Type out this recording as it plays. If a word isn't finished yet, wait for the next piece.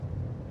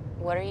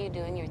What are you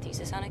doing your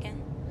thesis on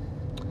again?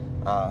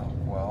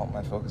 Well,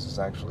 my focus is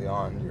actually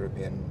on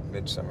European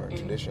midsummer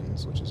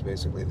traditions, which is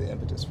basically the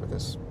impetus for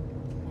this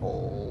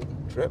whole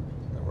trip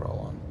that we're all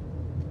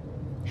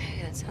on.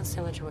 Hey, that sounds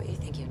so much what you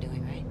think you're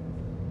doing, right?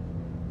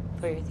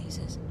 For your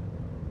thesis.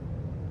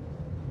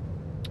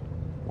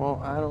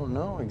 Well, I don't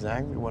know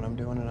exactly what I'm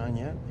doing it on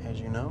yet, as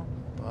you know,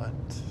 but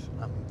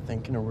I'm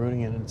thinking of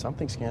rooting it in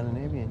something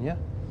Scandinavian, yeah.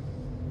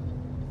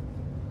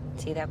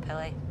 See that,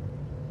 Pele?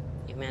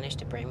 You've managed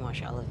to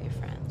brainwash all of your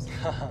friends.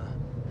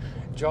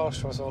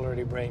 Josh was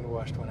already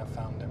brainwashed when I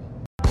found him.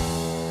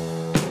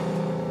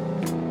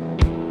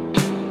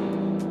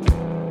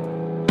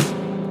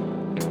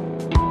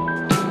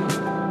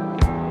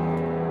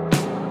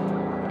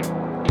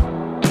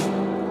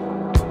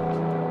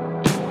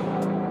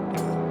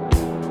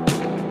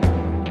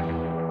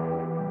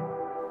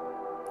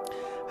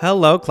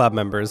 Hello, club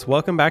members.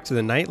 Welcome back to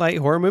the Nightlight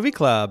Horror Movie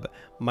Club.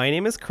 My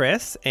name is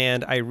Chris,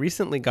 and I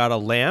recently got a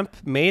lamp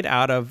made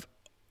out of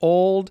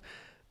old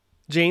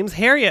James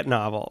Herriot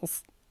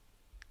novels.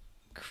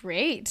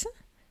 Great.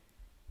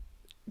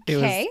 It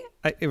Okay.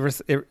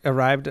 it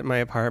arrived at my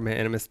apartment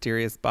in a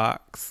mysterious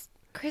box.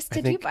 Chris,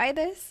 did you buy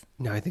this?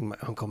 No, I think my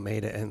uncle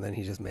made it, and then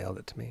he just mailed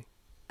it to me.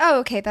 Oh,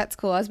 okay, that's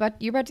cool.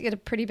 You're about to get a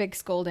pretty big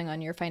scolding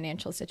on your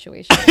financial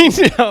situation.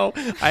 I know.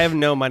 I have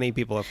no money,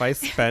 people. If I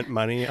spent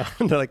money on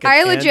like an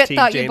I legit antique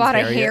thought you James bought a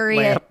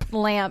Herriot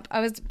lamp. I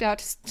was about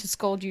to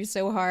scold you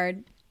so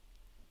hard.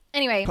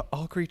 Anyway, But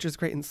all creatures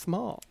great and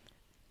small.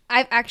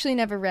 I've actually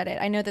never read it.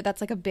 I know that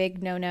that's like a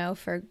big no-no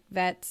for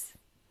vets.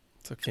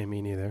 It's okay,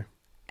 me neither.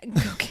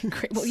 Okay,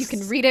 great. Well, you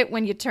can read it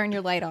when you turn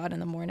your light on in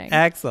the morning.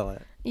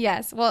 Excellent.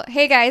 Yes. Well,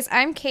 hey guys,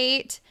 I'm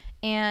Kate,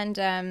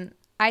 and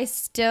I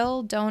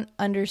still don't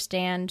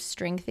understand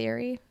string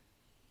theory.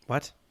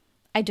 What?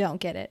 I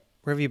don't get it.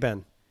 Where have you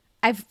been?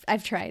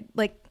 I've tried.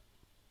 Like,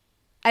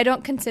 I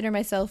don't consider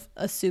myself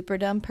a super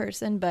dumb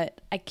person, but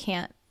I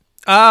can't.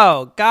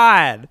 Oh,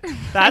 God.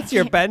 That's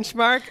your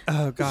benchmark?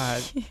 Oh,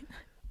 God.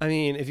 I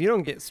mean, if you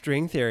don't get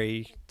string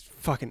theory,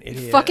 fucking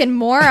idiot. Fucking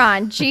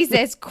moron.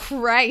 Jesus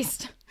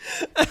Christ.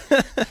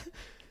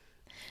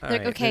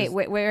 Right, okay,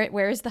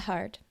 where is the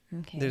heart?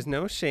 Okay. There's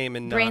no shame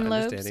in not Brain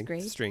lobes, understanding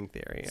great. string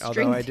theory.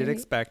 String although I did theory.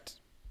 expect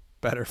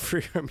better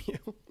from you.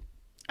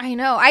 I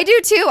know. I do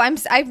too.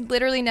 I've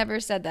literally never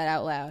said that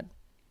out loud.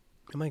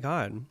 Oh, my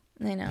God.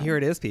 I know. Here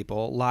it is,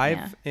 people. Live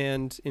Yeah.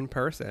 and in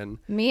person.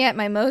 Me at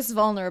my most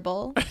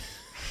vulnerable.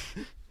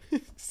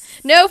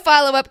 No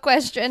follow-up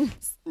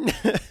questions.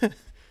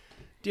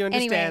 Do you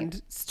understand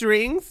Anyway.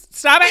 strings?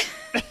 Stop it!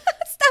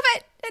 Stop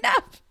it.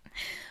 Enough.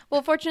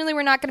 Well, fortunately,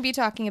 we're not going to be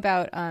talking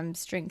about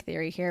string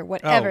theory here,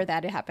 whatever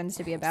that happens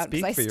to be about,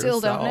 because I Speak for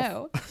still don't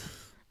yourself. know.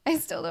 I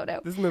still don't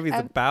know. This movie's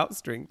about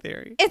string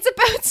theory. It's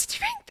about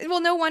string. Well,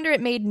 no wonder it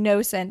made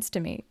no sense to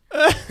me.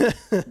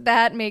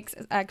 That makes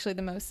actually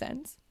the most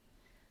sense.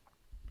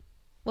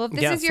 Well, if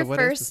this is your what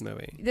first, is this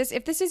movie?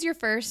 if this is your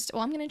first,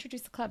 well, I'm going to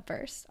introduce the club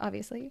first,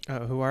 obviously.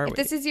 Oh, who are If we?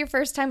 this is your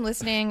first time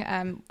listening,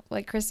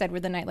 like Chris said,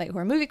 we're the Nightlight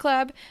Horror Movie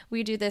Club.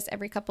 We do this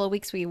every couple of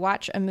weeks. We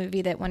watch a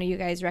movie that one of you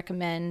guys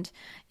recommend,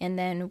 and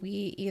then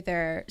we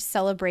either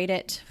celebrate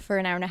it for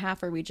an hour and a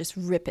half or we just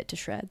rip it to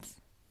shreds.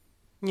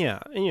 Yeah,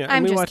 and, you know, I'm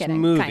and we just watch kidding,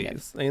 movies, kind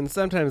of. and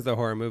sometimes they're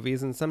horror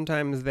movies, and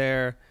sometimes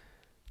they're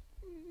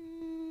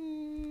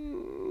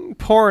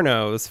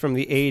pornos from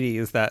the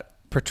 80s that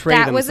portray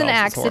That was themselves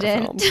an as horror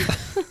accident. films.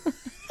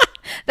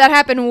 That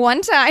happened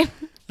one time.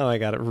 Oh my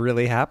God, it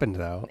really happened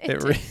though.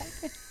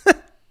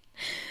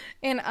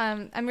 And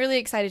I'm really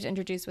excited to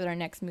introduce what our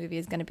next movie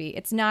is going to be.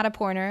 It's not a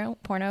porno,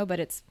 but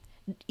it's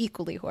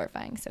equally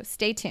horrifying. So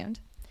stay tuned.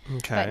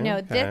 Okay. But no,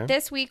 okay.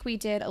 this week we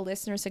did a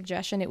listener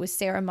suggestion. It was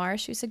Sarah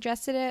Marsh who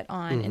suggested it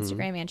on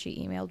Instagram, and she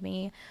emailed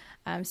me.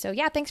 So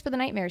yeah, thanks for the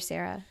nightmare,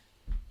 Sarah.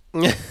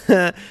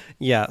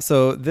 Yeah,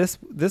 so this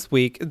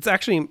week it's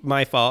actually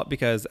my fault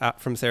because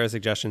from Sarah's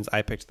suggestions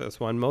I picked this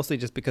one, mostly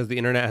just because the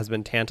internet has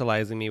been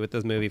tantalizing me with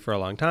this movie for a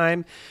long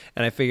time,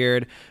 and I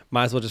figured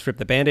might as well just rip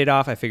the band-aid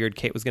off. I figured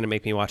Kate was going to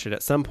make me watch it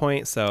at some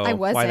point, so I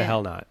wasn't. why the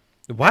hell not?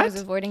 I What? was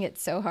avoiding it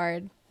so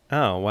hard.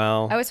 Oh,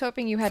 well. I was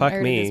hoping you hadn't Fuck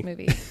heard me. of this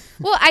movie.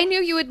 Well, I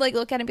knew you would like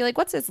look at it and be like,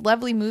 "What's this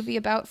lovely movie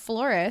about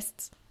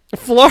florists?"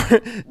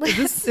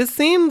 It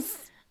seems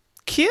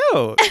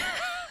cute.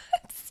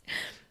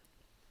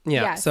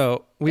 Yeah, Yes,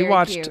 so we very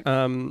watched cute.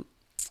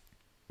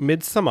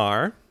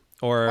 Midsommar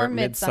or Midsummer,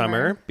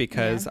 Midsummer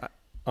because yeah.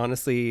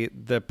 honestly,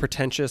 the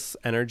pretentious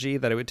energy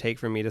that it would take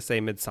for me to say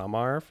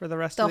Midsommar for the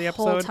rest of the The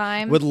whole episode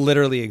time? would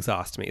literally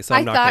exhaust me. So I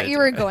I'm not thought gonna you do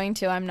were it. going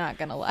to. I'm not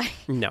gonna lie.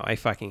 No, I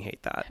fucking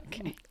hate that.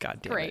 Okay, God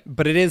damn great. it.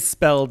 But it is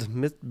spelled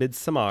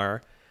Midsommar.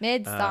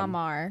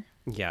 Midsommar.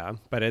 Yeah,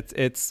 but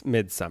it's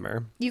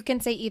Midsummer. You can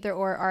say either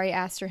or. Ari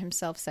Aster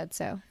himself said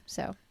so.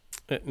 So,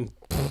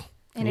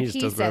 and he if just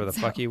he does whatever the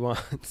said fuck so. he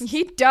wants.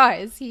 He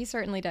does. He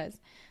certainly does.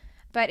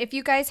 But if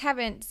you guys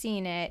haven't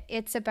seen it,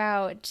 it's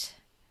about,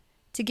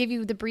 to give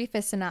you the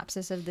briefest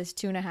synopsis of this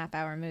 2.5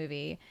 hour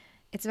movie,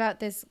 it's about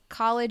this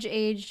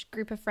college-age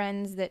group of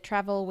friends that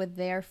travel with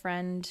their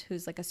friend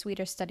who's like a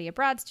Swedish study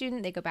abroad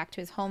student. They go back to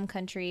his home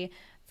country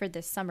for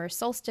this summer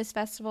solstice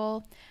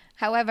festival.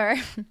 However,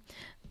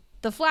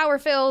 the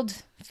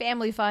flower-filled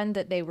family fun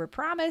that they were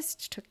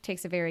promised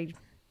takes a very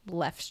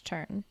left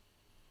turn.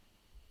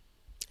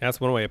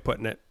 That's one way of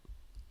putting it.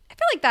 I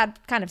feel like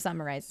that kind of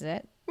summarizes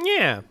it.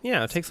 Yeah.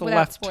 It takes a Without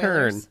left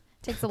spoilers. turn.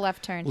 Takes a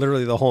left turn.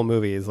 Literally, the whole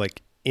movie is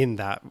like in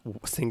that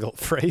single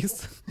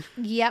phrase.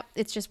 Yep,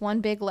 it's just one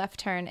big left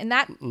turn. And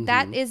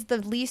that is the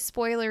least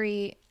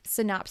spoilery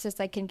synopsis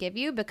I can give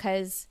you,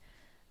 because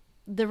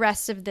the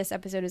rest of this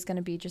episode is going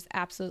to be just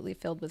absolutely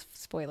filled with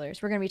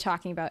spoilers. We're going to be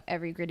talking about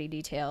every gritty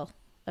detail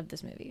of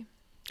this movie.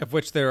 Of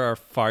which there are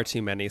far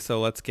too many, so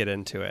let's get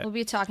into it. We'll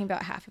be talking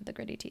about half of the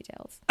gritty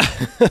details.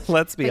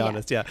 Let's be But yeah,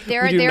 honest, yeah.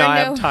 there We are- do there not are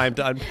have no- time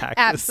to unpack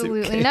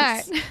Absolutely this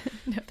not. suitcase.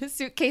 No, the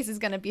suitcase is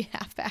going to be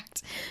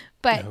half-packed.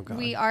 But Oh, God.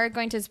 we are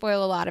going to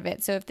spoil a lot of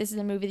it. So if this is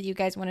a movie that you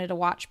guys wanted to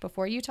watch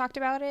before you talked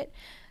about it,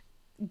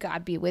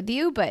 God be with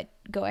you, but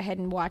go ahead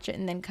and watch it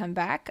and then come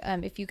back.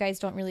 If you guys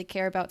don't really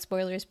care about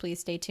spoilers, please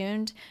stay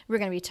tuned. We're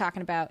going to be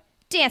talking about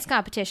dance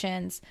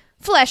competitions,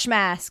 flesh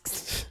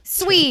masks,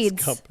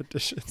 Swedes.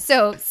 Competition.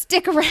 So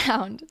stick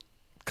around.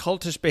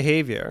 Cultish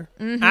behavior.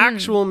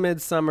 Actual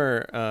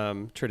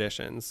midsummer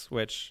traditions,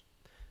 which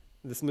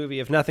this movie,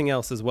 if nothing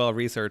else, is well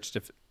researched.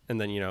 And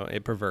then,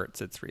 it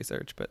perverts its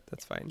research, but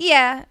that's fine.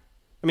 Yeah,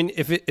 I mean,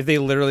 if they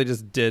literally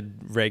just did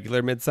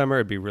regular midsummer,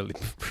 it'd be really,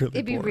 really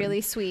it'd be boring.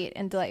 really sweet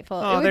and delightful.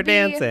 It Oh, would they're be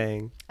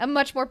dancing. a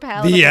much more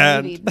palatable The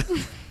end. movie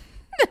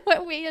than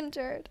what we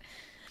endured.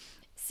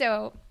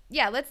 So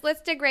yeah,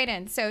 let's dig right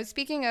in. So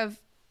speaking of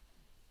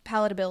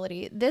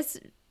palatability, this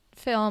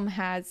film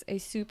has a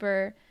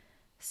super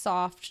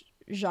soft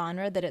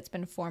genre that it's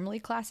been formally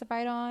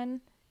classified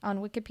on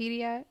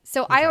Wikipedia.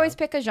 So I always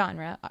pick a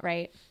genre,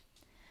 right?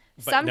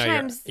 But now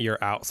Sometimes you're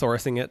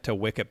outsourcing it to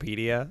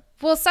Wikipedia.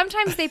 well,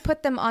 sometimes they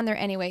put them on there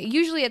anyway.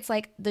 Usually it's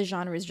like the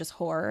genre is just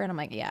horror and I'm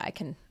like, yeah, I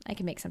can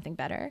make something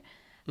better.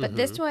 But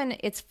this one,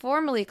 it's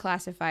formally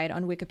classified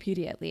on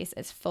Wikipedia at least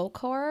as folk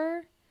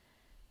horror,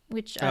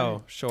 which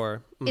Oh,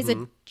 sure. is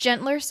a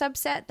gentler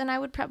subset than I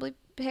would probably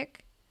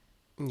pick.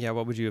 Yeah,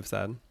 what would you have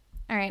said?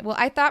 All right. Well,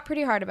 I thought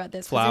pretty hard about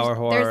this. 'cause Flower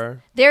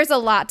horror. There's a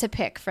lot to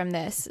pick from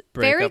this.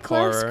 Very Breakup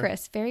close, horror.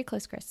 Chris. Very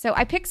close, Chris. So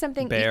I picked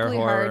something Bear equally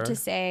horror. hard to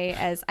say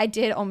as I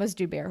did almost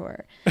do bear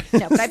horror.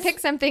 No, but I picked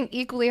something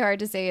equally hard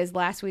to say as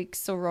last week's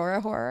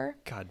Sorora horror.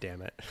 God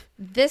damn it.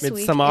 This week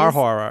Midsummer is,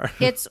 horror.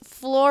 it's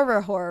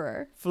Flora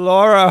horror.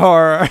 Flora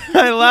horror.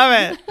 I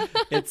love it.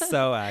 It's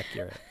so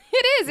accurate.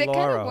 It is. It kind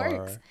Flora of works.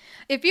 horror.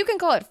 If you can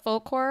call it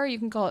folk horror, you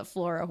can call it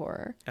Flora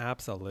horror.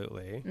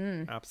 Absolutely.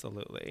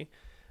 Absolutely.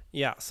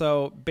 Yeah,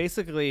 so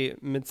basically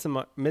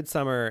Midsummer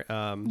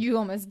You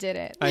almost did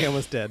it. I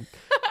almost did.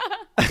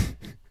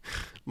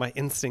 My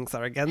instincts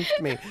are against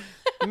me.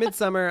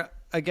 Midsummer,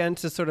 again,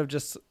 to sort of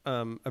just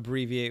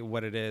abbreviate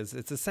what it is,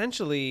 it's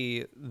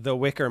essentially The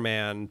Wicker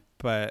Man,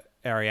 but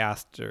Ari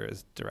Aster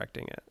is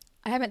directing it.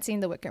 I haven't seen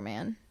The Wicker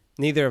Man.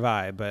 Neither have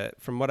I,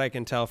 but from what I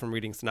can tell from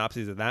reading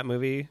synopses of that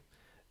movie,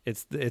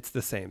 it's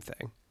the same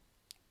thing.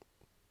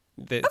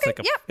 It's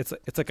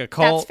like a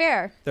cult. That's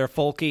fair. They're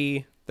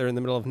folky. They're in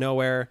the middle of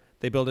nowhere.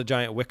 They build a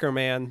giant wicker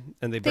man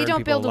and they burn They don't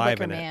people build a alive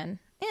Wicker in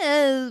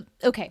Man.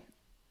 Okay.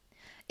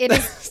 It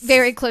is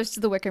very close to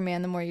the Wicker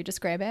Man the more you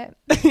describe it.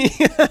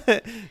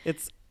 it.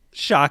 It's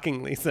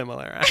shockingly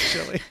similar,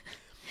 actually.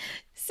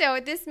 So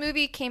this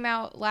movie came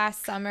out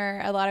last summer.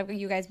 A lot of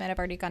you guys might have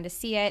already gone to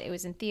see it. It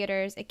was in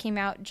theaters. It came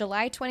out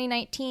July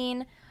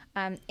 2019.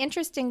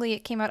 Interestingly,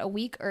 it came out a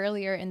week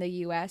earlier in the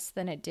US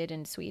than it did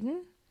in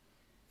Sweden.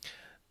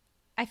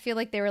 I feel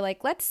like they were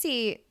like, let's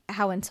see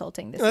how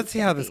insulting this is. Let's see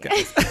how this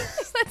goes.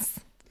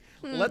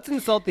 Let's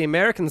insult the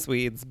American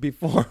Swedes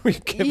before we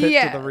give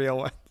it to the real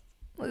one.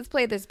 Let's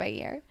play this by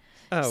ear.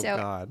 Oh, So,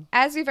 God.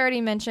 as we've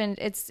already mentioned,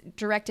 it's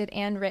directed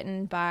and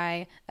written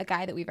by a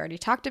guy that we've already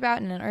talked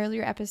about in an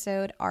earlier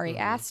episode, Ari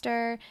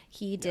Aster.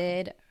 He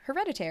did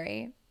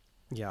Hereditary.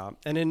 Yeah.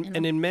 And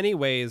in many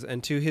ways,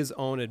 and to his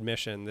own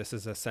admission, this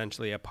is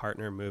essentially a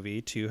partner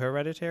movie to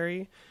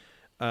Hereditary.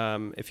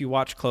 If you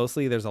watch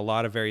closely, there's a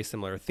lot of very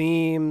similar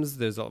themes.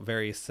 There's a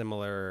very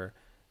similar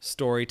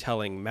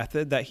storytelling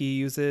method that he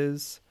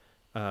uses.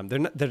 They're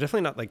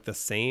definitely not like the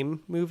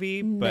same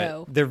movie, but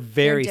No, they're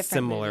very different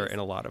similar movies. in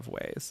a lot of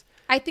ways.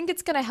 I think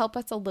it's going to help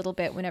us a little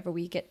bit whenever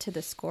we get to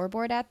the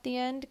scoreboard at the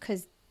end,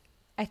 because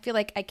I feel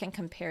like I can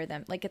compare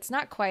them. Like, it's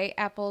not quite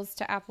apples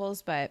to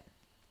apples, but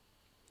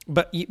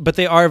But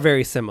they are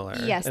very similar.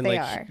 Yes, and they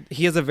like, are.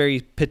 He has a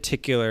very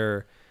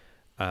particular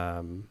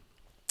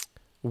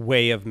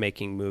way of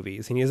making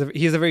movies, and he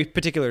has a very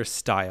particular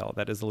style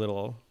that is a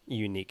little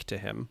unique to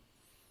him,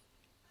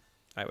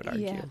 I would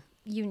argue. yeah,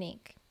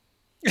 unique.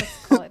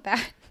 Let's call it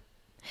that.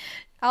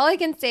 All I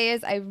can say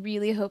is I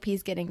really hope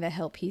he's getting the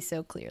help he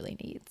so clearly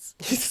needs.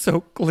 He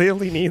so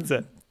clearly needs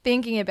it.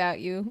 Thinking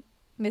about you,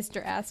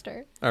 Mr.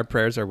 Aster. Our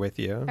prayers are with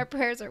you. Our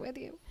prayers are with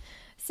you.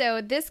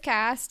 So this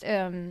cast,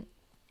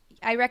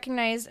 I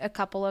recognize a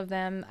couple of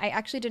them. I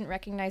actually didn't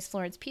recognize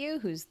Florence Pugh,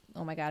 who's,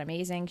 oh my God,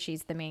 amazing.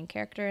 She's the main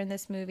character in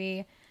this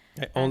movie.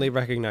 I only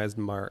recognized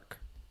Mark.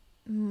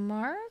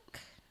 Mark?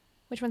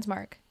 Which one's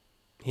Mark?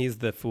 He's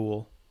the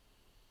fool.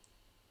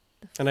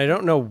 And I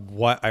don't know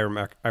what I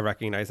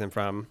recognize him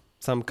from.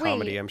 Some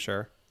comedy, Wait. I'm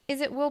sure.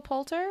 Is it Will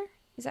Poulter?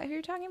 Is that who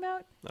you're talking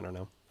about? I don't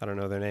know. I don't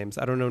know their names.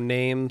 I don't know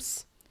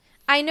names.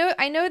 I know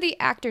the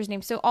actor's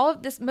name. So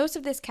most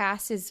of this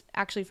cast is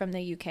actually from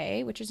the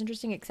UK, which is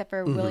interesting, except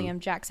for William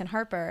Jackson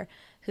Harper,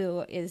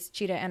 who is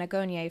Chita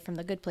Anagonye from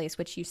The Good Place,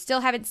 which you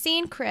still haven't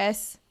seen,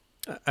 Chris.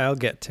 I'll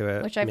get to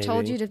it. Which I've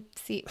told you to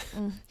see.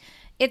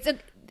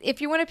 If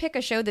you want to pick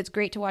a show that's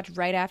great to watch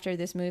right after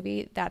this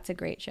movie, that's a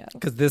great show.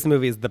 Because this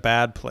movie is The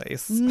Bad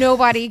Place.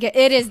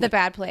 It is The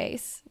Bad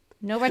Place.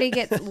 Nobody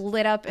gets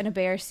lit up in a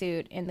bear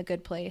suit in The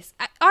Good Place.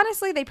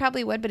 Honestly, they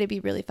probably would, but it'd be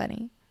really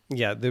funny.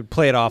 Yeah, they'd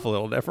play it off a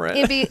little different.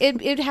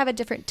 It'd have a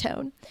different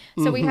tone.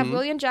 So we have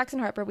William Jackson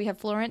Harper. We have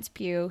Florence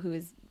Pugh, who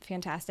is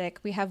fantastic.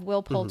 We have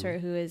Will Poulter,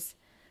 who is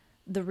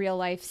the real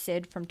life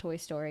Sid from Toy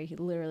Story. He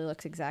literally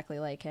looks exactly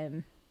like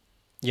him.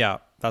 Yeah,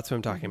 that's what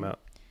I'm talking about.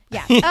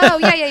 Yeah. Oh,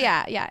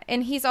 yeah.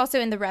 And he's also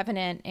in The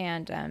Revenant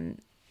and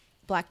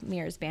Black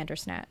Mirror's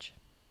Bandersnatch.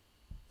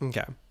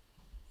 Okay.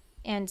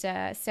 And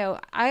so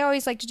I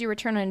always like to do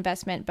return on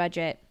investment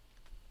budget.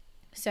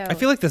 So I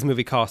feel like this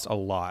movie cost a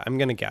lot. I'm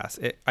gonna guess.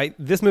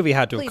 This movie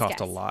had to have Please cost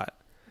guess. a lot.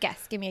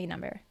 Guess. Give me a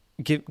number.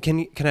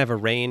 Can I have a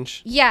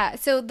range? Yeah.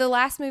 So the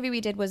last movie we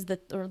did was the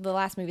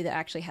last movie that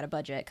actually had a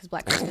budget, because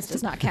Black Christmas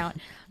does not count,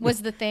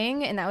 was The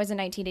Thing, and that was in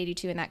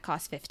 1982, and that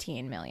cost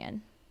 $15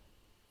 million.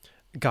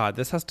 God,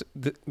 this has to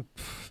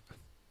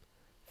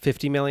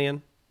 50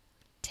 million.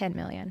 10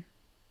 million.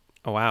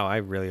 Oh wow, I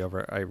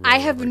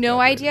have no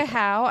idea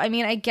how. I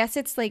mean, I guess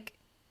it's like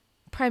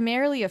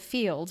primarily a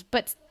field,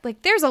 but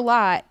like there's a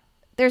lot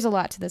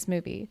to this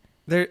movie.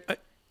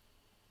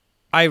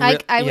 I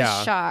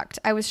was shocked.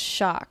 I was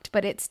shocked,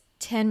 but it's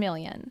 10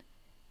 million.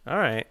 All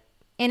right.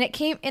 And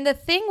The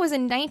Thing was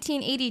in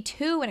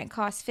 1982 and it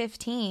cost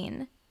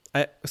 15.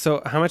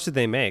 So how much did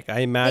they make? I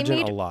imagine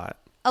a lot.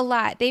 A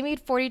lot. They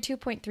made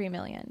 42.3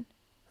 million.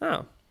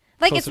 Oh.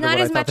 Like, it's not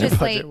as much as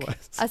like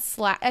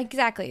was.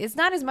 Exactly. It's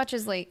not as much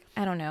as like,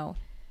 I don't know,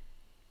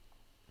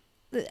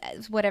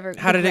 whatever.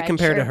 How did it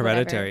compare to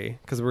Hereditary?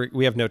 Because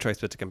we have no choice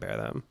but to compare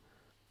them.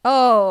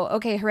 Oh,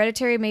 okay.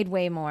 Hereditary made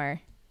way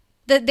more.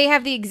 They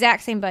have the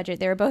exact same budget.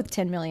 They were both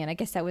 10 million. I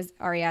guess that was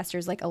Ari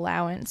Aster's like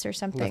allowance or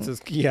something.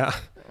 Yeah.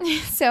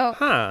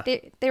 So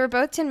they were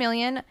both 10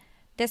 million.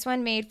 This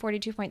one made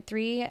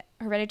 42.3.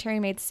 Hereditary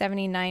made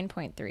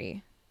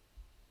 79.3.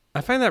 I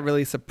find that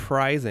really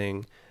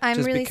surprising.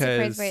 I'm really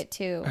surprised by it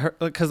too.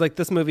 Because like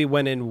this movie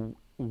went in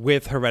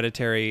with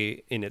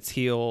Hereditary in its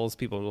heels.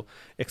 People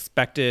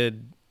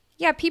expected.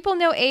 Yeah, people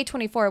know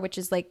A24, which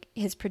is like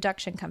his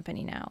production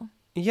company now.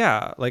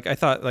 Yeah, like I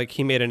thought, like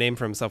he made a name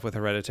for himself with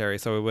Hereditary,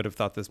 so I would have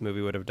thought this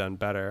movie would have done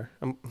better.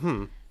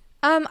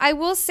 I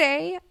will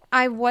say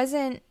I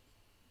wasn't.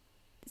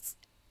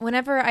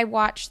 Whenever I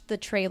watched the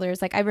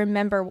trailers, like I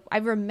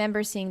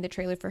remember seeing the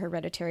trailer for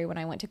Hereditary when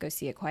I went to go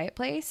see A Quiet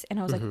Place, and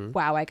I was like,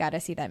 wow, I gotta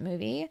see that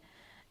movie.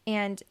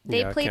 And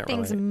they played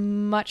things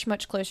much,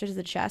 much closer to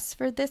the chest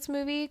for this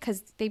movie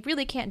because they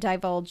really can't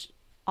divulge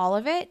all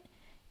of it.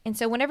 And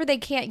so whenever they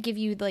can't give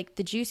you like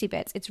the juicy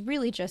bits, it's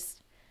really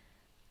just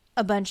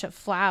a bunch of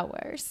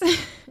flowers.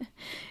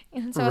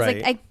 And so I was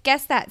like, I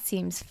guess that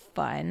seems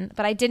fun,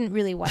 but I didn't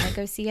really want to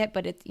go see it.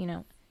 But it's,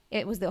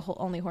 it was the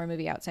only horror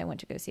movie out, so I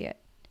went to go see it.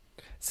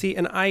 See,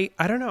 and I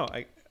don't know.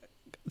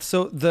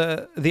 So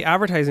the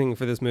advertising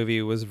for this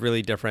movie was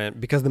really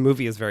different because the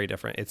movie is very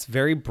different. It's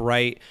very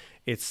bright.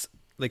 It's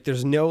like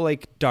there's no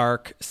like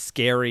dark,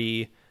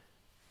 scary,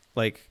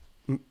 like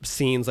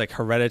scenes like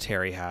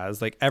Hereditary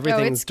has. Like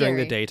everything's during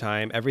the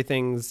daytime.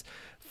 Everything's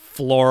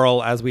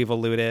floral, as we've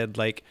alluded.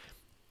 Like,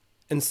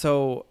 and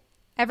so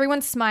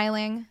everyone's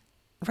smiling.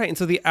 Right, and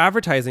so the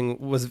advertising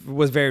was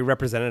very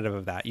representative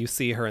of that. You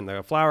see her in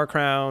the flower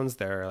crowns,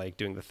 they're like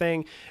doing the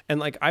thing, and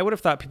like I would have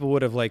thought people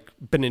would have like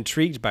been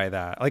intrigued by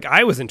that. Like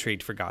I was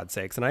intrigued, for God's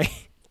sakes, and I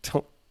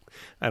don't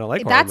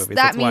like horror movies. That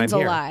That's why means I'm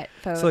here. a lot,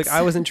 folks. So like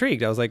I was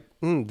intrigued. I was like,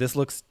 this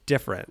looks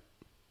different.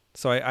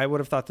 So I would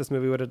have thought this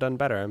movie would have done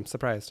better. I'm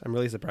surprised. I'm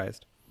really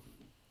surprised.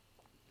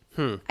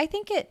 I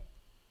think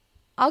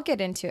I'll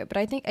get into it, but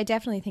I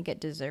definitely think it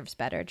deserves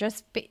better.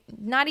 Just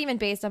not even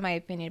based on my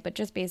opinion, but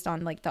just based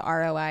on like the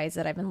ROIs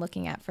that I've been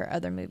looking at for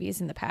other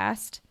movies in the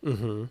past.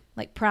 Mm-hmm.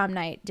 Like Prom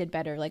Night did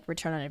better, like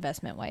return on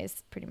investment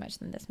wise, pretty much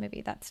than this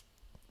movie. That's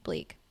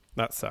bleak.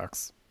 That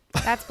sucks.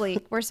 That's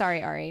bleak. We're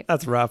sorry, Ari.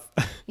 That's rough.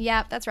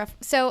 Yeah, that's rough.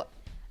 So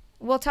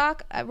we'll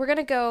talk. We're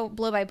gonna go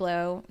blow by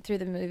blow through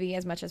the movie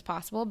as much as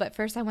possible, but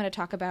first I want to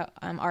talk about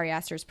Ari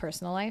Aster's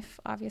personal life,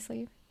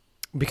 obviously.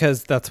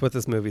 Because that's what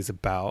this movie's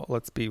about.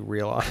 Let's be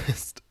real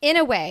honest. In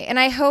a way. And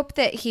I hope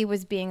that he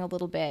was being a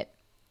little bit...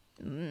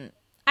 I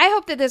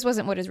hope that this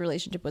wasn't what his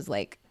relationship was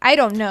like. I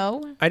don't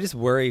know. I just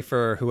worry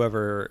for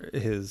whoever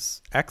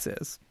his ex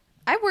is.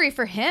 I worry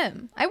for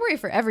him. I worry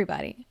for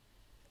everybody.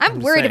 I'm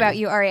worried about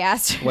you, Ari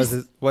Aster.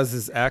 Was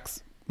his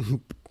ex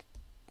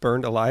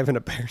burned alive in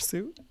a bear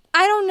suit?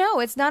 I don't know.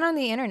 It's not on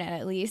the internet,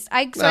 at least.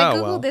 I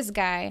Googled this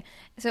guy.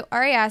 So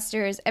Ari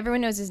Aster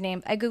everyone knows his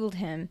name. I Googled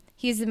him.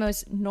 He's the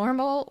most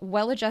normal,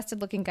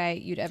 well-adjusted looking guy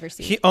you'd ever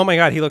see. Oh my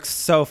God, he looks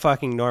so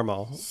fucking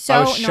normal. So I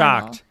was normal.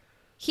 shocked.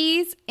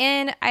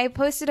 I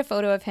posted a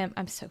photo of him.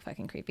 I'm so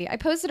fucking creepy. I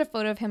posted a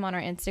photo of him on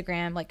our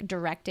Instagram, like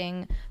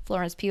directing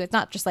Florence Pugh. It's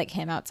not just like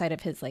him outside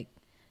of his like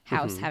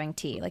house having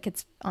tea. Like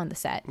it's on the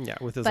set. Yeah,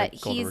 with his like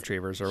golden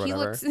retrievers or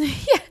whatever.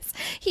 Yes,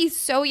 he's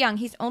so young.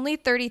 He's only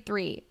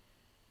 33.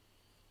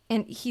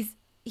 And he's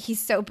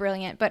so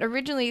brilliant. But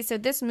originally, so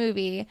this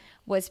movie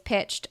was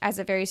pitched as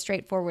a very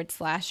straightforward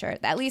slasher.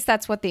 At least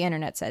that's what the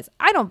internet says.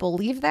 I don't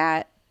believe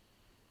that.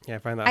 Yeah, I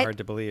find that hard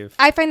to believe.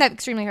 I find that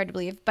extremely hard to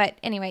believe. But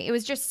anyway, it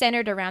was just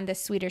centered around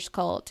this Swedish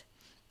cult.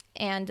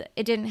 And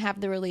it didn't have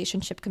the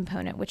relationship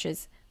component, which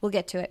is, we'll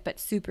get to it, but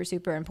super,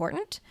 super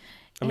important.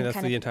 I mean, that's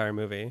the entire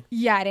movie.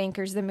 Yeah, it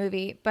anchors the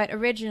movie. But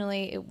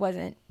originally,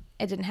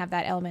 it didn't have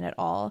that element at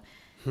all.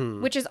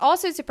 Which is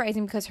also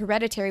surprising because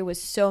Hereditary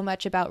was so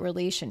much about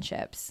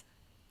relationships.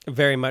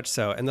 Very much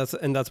so. And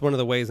that's one of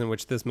the ways in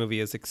which this movie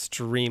is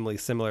extremely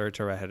similar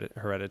to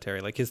Hereditary.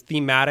 Like his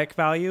thematic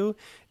value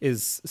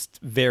is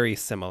very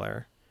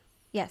similar.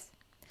 Yes.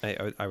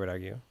 I would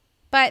argue.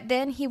 But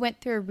then he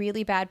went through a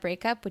really bad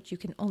breakup, which you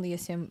can only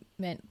assume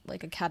meant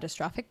like a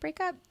catastrophic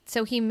breakup.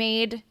 So he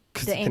made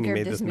the anchor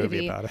of this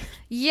movie about it.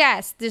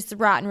 Yes, this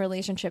rotten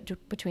relationship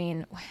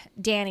between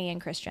Danny and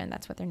Christian.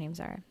 That's what their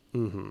names are.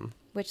 Mm-hmm.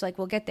 Which, like,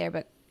 we'll get there,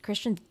 but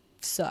Christian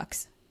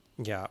sucks.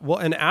 Yeah. Well,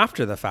 and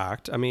after the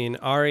fact, I mean,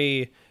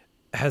 Ari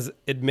has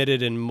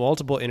admitted in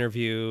multiple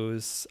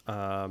interviews,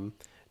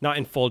 not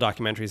in full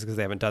documentaries because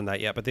they haven't done that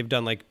yet, but they've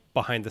done like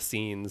behind the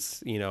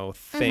scenes,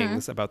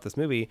 things about this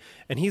movie.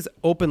 And he's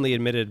openly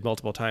admitted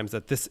multiple times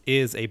that this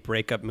is a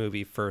breakup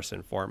movie first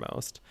and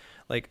foremost.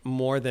 Like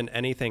more than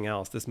anything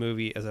else, this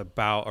movie is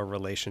about a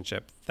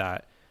relationship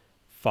that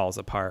falls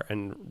apart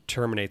and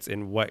terminates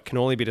in what can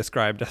only be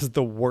described as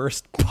the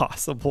worst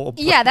possible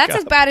breakup. Yeah, that's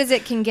as bad as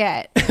it can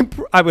get.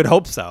 I would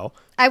hope so.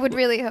 I would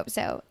really hope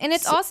so. And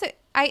it's also,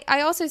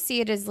 I also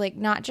see it as like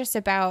not just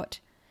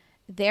about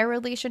their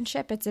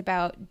relationship, it's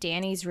about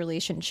Danny's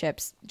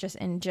relationships just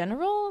in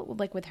general,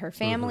 like with her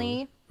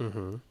family.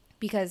 Mm-hmm.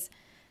 Because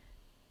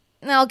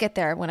I'll get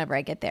there whenever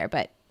I get there,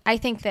 but I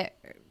think that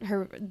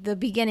the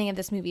beginning of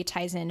this movie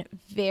ties in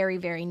very,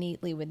 very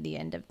neatly with the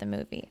end of the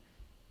movie.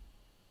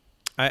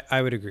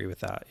 I would agree with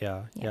that.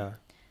 Yeah.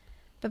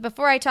 But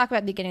before I talk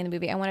about the beginning of the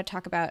movie, I want to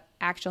talk about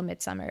actual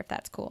Midsummer, if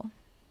that's cool.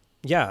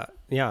 Yeah,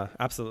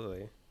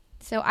 absolutely.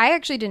 So I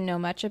actually didn't know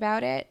much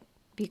about it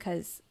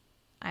because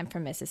I'm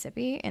from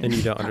Mississippi. And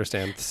you don't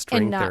understand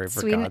string theory,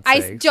 for God's I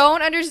sakes.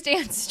 don't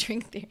understand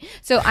string theory.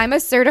 So I'm a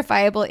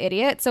certifiable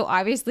idiot. So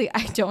obviously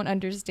I don't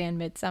understand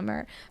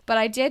Midsummer. But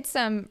I did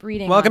some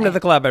reading. Welcome to the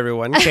club,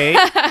 everyone. Kate,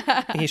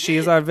 she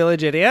is our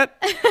village idiot.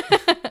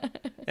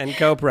 And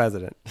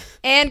co-president.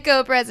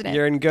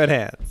 You're in good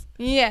hands.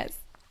 Yes.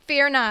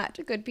 Fear not,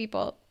 good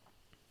people.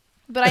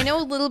 But I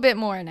know a little bit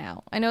more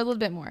now.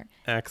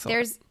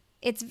 Excellent.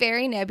 It's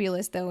very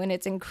nebulous, though, and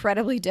it's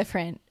incredibly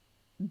different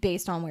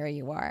based on where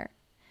you are.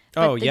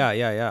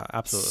 Yeah.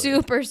 Absolutely.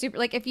 Super, super.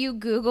 Like, if you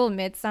Google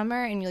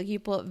Midsummer and you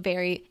pull up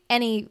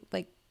any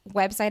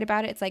website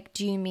about it, it's like,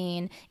 do you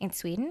mean in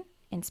Sweden,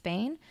 in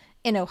Spain,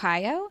 in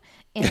Ohio,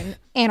 in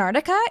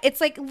Antarctica? It's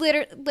like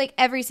literally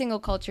every single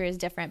culture is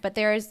different, but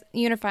there's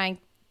unifying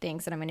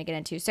things that I'm going to get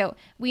into. So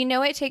we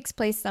know it takes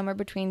place somewhere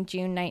between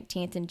June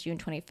 19th and June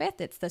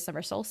 25th. It's the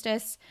summer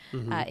solstice.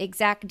 Mm-hmm.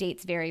 Exact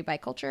dates vary by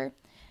culture.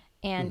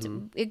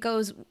 And it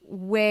goes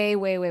way,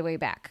 way, way, way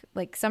back.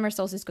 Like summer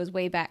solstice goes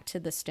way back to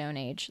the Stone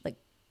Age, like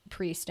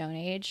pre-Stone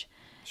Age.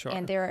 Sure.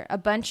 And there are a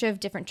bunch of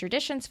different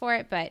traditions for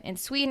it. But in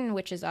Sweden,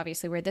 which is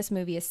obviously where this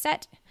movie is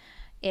set,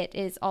 it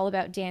is all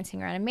about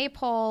dancing around a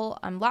maypole,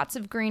 lots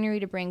of greenery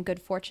to bring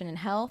good fortune and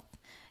health.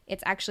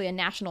 It's actually a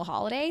national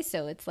holiday,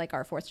 so it's like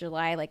our 4th of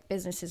July, like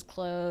businesses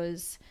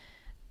close,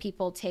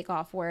 people take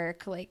off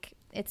work, like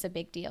it's a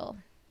big deal.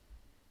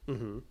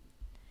 Mm-hmm.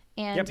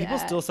 And yeah, people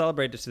still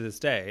celebrate it to this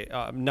day.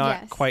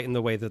 Not quite in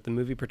the way that the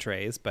movie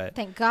portrays, but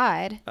thank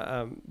God.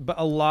 But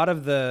a lot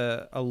of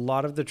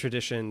the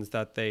traditions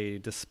that they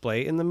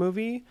display in the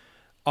movie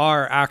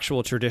are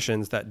actual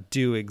traditions that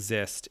do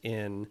exist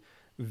in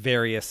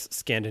various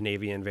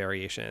Scandinavian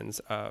variations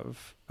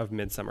of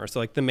Midsummer. So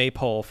like the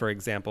maypole, for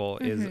example,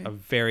 is a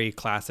very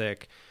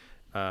classic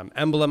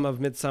emblem of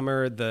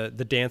Midsummer.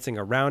 The dancing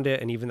around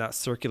it and even that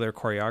circular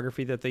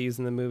choreography that they use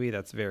in the movie,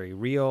 that's very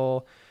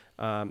real.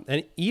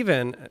 And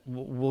even,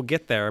 we'll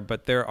get there,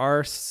 but there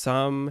are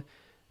some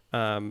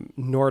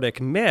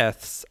Nordic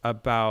myths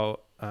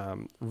about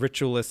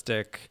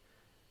ritualistic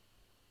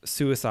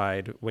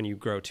suicide when you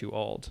grow too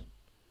old.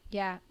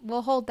 Yeah,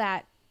 we'll hold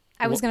that.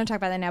 I was going to talk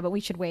about that now, but we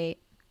should wait.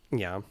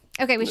 Yeah.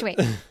 Okay, we should wait.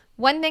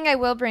 One thing I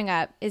will bring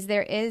up is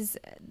there is,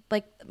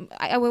 like,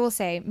 I will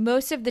say,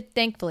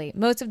 thankfully,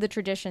 most of the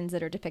traditions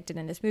that are depicted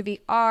in this movie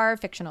are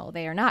fictional.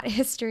 They are not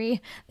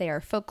history. They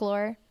are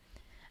folklore.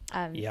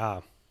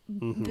 Yeah.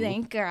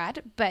 Thank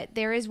God. But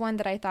there is one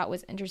that I thought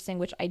was interesting,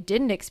 which I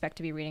didn't expect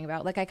to be reading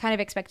about. Like, I kind of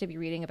expect to be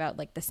reading about,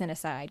 like, the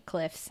Cinecide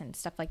cliffs and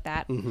stuff like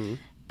that.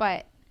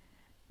 But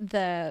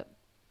the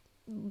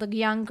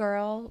young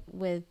girl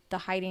with the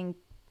hiding,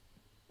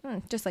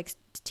 just like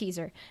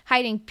teaser,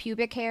 hiding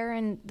pubic hair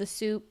in the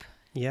soup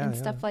and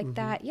stuff like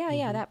that.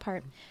 Yeah, that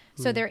part.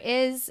 So there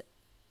is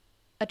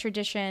a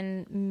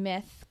tradition,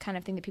 myth kind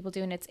of thing that people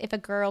do, and it's if a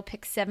girl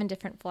picks 7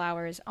 different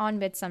flowers on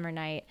Midsummer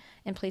night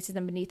and places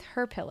them beneath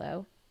her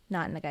pillow,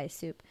 not in the guy's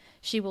soup,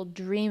 she will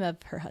dream of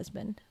her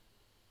husband.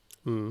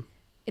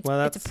 It's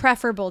a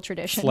preferable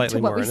tradition to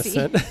what we see.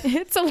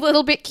 It's a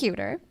little bit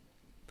cuter,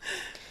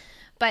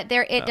 but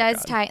it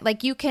does tie.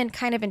 Like, you can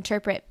kind of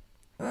interpret.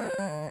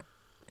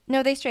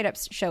 No, they straight up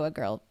show a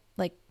girl,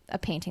 like a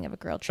painting of a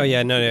girl.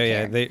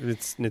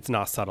 It's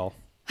not subtle.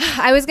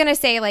 I was going to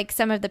say, like,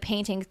 some of the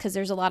paintings, because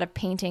there's a lot of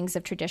paintings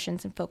of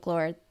traditions and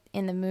folklore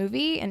in the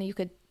movie, and you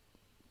could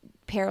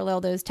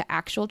parallel those to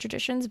actual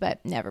traditions,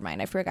 but never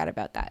mind. I forgot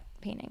about that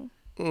painting.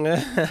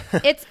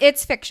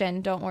 It's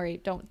fiction. Don't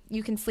worry.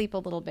 You can sleep a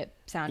little bit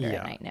sounder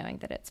at night knowing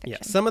that it's fiction.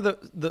 Yeah, some of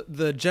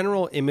the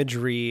general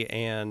imagery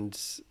and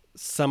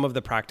some of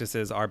the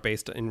practices are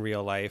based in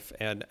real life,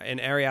 and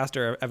Ari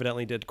Aster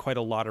evidently did quite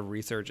a lot of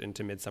research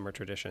into Midsummer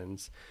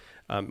traditions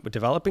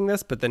developing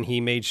this, but then he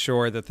made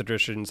sure that the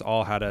traditions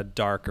all had a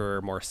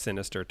darker, more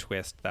sinister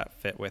twist that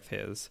fit with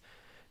his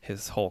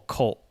whole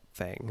cult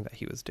thing that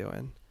he was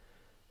doing.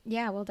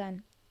 Yeah, well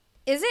done.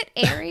 Is it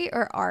Ari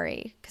or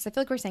Ari? Because I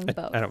feel like we're saying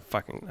both. I don't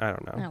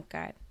know. Oh,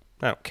 God.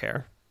 I don't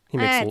care. He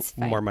makes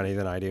more money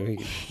than I do.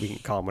 We can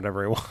call him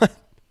whatever we want.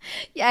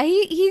 Yeah,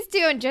 he's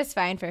doing just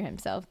fine for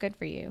himself. Good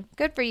for you.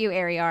 Good for you,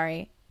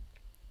 Ari.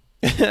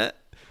 I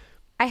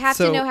have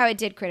to know how it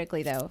did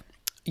critically, though.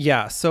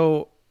 Yeah,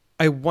 so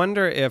I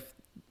wonder if,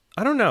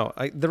 I don't know,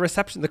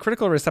 the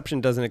critical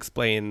reception doesn't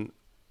explain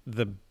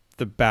the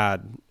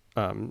bad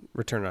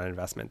return on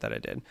investment that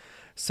it did.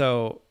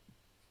 So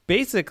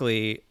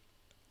basically,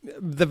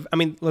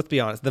 let's be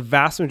honest, the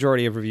vast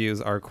majority of reviews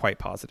are quite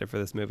positive for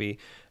this movie.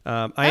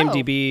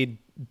 IMDb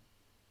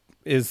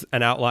is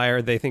an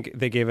outlier. They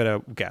gave it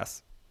a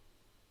guess.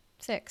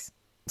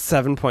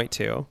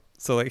 7.2.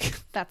 So, like,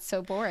 that's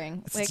so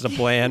boring. It's just a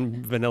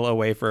bland vanilla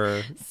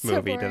wafer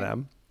movie to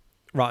them.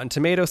 Rotten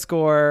Tomato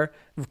score.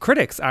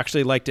 Critics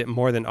actually liked it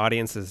more than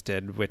audiences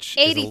did, which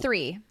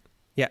 83.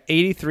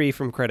 83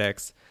 from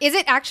critics. Is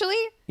it actually?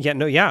 Yeah,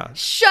 no, yeah.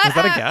 Shut up. Was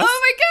that a guess?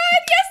 Oh my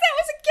God. Yes, that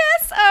was a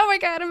guess. Oh my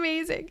God,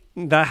 amazing.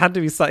 That had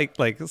to be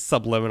like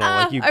subliminal.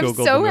 Like, you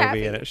Googled the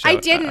movie and it showed. I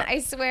didn't. I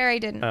swear I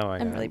didn't. Oh my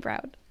God. I'm really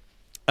proud.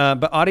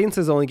 But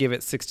audiences only gave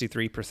it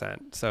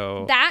 63%.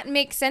 So that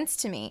makes sense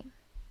to me.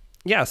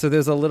 Yeah, so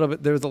there's a little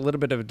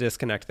bit of a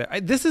disconnect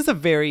there. This is a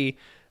very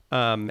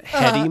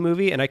heady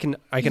movie, and I can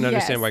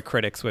understand why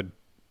critics would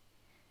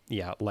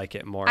like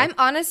it more. I'm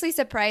honestly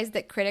surprised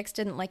that critics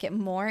didn't like it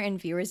more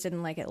and viewers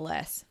didn't like it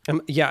less.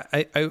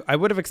 I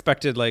would have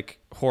expected, like,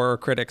 horror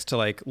critics to,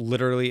 like,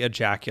 literally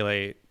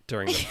ejaculate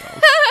during the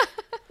film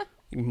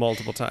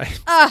multiple times.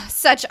 Oh,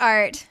 such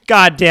art.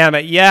 God damn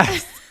it,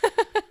 yes.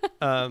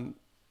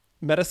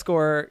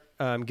 Metascore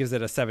gives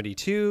it a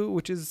 72,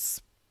 which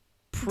is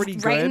pretty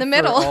good, right in the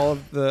middle for all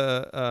of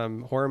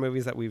the horror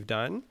movies that we've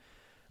done.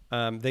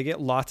 They get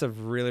lots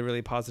of really,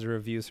 really positive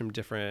reviews from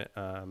different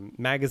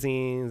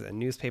magazines and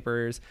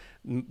newspapers.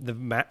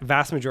 The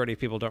vast majority of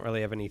people don't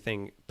really have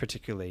anything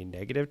particularly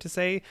negative to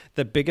say.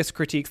 The biggest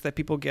critiques that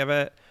people give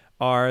it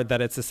are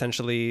that it's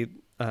essentially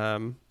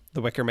The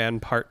Wicker Man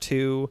Part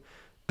 2.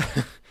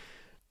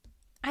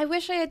 I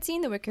wish I had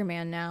seen The Wicker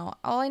Man now.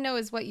 All I know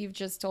is what you've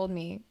just told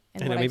me.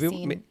 And what maybe, I've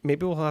seen.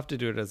 Maybe we'll have to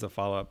do it as a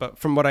follow-up. But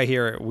from what I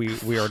hear, we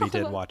already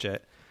did watch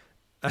it.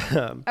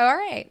 All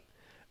right.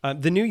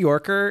 The New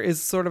Yorker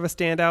is sort of a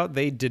standout.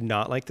 They did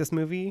not like this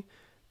movie.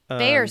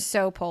 They are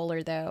so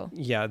polar, though.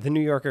 Yeah, The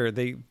New Yorker,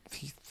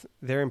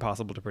 they're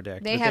impossible to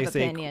predict. They have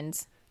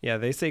opinions.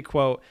 They say,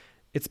 quote,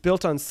 "It's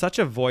built on such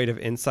a void of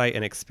insight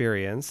and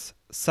experience,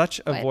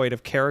 such a void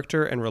of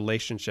character and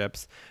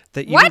relationships,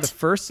 that even the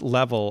first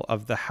level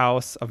of the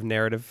house of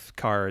narrative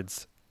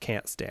cards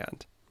can't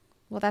stand."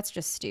 Well, that's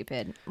just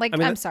stupid. Like,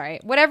 I'm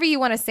sorry. Whatever you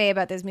want to say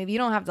about this movie, you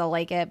don't have to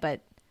like it,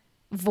 but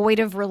void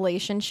of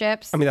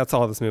relationships. I mean, that's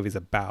all this movie's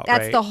about,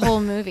 That's right? the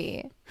whole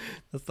movie.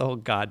 That's the whole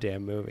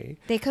goddamn movie.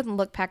 They couldn't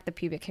look past the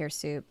pubic hair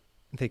soup.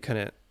 They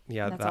couldn't.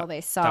 Yeah, that's all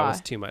they saw. That was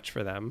too much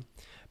for them.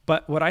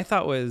 But what I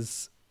thought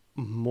was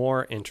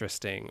more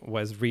interesting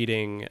was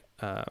reading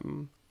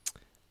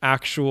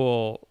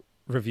actual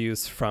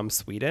reviews from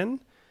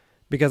Sweden,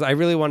 because I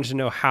really wanted to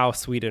know how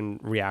Sweden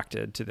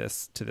reacted to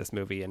this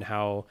movie and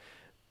how.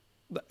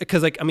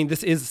 Because, like, I mean,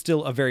 this is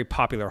still a very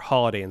popular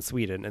holiday in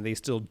Sweden, and they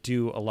still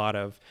do a lot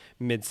of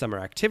midsummer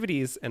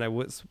activities. And I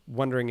was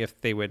wondering if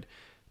they would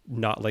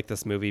not like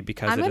this movie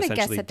because it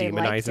essentially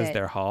demonizes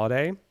their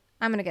holiday.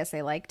 I'm going to guess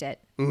they liked it.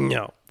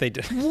 No, they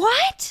didn't.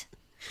 What?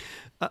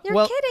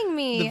 You're kidding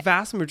me. The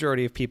vast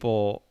majority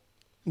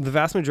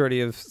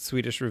of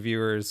Swedish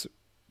reviewers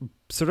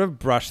sort of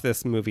brush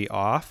this movie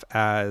off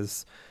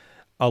as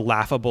a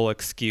laughable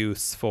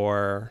excuse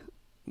for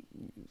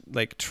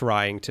like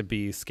trying to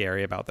be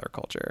scary about their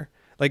culture.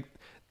 Like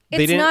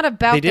It's not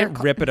about they their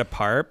didn't rip it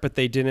apart, but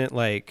they didn't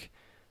like,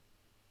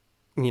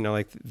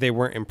 like they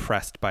weren't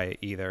impressed by it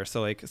either.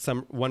 So like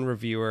one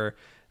reviewer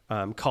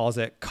calls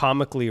it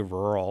comically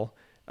rural,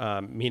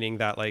 meaning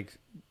that like,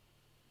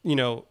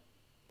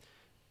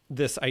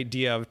 this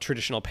idea of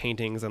traditional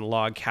paintings and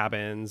log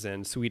cabins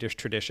and Swedish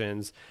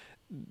traditions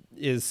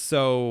is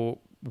so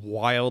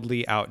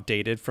wildly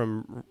outdated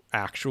from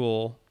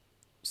actual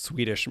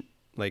Swedish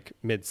like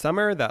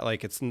Midsummer that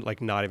like it's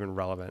like not even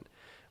relevant,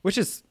 which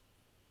is,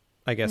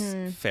 I guess,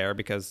 fair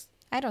because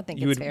I don't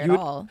think it's fair at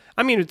all.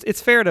 I mean, it's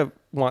fair to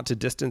want to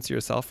distance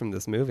yourself from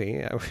this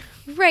movie.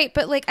 Right,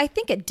 but like I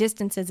think it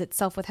distances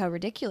itself with how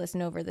ridiculous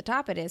and over the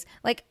top it is.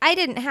 Like I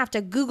didn't have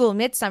to Google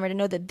Midsummer to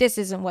know that this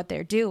isn't what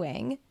they're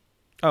doing.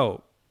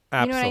 Oh,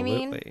 absolutely. You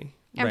know what I mean?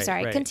 I'm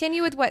sorry. Right.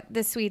 Continue with what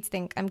the Swedes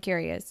think. I'm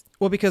curious.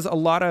 Well, because a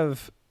lot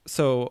of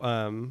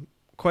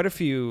quite a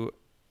few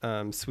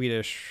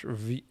Swedish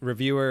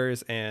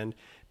reviewers and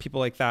people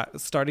like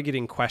that started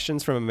getting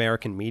questions from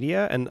American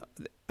media, and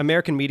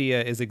American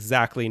media is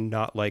exactly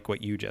not like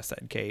what you just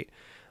said, Kate.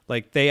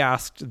 Like they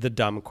asked the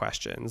dumb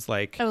questions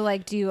like,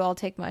 do you all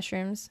take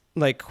mushrooms?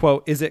 Like,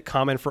 quote, is it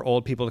common for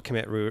old people to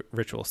commit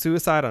ritual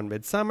suicide on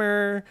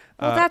Midsummer?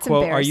 Well, that's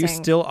quote, embarrassing. are you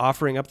still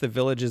offering up the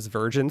village's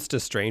virgins to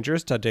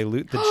strangers to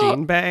dilute the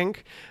gene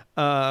bank?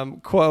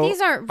 Quote,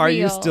 these aren't are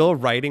you real. still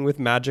writing with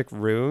magic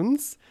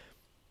runes?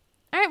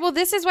 All right, well,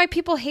 this is why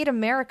people hate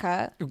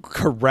America.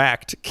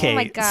 Correct, Kate. Oh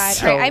my God.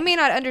 So, All right, I may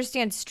not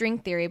understand string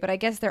theory, but I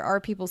guess there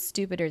are people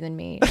stupider than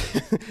me.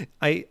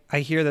 I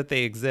hear that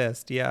they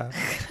exist, yeah.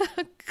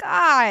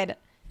 God.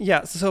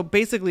 Yeah, so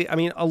basically, I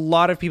mean, a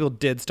lot of people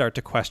did start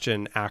to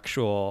question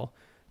actual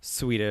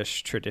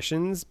Swedish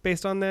traditions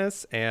based on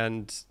this,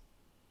 and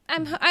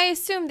I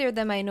assume they're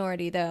the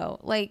minority, though.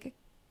 Like,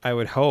 I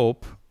would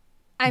hope.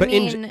 I but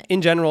mean,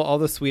 in general, all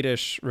the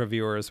Swedish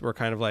reviewers were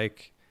kind of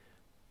like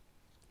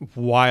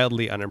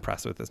wildly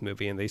unimpressed with this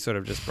movie, and they sort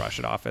of just brush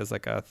it off as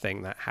like a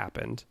thing that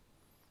happened.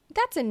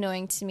 that's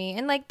annoying to me.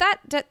 And like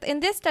that,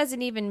 and this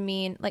doesn't even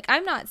mean, like,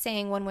 I'm not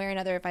saying one way or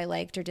another if I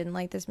liked or didn't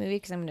like this movie,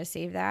 because I'm going to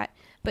save that.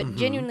 But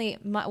genuinely,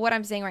 what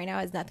I'm saying right now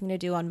has nothing to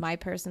do on my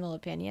personal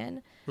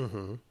opinion.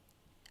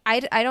 I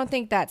don't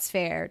think that's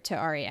fair to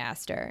Ari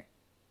Aster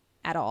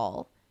at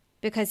all,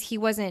 because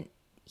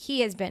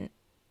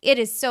it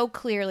is so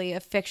clearly a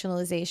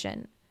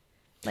fictionalization.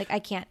 Like, I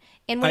can't.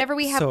 And whenever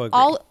we have so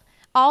agree.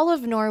 all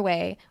of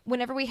Norway,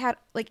 whenever we had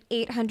like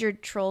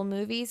 800 troll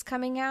movies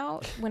coming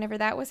out, whenever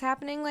that was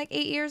happening like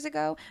 8 years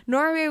ago,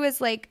 Norway was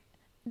like,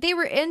 they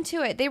were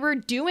into it. They were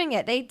doing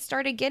it. They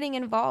started getting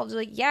involved.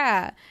 Like,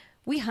 yeah,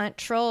 we hunt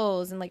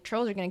trolls, and like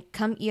trolls are going to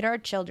come eat our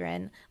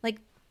children.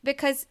 Like,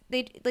 because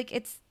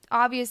it's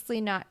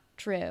obviously not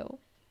true.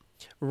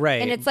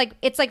 Right. And it's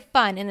like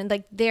fun, and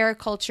like their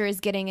culture is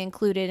getting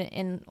included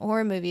in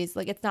horror movies.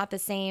 Like, it's not the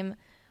same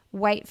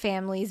white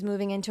families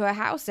moving into a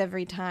house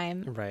every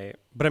time. Right.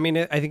 But I mean,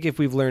 I think if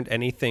we've learned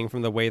anything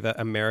from the way that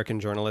American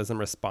journalism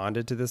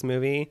responded to this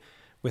movie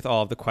with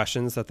all of the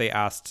questions that they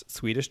asked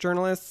Swedish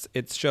journalists,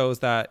 it shows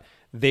that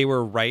they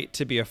were right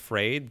to be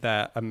afraid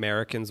that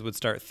Americans would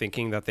start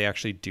thinking that they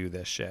actually do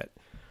this shit.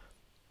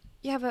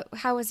 Yeah, but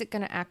how is it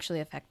going to actually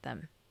affect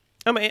them?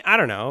 I mean, I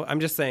don't know. I'm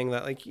just saying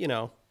that, like,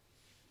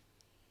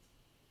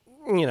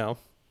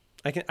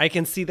 I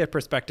can see their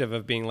perspective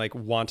of being like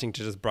wanting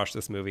to just brush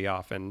this movie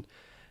off and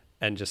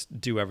just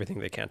do everything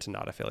they can to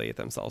not affiliate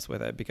themselves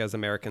with it, because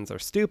Americans are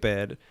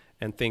stupid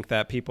and think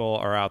that people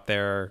are out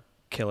there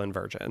killing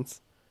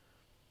virgins.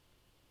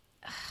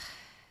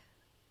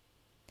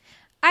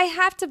 I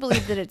have to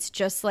believe that it's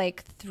just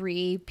like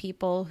 3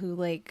 people who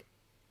like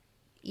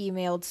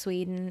emailed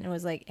Sweden and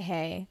was like,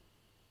 hey,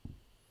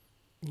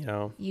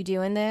 you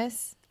doing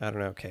this? I don't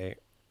know, Kate.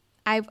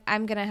 I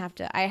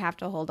have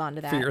to hold on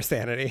to that. For your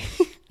sanity.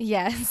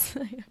 Yes.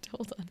 I have to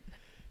hold on to that.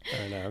 I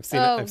don't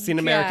know. I've seen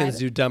Americans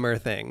do dumber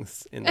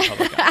things in the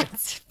public eye.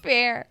 That's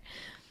fair.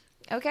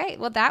 Okay.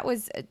 Well, that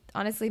was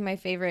honestly my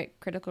favorite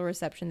critical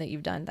reception that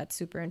you've done. That's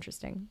super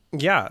interesting.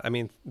 Yeah. I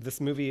mean,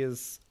 this movie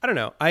is, I don't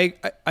know. I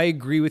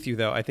agree with you,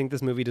 though. I think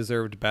this movie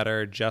deserved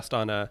better just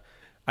on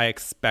I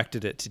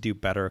expected it to do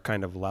better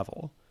kind of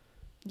level.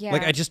 Yeah.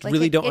 Like, I just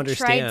really don't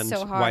understand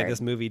so why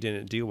this movie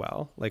didn't do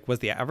well. Like, was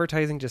the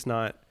advertising just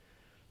not?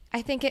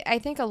 I think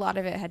a lot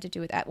of it had to do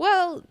with that.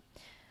 Well,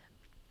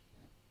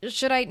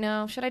 should I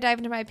dive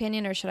into my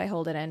opinion, or should I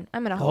hold it in?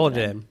 I'm going to hold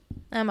it in.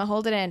 I'm going to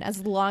hold it in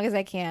as long as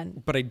I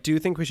can. But I do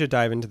think we should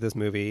dive into this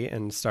movie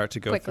and start to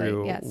go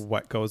through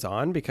what goes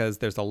on, because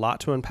there's a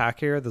lot to unpack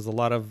here. There's a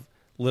lot of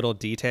little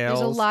details.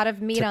 There's a lot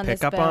of meat on this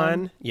pick up bone.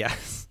 on.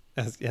 Yes,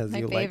 as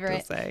you like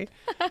to say.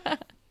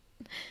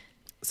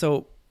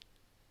 So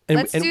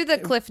let's do the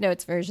Cliff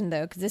Notes version,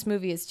 though, because this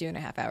movie is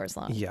 2.5 hours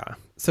long. Yeah.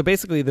 So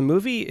basically, the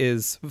movie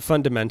is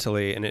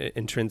fundamentally and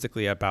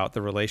intrinsically about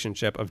the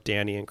relationship of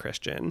Danny and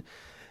Christian.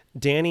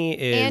 Danny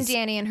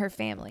and her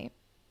family.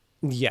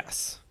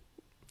 Yes.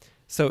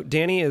 So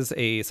Danny is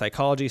a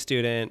psychology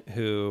student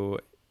who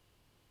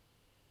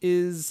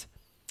is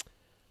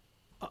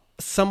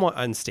somewhat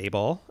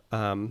unstable.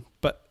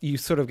 But you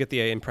sort of get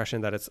the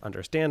impression that it's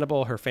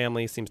understandable. Her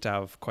family seems to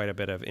have quite a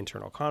bit of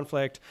internal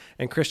conflict,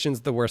 and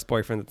Christian's the worst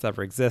boyfriend that's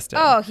ever existed.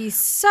 Oh, he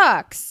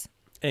sucks.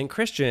 And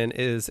Christian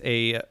is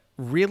a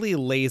really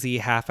lazy,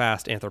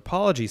 half-assed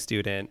anthropology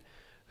student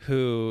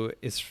who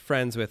is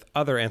friends with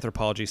other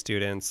anthropology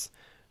students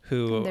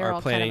who They're are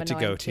all planning kind to of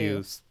go annoying,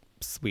 to too.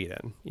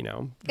 Sweden, you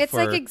know. It's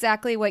like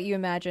exactly what you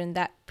imagine,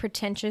 that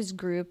pretentious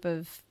group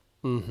of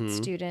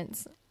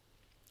students.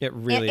 It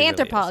really,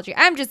 anthropology.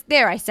 really is. I'm just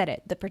there. I said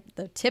it.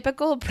 The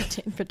typical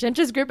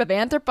pretentious group of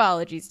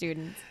anthropology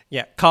students.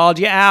 Yeah, called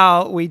you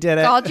out. We did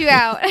it. Called you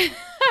out.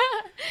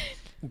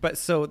 But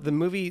so the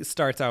movie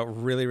starts out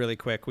really, really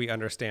quick. We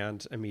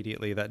understand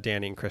immediately that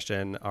Danny and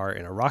Christian are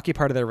in a rocky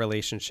part of their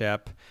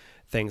relationship.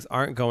 Things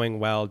aren't going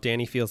well.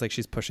 Danny feels like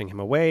she's pushing him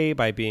away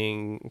by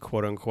being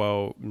quote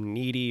unquote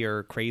needy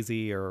or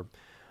crazy or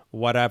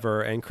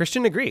whatever. And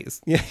Christian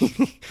agrees.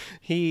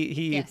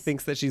 he Yes.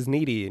 thinks that she's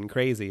needy and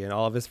crazy, and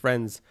all of his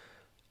friends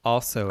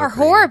also Are agree.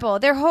 horrible.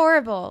 They're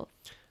horrible.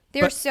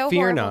 They're But so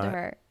fear horrible not, to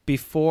her.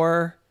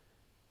 before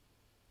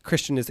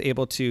Christian is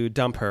able to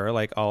dump her,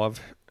 like all of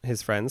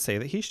his friends say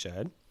that he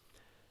should,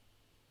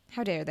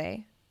 How dare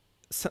they?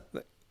 so,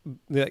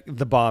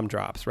 the bomb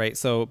drops, right?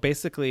 So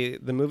basically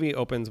the movie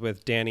opens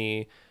with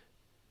Danny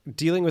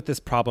dealing with this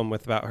problem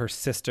about her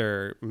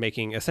sister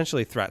making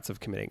essentially threats of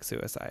committing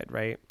suicide,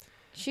 right?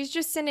 She's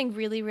just sending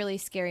really, really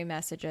scary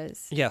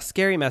messages. Yeah,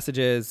 scary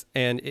messages,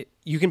 and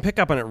you can pick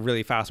up on it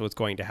really fast what's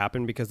going to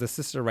happen, because the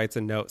sister writes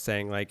a note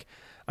saying like,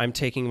 I'm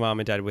taking mom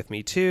and dad with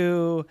me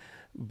too,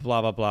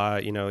 blah, blah, blah,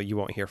 you know, you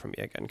won't hear from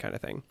me again, kind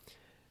of thing.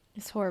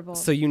 It's horrible.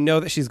 So you know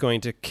that she's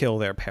going to kill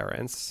their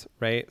parents,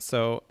 right?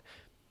 So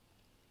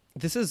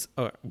this is,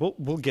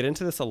 we'll get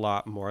into this a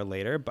lot more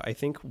later, but I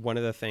think one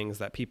of the things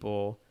that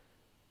people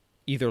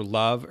either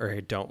love or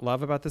don't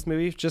love about this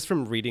movie, just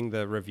from reading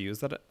the reviews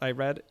that I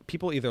read,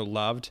 people either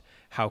loved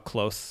how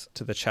close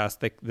to the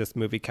chest this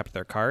movie kept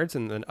their cards,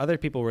 and then other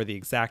people were the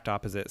exact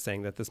opposite,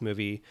 saying that this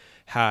movie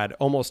had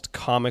almost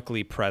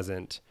comically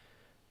present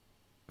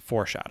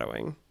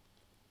foreshadowing.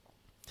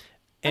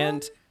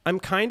 And I'm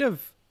kind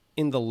of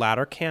in the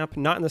latter camp,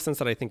 not in the sense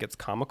that I think it's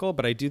comical,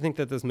 but I do think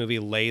that this movie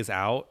lays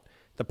out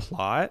the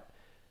plot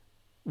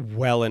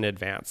well in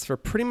advance for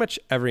pretty much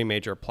every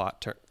major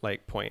plot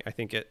point. I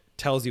think it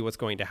tells you what's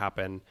going to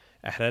happen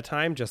ahead of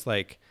time. Just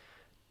like,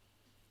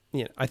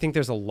 you know, I think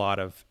there's a lot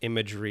of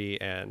imagery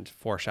and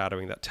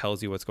foreshadowing that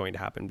tells you what's going to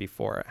happen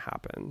before it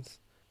happens.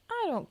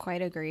 I don't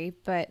quite agree,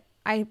 but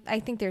I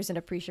think there's an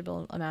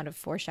appreciable amount of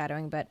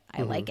foreshadowing, but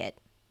I like it.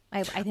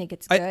 I think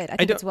it's good. I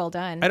think it's well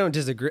done. I don't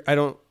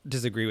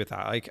disagree with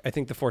that. Like, I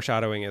think the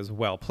foreshadowing is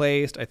well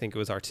placed. I think it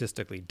was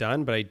artistically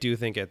done, but I do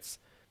think it's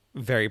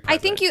very present.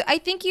 I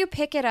think you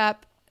pick it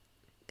up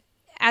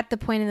at the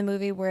point in the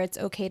movie where it's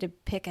okay to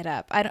pick it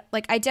up.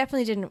 I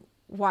definitely didn't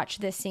watch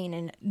this scene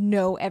and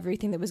know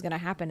everything that was going to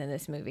happen in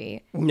this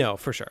movie. No,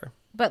 for sure.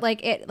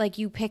 But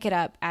you pick it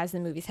up as the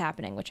movie's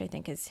happening, which I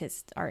think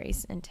is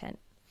Ari's intent.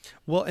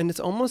 Well, and it's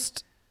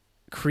almost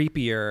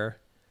creepier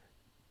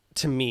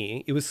to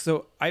me. It was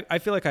so, I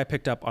feel like I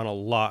picked up on a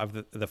lot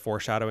of the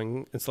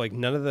foreshadowing. It's like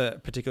none of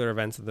the particular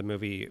events of the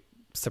movie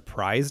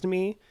surprised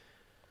me.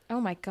 Oh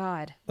my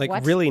God. Like,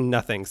 what? really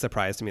nothing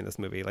surprised me in this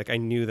movie. Like, I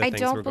knew that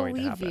things were going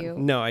to happen. You.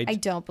 No, I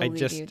don't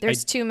believe you.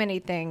 There's too many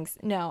things.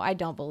 No, I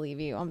don't believe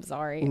you. I'm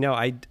sorry. No,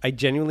 I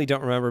genuinely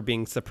don't remember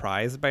being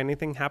surprised by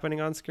anything happening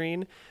on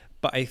screen,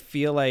 but I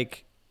feel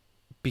like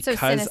because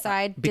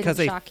Cinecide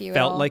didn't shock you at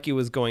felt all? like it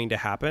was going to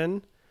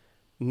happen,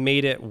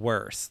 made it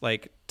worse.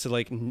 Like,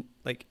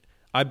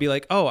 I'd be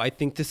like, oh, I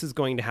think this is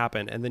going to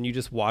happen. And then you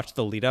just watch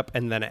the lead up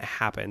and then it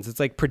happens. It's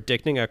like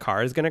predicting a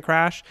car is going to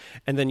crash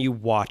and then you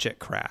watch it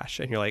crash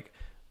and you're like,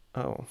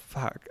 oh,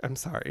 fuck, I'm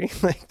sorry.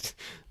 Like,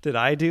 did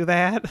I do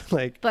that?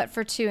 Like, But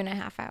for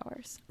 2.5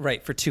 hours.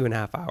 right, for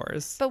 2.5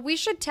 hours. But we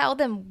should tell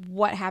them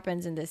what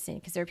happens in this scene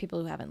because there are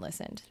people who haven't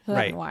listened, who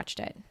Right. haven't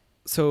watched it.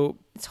 So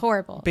It's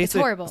horrible. It's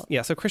horrible.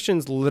 Yeah, so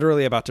Christian's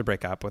literally about to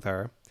break up with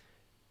her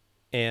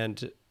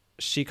and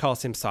she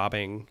calls him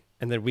sobbing.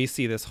 And then we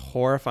see this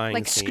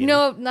horrifying scene.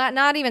 No,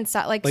 not even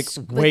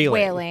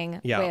wailing.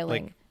 Yeah,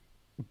 wailing. like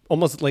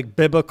almost like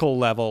biblical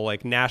level,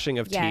 like gnashing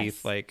of Yes.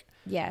 teeth, like,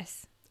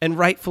 Yes. and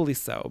rightfully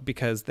so,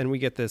 because then we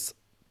get this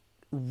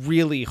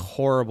really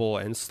horrible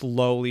and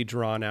slowly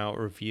drawn out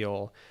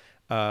reveal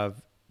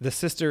of the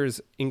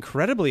sister's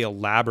incredibly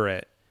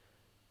elaborate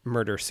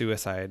murder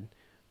suicide,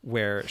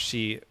 where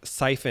she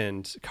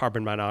siphoned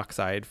carbon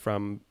monoxide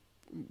from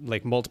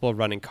like multiple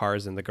running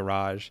cars in the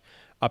garage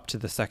up to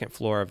the second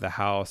floor of the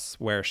house,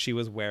 where she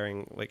was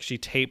wearing, like, she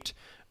taped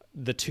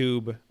the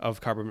tube of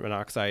carbon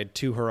monoxide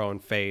to her own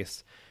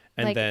face,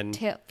 and like then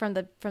from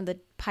the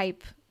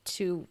pipe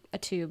to a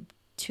tube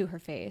to her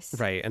face.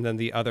 right, and then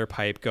the other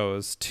pipe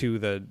goes to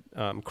the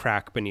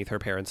crack beneath her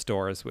parents'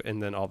 doors,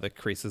 and then all the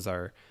creases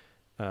are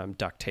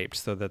duct taped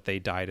so that they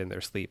died in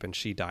their sleep, and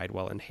she died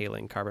while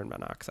inhaling carbon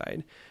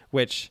monoxide,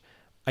 which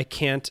I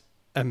can't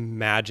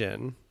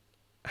imagine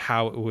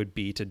how it would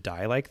be to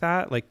die like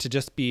that, like to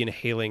just be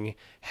inhaling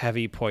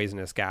heavy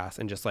poisonous gas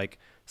and just like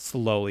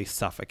slowly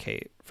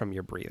suffocate from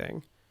your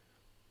breathing.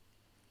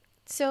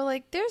 So,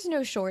 like, there's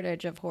no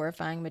shortage of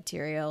horrifying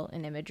material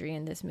and imagery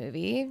in this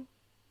movie.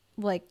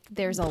 Like,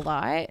 there's a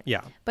lot.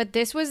 Yeah. But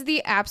this was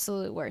the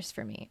absolute worst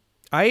for me.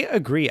 I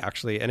agree,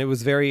 actually. And it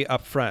was very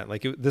upfront.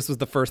 Like, this was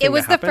the first thing It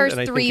was that happened. the first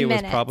and I 3 think it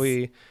minutes. was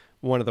probably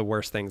one of the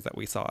worst things that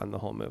we saw in the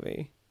whole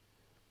movie.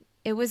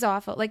 It was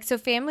awful. Like, so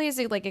family is,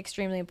 like,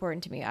 extremely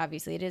important to me.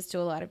 Obviously, it is to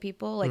a lot of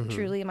people. Like,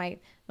 truly, my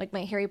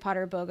Harry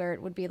Potter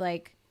Bogart would be,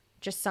 like,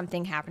 just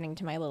something happening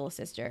to my little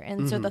sister.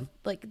 And so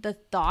the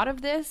thought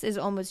of this is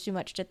almost too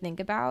much to think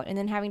about. And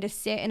then having to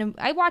sit and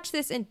I watched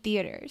this in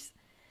theaters.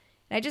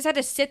 And I just had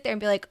to sit there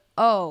and be like,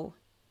 oh,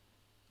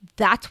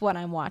 that's what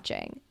I'm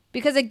watching.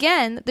 Because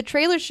again, the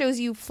trailer shows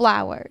you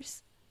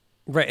flowers.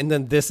 Right. And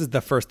then this is the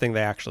first thing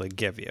they actually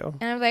give you.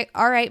 And I'm like,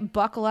 all right,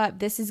 buckle up.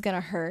 This is going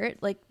to hurt.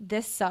 Like,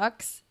 this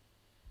sucks.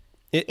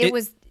 It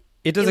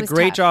does a was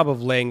great tough. job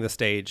of laying the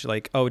stage.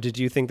 Like, oh, did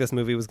you think this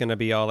movie was going to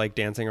be all like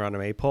dancing around a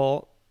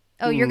maypole?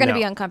 Oh, you're going to No.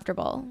 be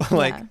uncomfortable.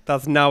 Like, Yeah.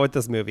 that's not what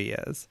this movie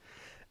is.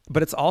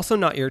 But it's also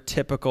not your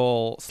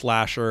typical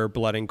slasher,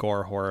 blood and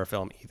gore horror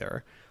film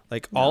either.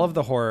 Like, all of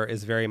the horror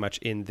is very much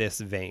in this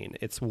vein.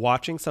 It's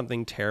watching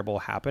something terrible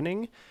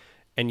happening,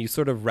 and you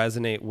sort of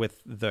resonate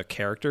with the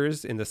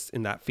characters in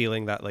that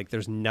feeling that, like,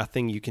 there's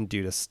nothing you can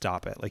do to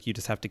stop it. Like, you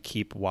just have to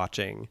keep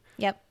watching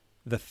Yep.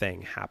 the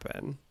thing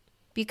happen.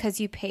 Because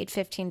you paid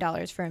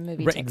 $15 for a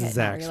movie Right, ticket,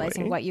 exactly. not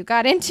realizing what you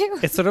got into.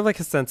 It's sort of like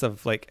a sense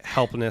of, like,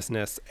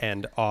 helplessness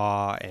and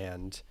awe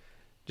and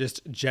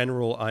just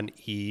general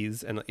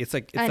unease. And it's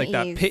like that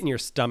Unease. pit in your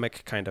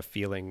stomach kind of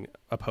feeling,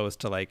 opposed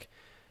to, like,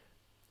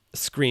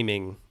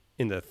 screaming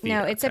in the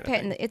theater. No, it's a kind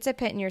of pit. thing. It's a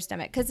pit in your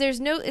stomach because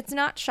it's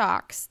not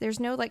shocks. There's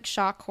no like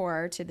shock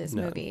horror to this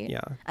No, movie.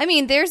 yeah. I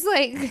mean, there's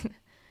like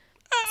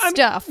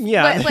stuff.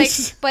 yeah.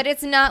 but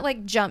it's not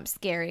like jump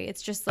scary.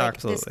 It's just like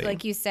Absolutely. this,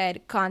 like you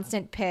said,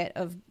 constant pit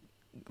of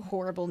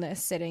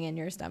horribleness sitting in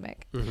your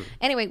stomach. Mm-hmm.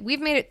 Anyway,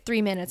 we've made it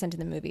 3 minutes into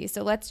the movie,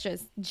 so let's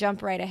just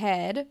jump right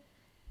ahead.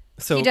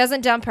 So He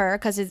doesn't dump her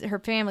because her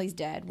family's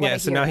dead. What yeah, a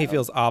so now he hero.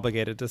 feels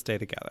obligated to stay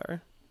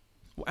together.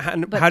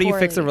 And But how do you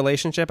fix a poorly.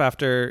 relationship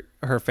after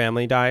her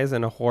family dies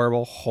in a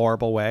horrible,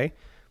 horrible way?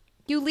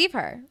 You leave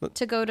her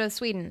to go to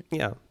Sweden.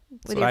 Yeah,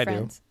 that's With what your I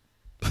friends.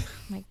 Oh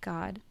my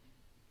God.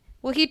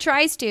 Well, he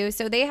tries to.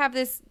 So they have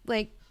this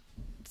like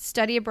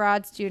study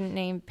abroad student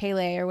named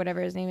Pele or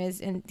whatever his name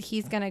is, and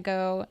he's gonna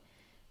go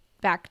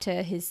back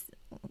to his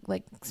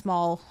like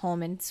small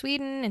home in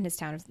Sweden, in his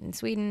town in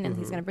Sweden, and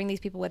he's gonna bring these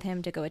people with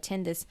him to go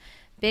attend this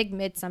big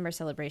Midsummer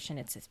celebration.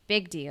 It's this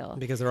big deal do.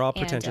 Because they're all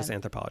And, pretentious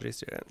anthropology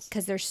students.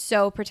 because they're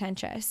so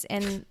pretentious.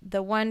 And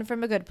the one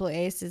from A Good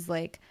Place is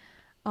like,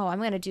 oh, I'm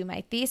going to do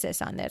my thesis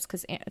on this.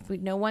 Because if we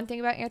know one thing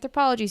about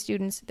anthropology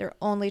students, they're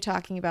only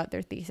talking about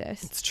their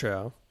thesis. It's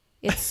true.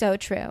 It's so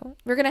true.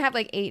 We're going to have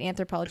like 8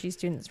 anthropology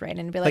students write in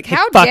and be like, Hey,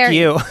 how fuck dare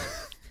you? you.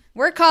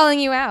 We're calling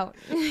you out.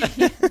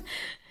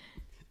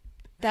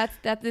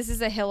 This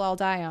is a hill I'll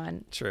die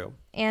on. True.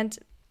 And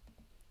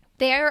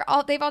they've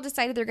all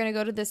decided they're going to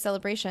go to this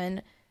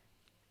celebration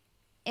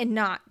and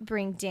not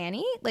bring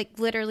Danny. Like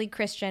literally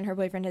Christian, her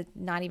boyfriend, had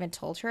not even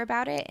told her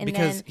about it. And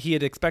Because then he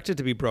had expected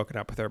to be broken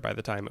up with her by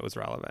the time it was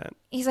relevant.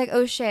 he's like,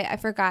 oh shit, I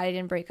forgot I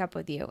didn't break up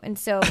with you. And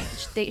so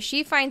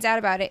she finds out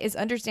about it, is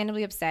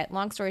understandably upset.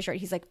 Long story short,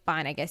 he's like,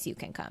 fine, I guess you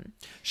can come.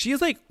 She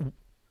is like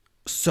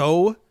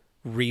so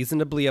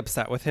reasonably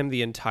upset with him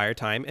the entire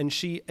time. And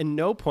she, in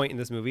no point in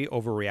this movie,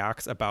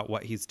 overreacts about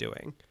what he's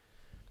doing.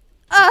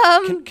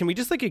 Can we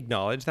just like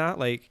acknowledge that?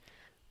 Like,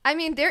 I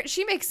mean,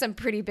 she makes some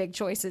pretty big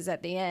choices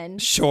at the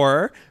end.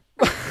 sure.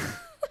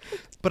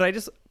 But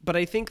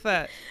I think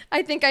that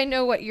I think I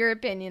know what your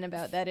opinion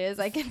about that is.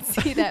 I can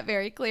see that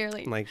very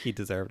clearly. like he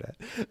deserved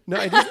it. No,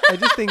 I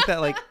just think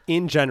that like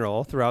in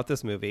general throughout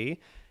this movie,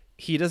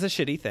 he does a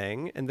shitty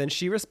thing and then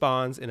she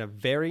responds in a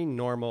very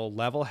normal,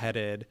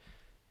 level-headed,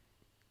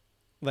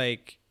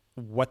 like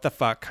what the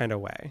fuck kind of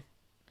way.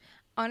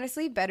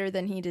 Honestly, better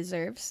than he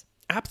deserves.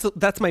 Absolutely.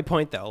 That's my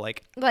point though.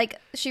 Like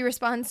she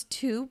responds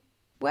too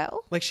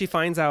well. Like she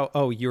finds out,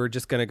 oh, you were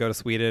just going to go to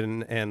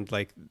Sweden and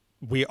like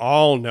we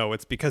all know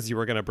it's because you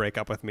were going to break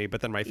up with me, but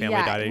then my family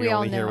Yeah, died and we you're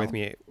all only here know. with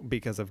me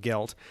because of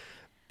guilt.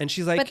 And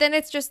she's like, But then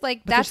it's just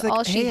like, but then that's she's like,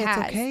 all she hey, has.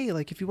 It's okay.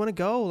 Like if you want to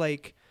go,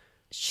 like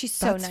She's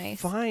so that's nice.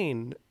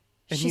 fine.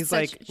 And She's he's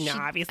such- like, she- no,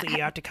 obviously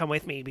you have to come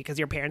with me because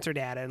your parents are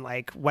dead and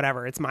like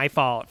whatever, it's my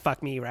fault.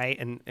 Fuck me, right?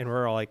 And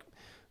we're all like,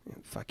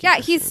 fuck you. Yeah,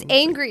 he's Christian.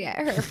 angry at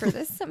her for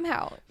this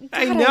somehow. God,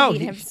 I know. I hate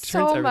He him turns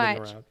so everything much.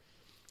 around.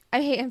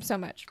 I hate him so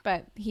much,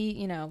 but he,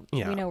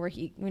 Yeah. we know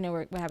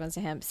what happens to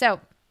him. So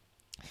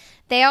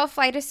they all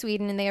fly to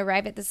Sweden and they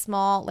arrive at this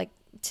small, like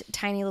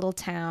tiny little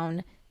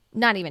town,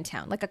 not even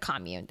town, like a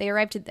commune. They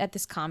arrived at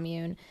this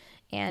commune,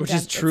 and Which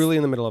is it's- truly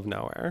in the middle of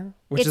nowhere,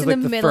 which it's is in like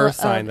the the middle first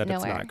sign of that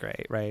it's nowhere. not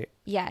great, right?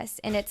 yes,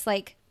 and it's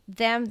like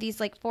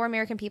these like 4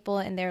 American people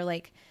and their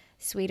like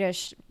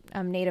Swedish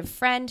native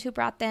friend who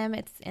brought them.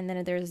 And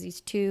then there's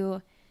these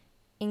 2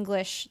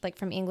 English, like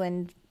from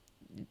England.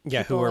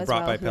 Yeah, who people were as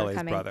brought well by who are Pele's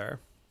coming. brother.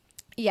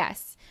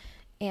 Yes.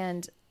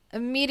 And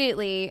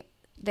immediately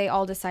they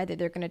all decide that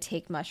they're going to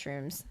take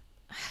mushrooms.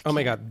 Oh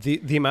my God.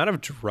 The amount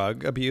of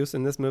drug abuse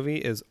in this movie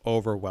is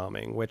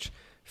overwhelming, which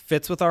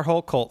fits with our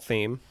whole cult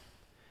theme.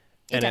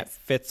 And it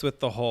fits with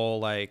the whole,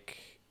 like,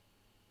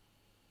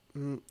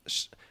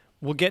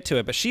 we'll get to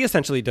it, but she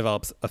essentially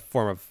develops a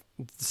form of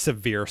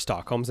severe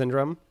Stockholm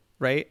syndrome,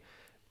 right?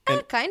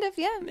 And, kind of,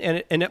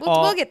 yeah. And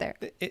we'll get there.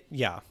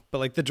 Yeah. But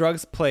like the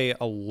drugs play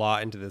a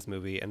lot into this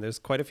movie. And there's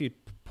quite a few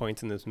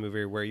points in this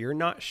movie where you're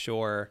not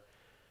sure,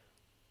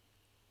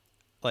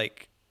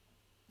 like,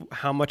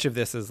 how much of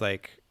this is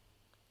like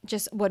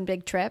just one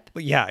big trip.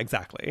 Yeah,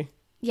 exactly.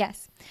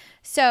 Yes.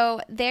 So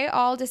they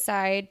all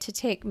decide to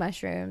take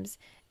mushrooms,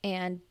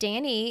 and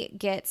Danny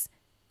gets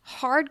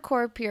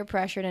hardcore peer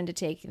pressured into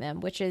taking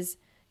them, which is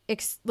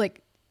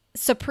like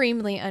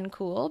supremely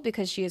uncool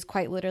because she is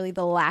quite literally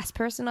the last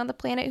person on the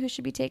planet who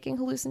should be taking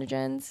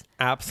hallucinogens.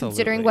 Absolutely.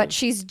 Considering what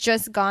she's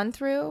just gone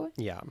through.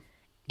 Yeah.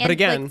 And but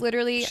again, like,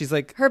 literally, she's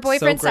like her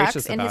boyfriend so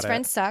sucks and his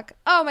friends suck.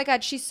 Oh my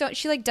God, she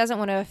like doesn't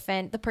want to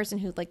offend the person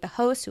who, like, the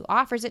host who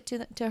offers it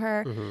to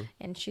her,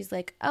 and she's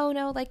like, oh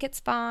no, like, it's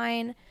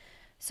fine.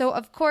 So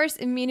of course,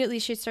 immediately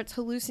she starts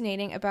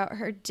hallucinating about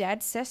her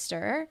dead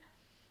sister.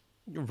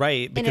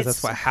 Right, because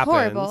that's what happens.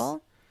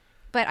 Horrible.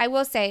 But I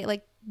will say,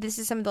 like, this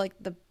is some of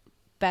the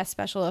best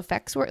special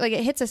effects work. Like,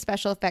 it hits a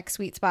special effects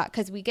sweet spot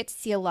because we get to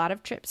see a lot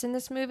of trips in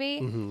this movie,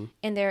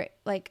 and they're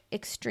like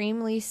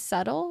extremely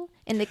subtle,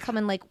 and they come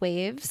in like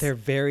waves. They're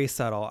very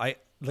subtle.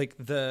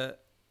 There's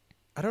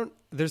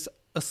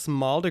a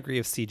small degree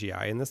of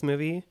CGI in this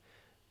movie,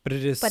 but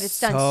it's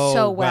done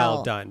so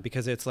well done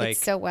because it's like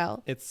so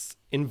well. It's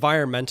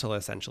environmental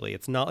essentially.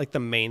 It's not like the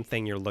main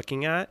thing you're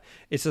looking at.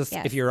 It's just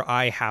if your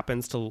eye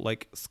happens to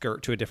like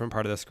skirt to a different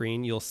part of the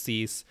screen, you'll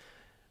see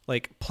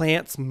like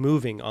plants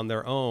moving on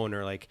their own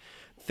or like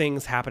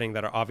things happening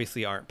that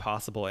obviously aren't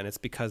possible, and it's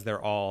because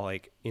they're all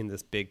like in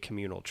this big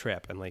communal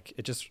trip, and like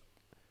it just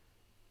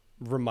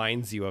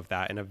reminds you of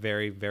that in a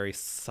very, very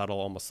subtle,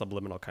 almost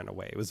subliminal kind of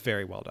way. It was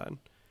very well done.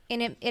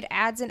 And it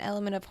adds an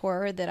element of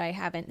horror that I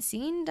haven't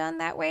seen done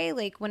that way.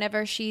 Like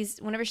whenever she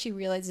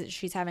realizes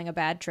she's having a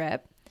bad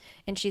trip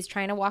and she's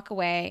trying to walk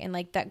away, and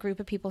like that group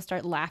of people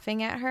start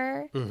laughing at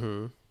her.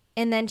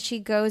 And then she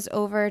goes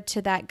over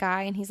to that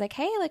guy and he's like,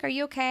 hey, like, are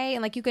you okay?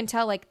 And like, you can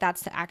tell like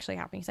that's actually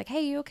happening. He's like,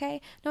 hey, you okay?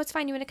 No, it's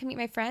fine. You want to come meet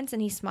my friends?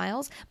 And he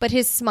smiles, but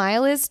his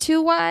smile is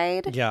too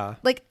wide. Yeah.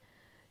 Like,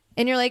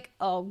 and you're like,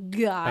 oh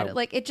God.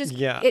 Like it just,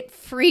 it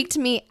freaked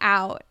me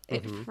out.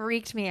 It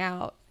freaked me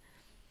out.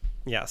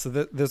 Yeah. So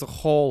there's a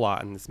whole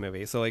lot in this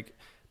movie. So like,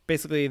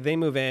 basically they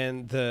move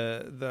in,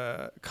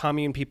 the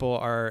commune people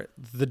are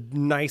the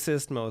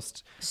nicest,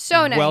 most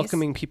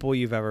welcoming people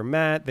you've ever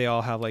met. They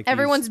all have like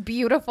everyone's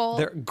beautiful.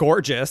 They're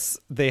gorgeous.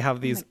 They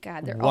have these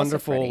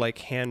wonderful so like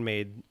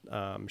handmade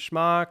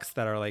schmucks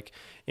that are like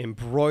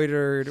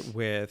embroidered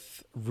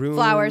with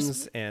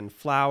runes and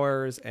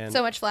flowers and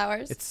so much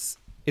flowers.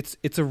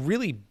 It's a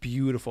really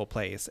beautiful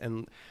place.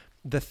 And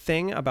the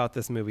thing about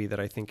this movie that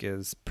I think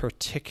is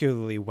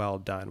particularly well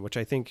done, which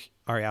I think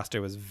Ari Aster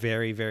was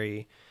very,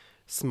 very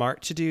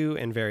smart to do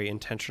and very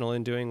intentional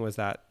in doing, was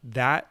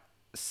that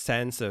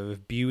sense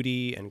of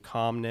beauty and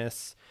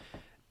calmness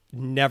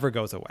never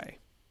goes away.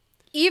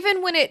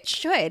 Even when it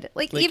should.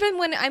 Like even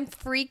when I'm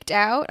freaked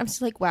out, I'm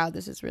still like, wow,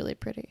 this is really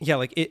pretty. Yeah,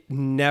 like it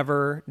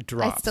never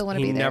drops. I still want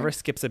to be there. He never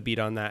skips a beat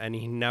on that, and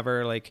he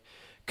never like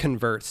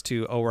converts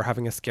to, oh, we're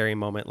having a scary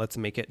moment, let's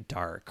make it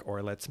dark,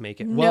 or let's make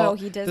it no,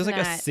 he does there's like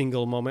not. a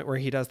single moment where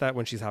he does that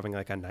when she's having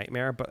like a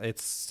nightmare, but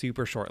it's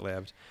super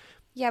short-lived.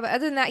 Yeah, but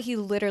other than that, he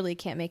literally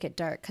can't make it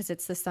dark because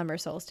it's the summer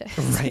solstice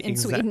in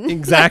Sweden.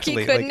 Exactly.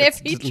 Like he couldn't if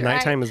he tried.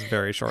 Nighttime is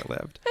very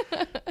short-lived.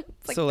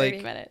 It's like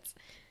 30 minutes.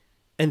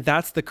 And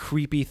that's the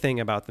creepy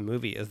thing about the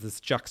movie, is this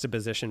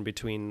juxtaposition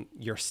between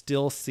you're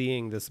still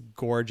seeing this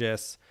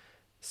gorgeous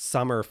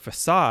summer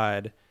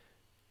facade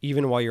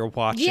even while you're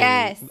watching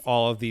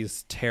all of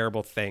these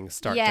terrible things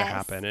start to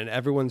happen. And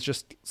everyone's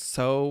just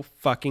so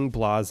fucking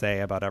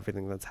blasé about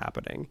everything that's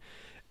happening.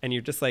 And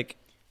you're just like,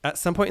 at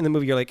some point in the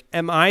movie, you're like,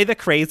 am I the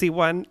crazy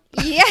one?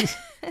 Yes.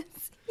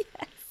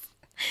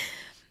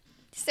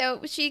 So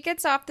she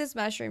gets off this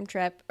mushroom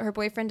trip. Her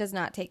boyfriend does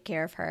not take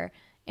care of her.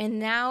 And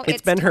now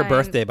it's been her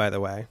birthday, by the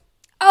way.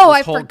 Oh,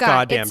 I forgot.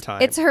 Goddamn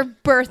time. It's her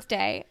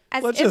birthday.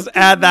 Let's just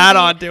add that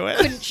onto it.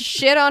 Couldn't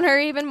shit on her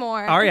even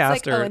more. Ari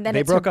Aster,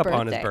 they broke up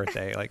on his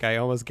birthday. Like, I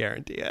almost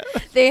guarantee it.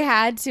 They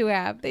had to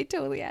have. They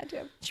totally had to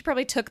have. She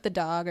probably took the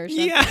dog or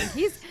something. Yeah.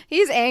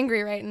 He's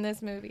angry right in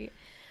this movie.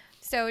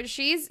 So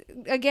she's,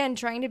 again,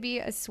 trying to be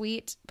a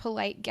sweet,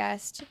 polite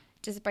guest,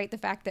 despite the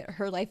fact that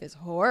her life is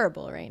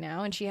horrible right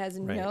now, and she has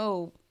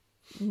no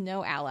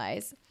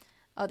allies,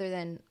 other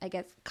than, I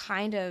guess,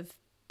 kind of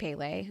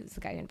Pele, who's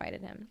the guy who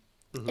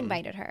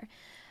invited her.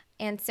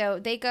 And so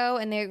they go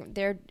and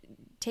they're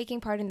taking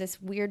part in this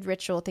weird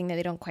ritual thing that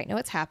they don't quite know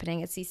what's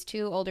happening. It's these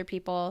two older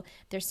people.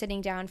 They're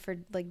sitting down for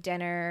like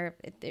dinner,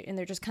 and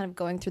they're just kind of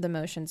going through the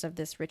motions of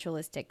this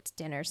ritualistic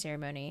dinner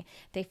ceremony.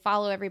 They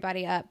follow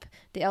everybody up.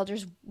 The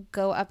elders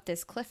go up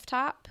this cliff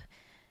top,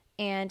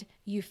 and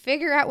you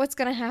figure out what's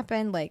going to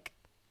happen like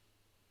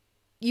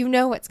you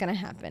know what's going to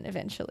happen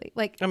eventually.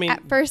 Like, I mean,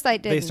 at first I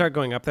didn't. They start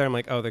going up there. I'm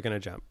like, oh, they're going to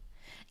jump.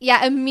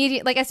 Yeah,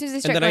 immediately. Like, as soon as they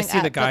start And then going I see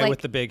up, the guy like, with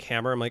the big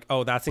hammer. I'm like,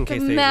 oh, that's in the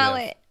case they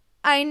mallet. live.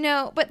 I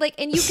know, but like,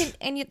 and you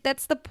can,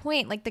 that's the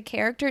point. Like the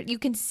character, you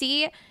can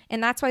see,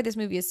 and that's why this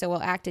movie is so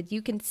well acted.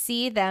 You can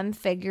see them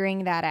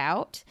figuring that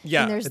out.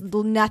 Yeah, and there's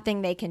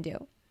nothing they can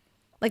do.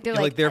 Like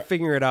they're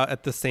figuring it out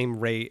at the same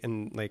rate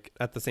and like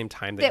at the same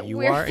time that you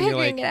we're are, and you're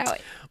like, figuring it out.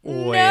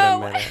 wait a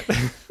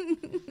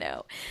minute.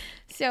 No.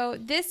 So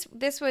this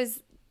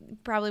was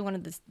probably one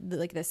of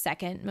the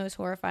second most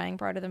horrifying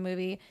part of the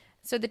movie.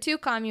 So the two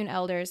commune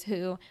elders,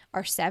 who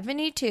are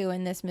 72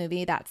 in this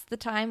movie, that's the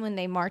time when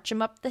they march them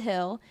up the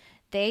hill.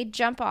 They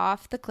jump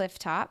off the cliff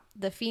top.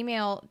 The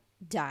female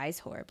dies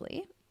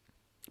horribly.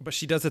 But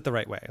she does it the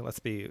right way. Let's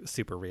be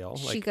super real.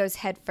 She goes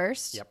head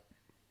first. Yep.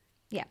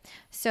 Yeah.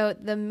 So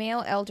the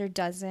male elder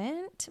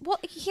doesn't. Well,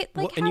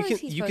 and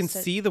you can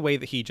see the way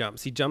that he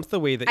jumps. He jumps the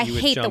way that you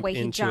would jump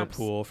into a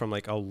pool from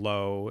like a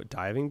low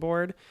diving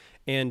board.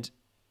 And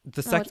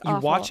the second you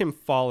watch him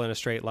fall in a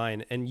straight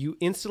line, and you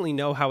instantly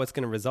know how it's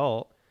going to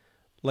result.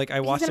 Like I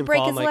watched him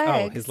fall, I'm like,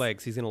 oh, his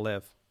legs, he's going to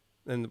live.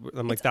 And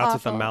I'm like, that's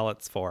what the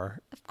mallet's for.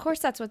 Of course,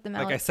 that's what the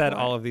mallet's for. Like I said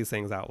all of these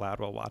things out loud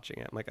while watching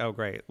it. I'm like, oh,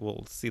 great.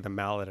 We'll see the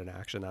mallet in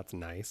action. That's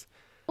nice.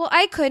 Well,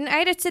 I couldn't. I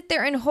had to sit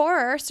there in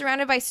horror,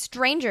 surrounded by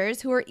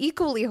strangers who are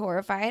equally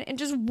horrified, and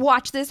just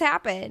watch this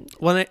happen.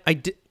 Well,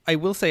 I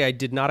will say I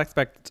did not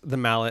expect the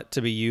mallet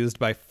to be used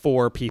by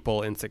 4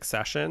 people in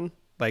succession.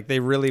 Like they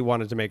really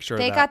wanted to make sure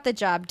they got the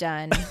job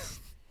done.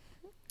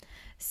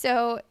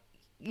 So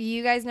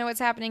you guys know what's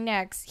happening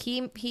next.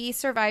 He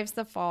survives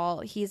the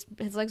fall. His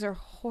legs are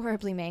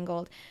horribly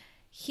mangled.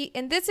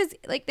 And this is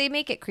like, they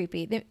make it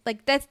creepy.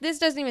 This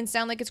doesn't even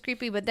sound like it's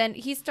creepy, but then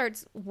he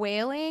starts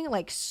wailing,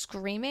 like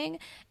screaming,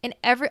 and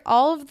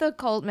all of the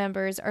cult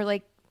members are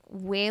like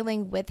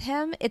wailing with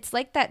him. It's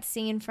like that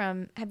scene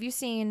from, have you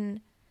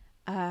seen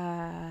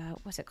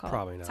what's it called?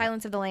 Probably not.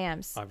 Silence of the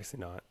Lambs. Obviously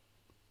not.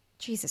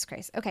 Jesus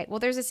Christ. Okay, well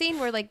there's a scene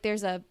where like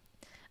there's a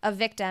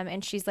victim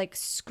and she's like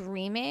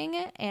screaming,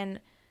 and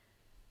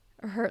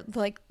her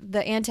like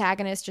the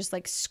antagonist just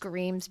like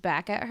screams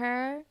back at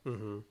her.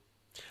 Mm-hmm.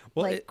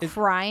 Well, like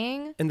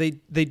crying. And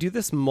they do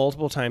this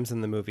multiple times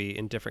in the movie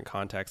in different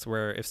contexts,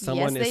 where if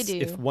someone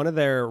if one of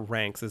their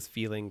ranks is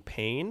feeling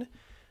pain,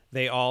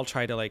 they all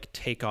try to like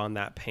take on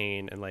that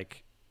pain and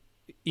like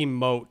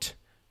emote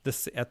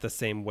this at the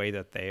same way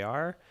that they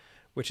are,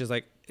 which is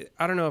like,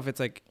 I don't know if it's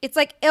like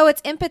oh,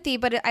 it's empathy,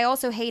 but I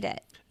also hate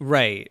it.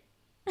 Right.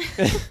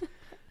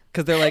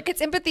 Because they're like,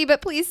 it's empathy,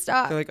 but please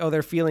stop. They're like, oh,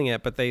 they're feeling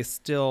it, but they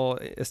still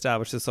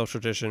establish this social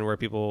tradition where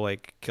people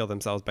like kill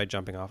themselves by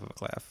jumping off of a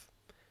cliff.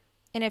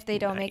 And if they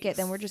don't make it,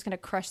 then we're just going to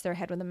crush their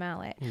head with a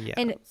mallet. Yes.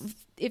 And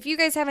if you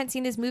guys haven't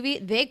seen this movie,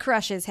 they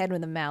crush his head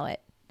with a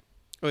mallet.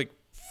 Like,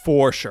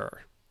 for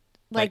sure.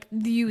 Like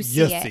you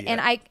see it.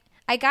 And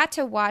I got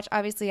to watch,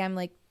 obviously I'm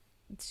like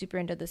super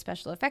into the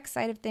special effects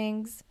side of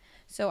things.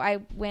 So I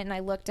went and I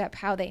looked up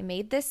how they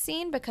made this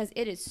scene, because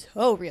it is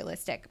so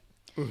realistic.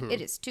 Mm-hmm.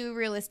 It is too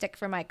realistic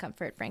for my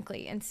comfort,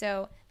 frankly. And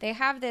so they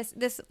have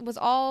this was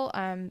all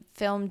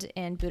filmed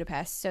in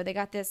Budapest. So they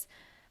got this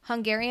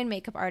Hungarian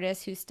makeup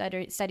artist who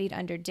studied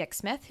under Dick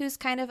Smith, who's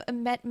kind of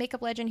a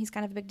makeup legend. He's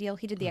kind of a big deal.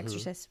 He did The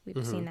Exorcist.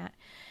 We've seen that.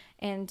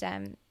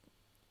 And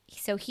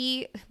so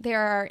there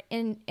are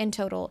in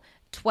total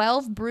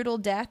 12 brutal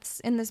deaths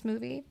in this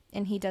movie,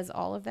 and he does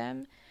all of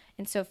them.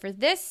 And so for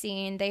this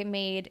scene, they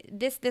made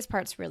this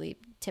part's really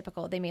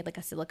typical. They made like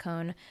a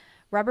silicone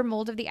rubber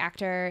mold of the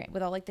actor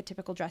with all like the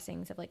typical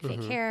dressings of like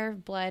fake hair,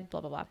 blood,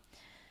 blah, blah, blah.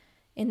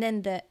 And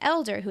then the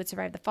elder who had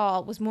survived the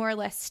fall was more or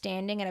less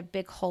standing in a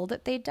big hole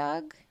that they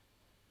dug,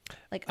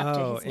 like up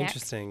to his neck.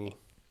 Interesting.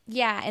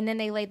 Yeah, and then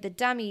they laid the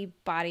dummy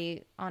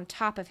body on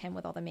top of him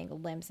with all the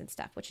mangled limbs and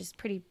stuff, which is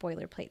pretty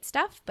boilerplate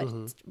stuff, but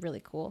it's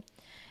really cool.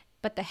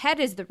 But the head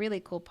is the really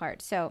cool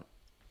part. So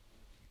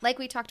like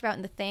we talked about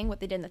in The Thing, what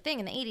they did in The Thing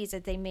in the 80s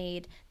is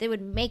they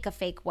would make a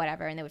fake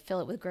whatever, and they would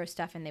fill it with gross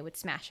stuff, and they would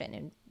smash it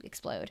and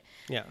explode.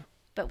 Yeah.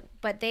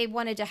 But they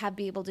wanted to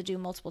be able to do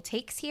multiple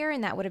takes here,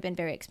 and that would have been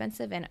very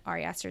expensive, and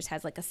Ari Aster's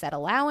has like a set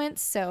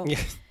allowance, so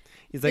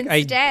he's like,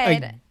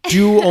 I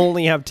do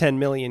only have 10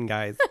 million,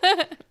 guys.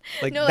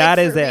 Like, no, that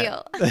is it.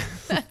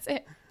 That's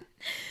it.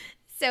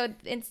 So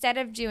instead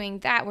of doing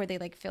that, where they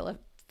like fill a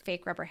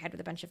fake rubber head with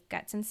a bunch of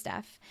guts and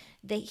stuff,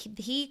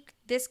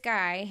 this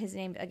guy, his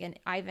name again,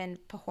 Ivan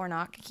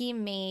Pohornok, he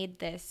made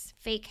this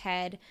fake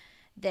head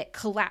that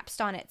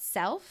collapsed on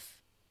itself,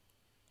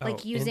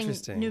 like using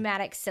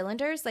pneumatic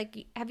cylinders.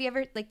 Like, have you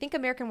ever think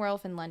American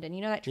Werewolf in London?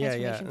 You know that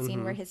transformation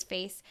scene where his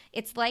face,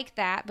 it's like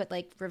that, but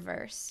like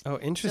reverse. Oh,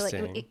 interesting.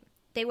 So like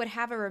they would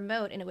have a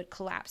remote and it would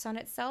collapse on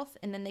itself,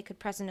 and then they could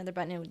press another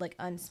button and it would like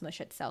unsmush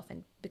itself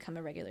and become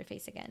a regular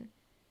face again.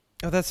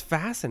 Oh, that's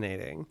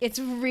fascinating. It's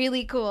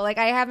really cool. Like,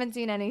 I haven't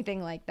seen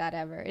anything like that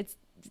ever. It's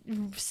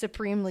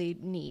supremely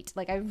neat.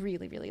 Like, I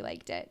really, really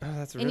liked it. Oh,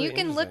 that's really And you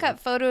can look up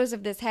photos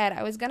of this head.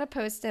 I was going to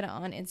post it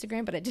on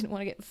Instagram, but I didn't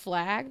want to get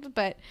flagged.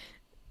 But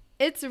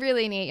It's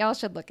really neat. Y'all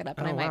should look it up,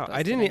 and I might post I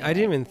it didn't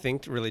anyway. even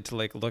think really to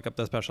like look up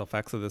the special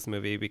effects of this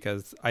movie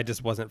because I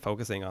just wasn't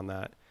focusing on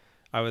that.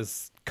 I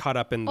was caught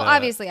up in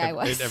obviously I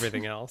was.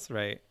 everything else,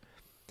 right?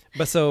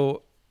 But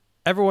so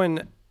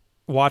everyone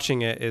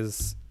watching it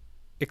is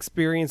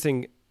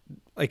experiencing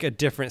like a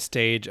different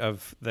stage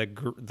of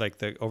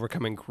the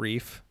overcoming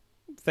grief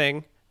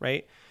thing,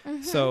 right?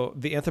 Mm-hmm. So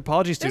the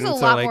anthropology students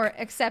There's a lot more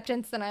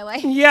acceptance than I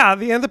like. Yeah,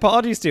 the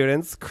anthropology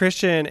students,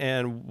 Christian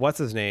and what's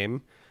his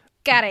name?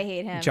 God, I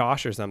hate him.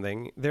 Josh or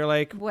something. They're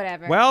like,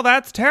 whatever. Well,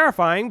 that's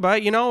terrifying,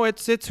 but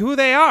it's who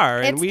they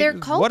are. It's their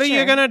culture. What are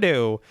you gonna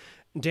do?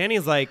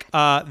 Danny's like,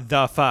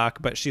 the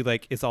fuck, but she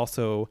like is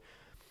also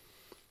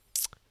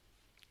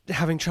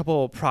having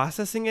trouble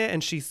processing it,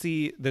 and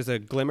there's a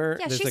glimmer.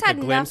 Yeah, there's she's like had a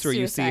glimpse where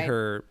you suicide. see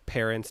her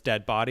parents'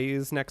 dead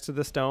bodies next to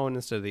the stone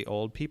instead of the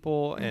old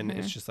people, and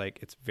it's just like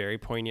it's very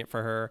poignant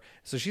for her.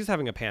 So she's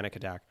having a panic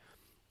attack.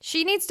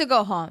 She needs to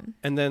go home.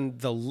 And then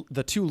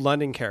the two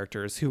London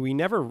characters, who we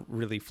never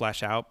really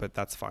flesh out, but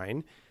that's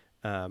fine.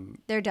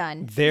 They're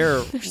done.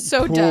 They're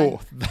so done.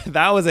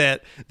 That was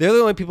it. They're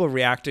the only people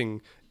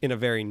reacting in a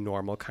very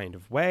normal kind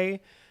of way.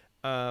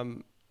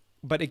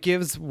 But it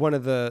gives one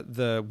of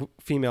the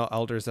female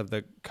elders of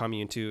the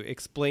commune to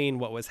explain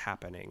what was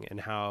happening and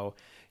how,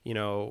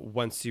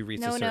 once you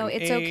reach a certain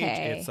it's age,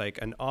 okay. it's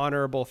like an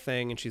honorable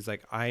thing. And she's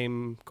like,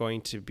 I'm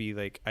going to be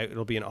like,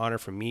 it'll be an honor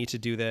for me to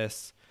do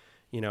this.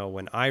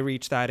 When I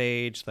reach that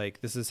age,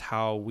 like this is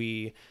how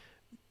we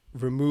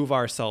remove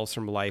ourselves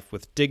from life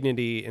with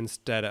dignity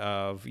instead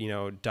of,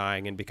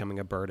 dying and becoming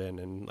a burden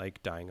and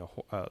like dying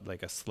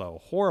like a slow,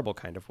 horrible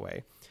kind of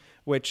way,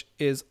 which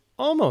is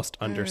almost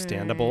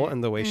understandable.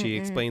 And the way she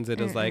explains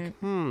it is like,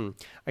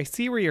 I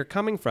see where you're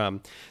coming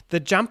from. The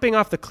jumping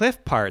off the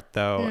cliff part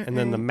though, and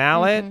then the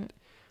mallet.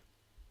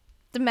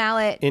 The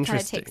mallet kind of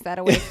Interesting. takes that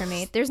away from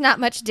me. There's not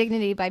much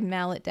dignity by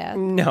mallet death.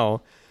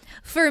 No.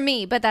 For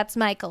me, but that's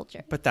my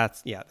culture. But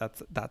that's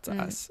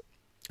us.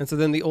 And so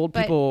then the old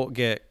people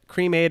get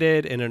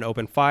cremated in an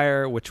open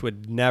fire, which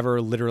would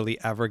never literally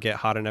ever get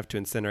hot enough to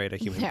incinerate a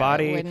human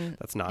body.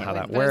 That's not how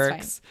that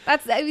works.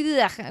 That's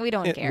we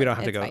don't care. We don't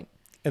have to It's go. fine.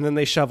 And then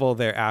they shovel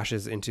their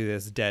ashes into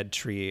this dead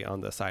tree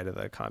on the side of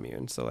the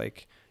commune. So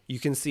like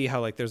you can see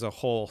how like there's a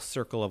whole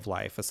circle of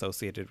life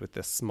associated with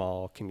this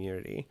small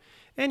community.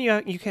 And you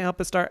can't help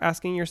but start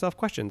asking yourself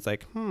questions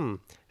like,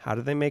 how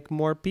do they make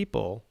more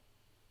people?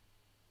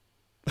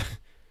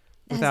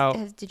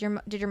 Did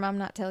your mom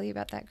not tell you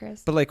about that,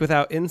 Chris? But like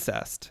without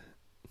incest.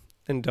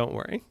 And don't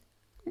worry.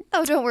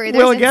 Oh, don't worry.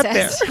 There's We'll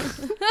incest.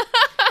 get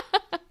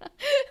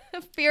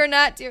there. Fear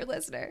not, dear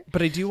listener.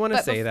 But I do want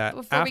to say that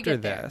before we after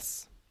get there.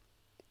 this,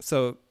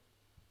 so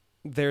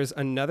there's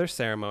another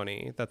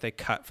ceremony that they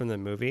cut from the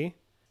movie,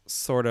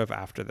 sort of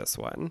after this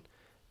one,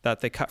 that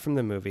they cut from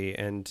the movie,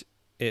 and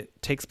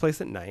it takes place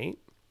at night,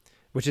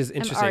 which is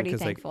interesting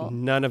because like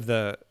none of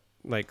the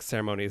like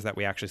ceremonies that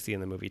we actually see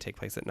in the movie take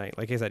place at night.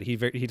 Like I said, he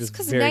does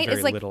very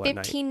like little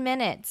 15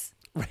 minutes.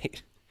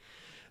 Right.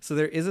 So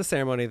there is a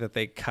ceremony that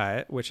they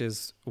cut, which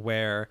is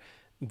where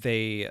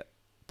they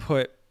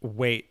put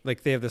weight,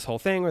 like they have this whole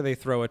thing where they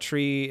throw a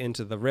tree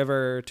into the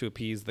river to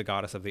appease the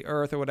goddess of the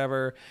earth or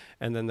whatever.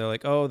 And then they're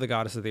like, oh, the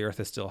goddess of the earth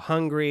is still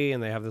hungry.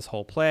 And they have this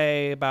whole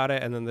play about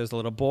it. And then there's a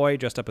little boy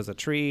dressed up as a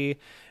tree.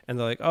 And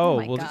they're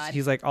like,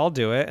 he's like, I'll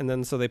do it. And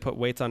then so they put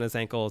weights on his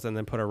ankles and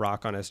then put a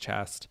rock on his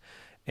chest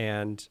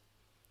and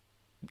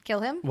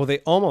kill him. Well, they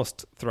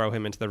almost throw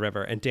him into the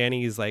river. And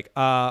Danny's like,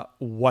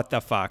 what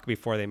the fuck,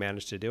 before they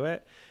manage to do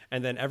it.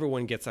 And then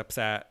everyone gets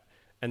upset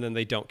and then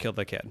they don't kill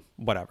the kid.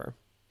 Whatever.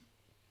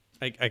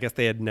 I guess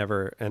they had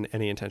never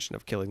any intention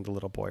of killing the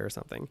little boy or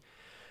something.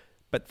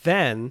 But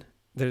then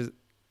there's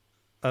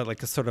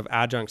like a sort of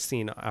adjunct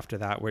scene after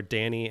that where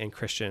Danny and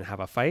Christian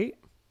have a fight.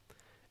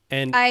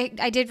 And I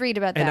did read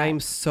about that. And I'm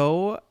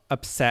so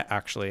upset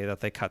actually that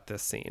they cut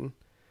this scene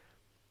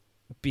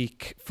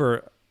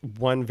for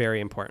one very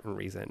important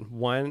reason.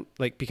 One,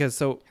 like,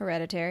 because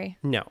Hereditary.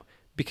 No,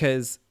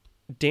 because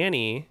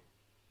Danny,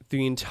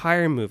 the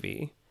entire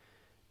movie,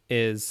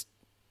 is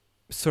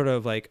sort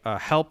of like a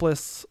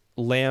helpless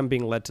lamb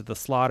being led to the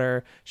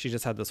slaughter. She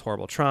just had this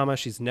horrible trauma.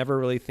 She's never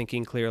really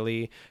thinking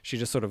clearly. She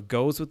just sort of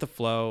goes with the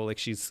flow. Like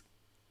she's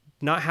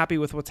not happy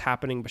with what's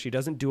happening, but she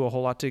doesn't do a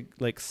whole lot to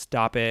like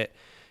stop it.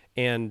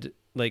 And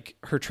like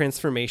her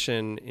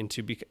transformation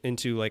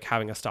into like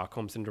having a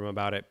Stockholm syndrome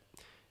about it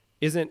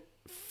isn't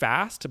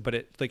fast, but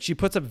it like she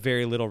puts up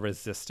very little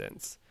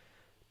resistance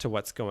to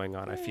what's going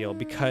on, I feel,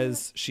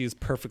 because she's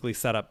perfectly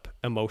set up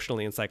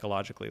emotionally and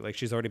psychologically. Like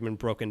she's already been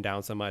broken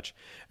down so much,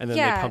 and then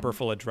they pump her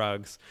full of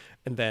drugs,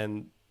 and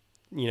then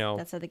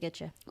that's how they get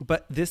you.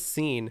 But this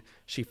scene,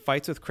 she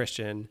fights with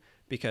Christian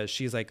because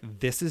she's like,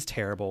 this is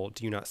terrible,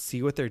 do you not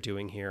see what they're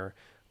doing here?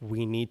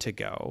 We need to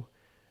go.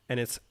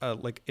 And it's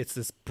like it's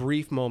this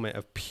brief moment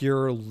of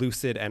pure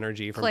lucid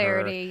energy from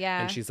clarity, her.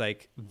 yeah. And she's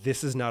like,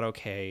 this is not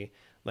okay.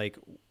 Like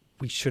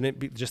we shouldn't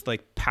be just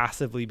like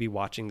passively be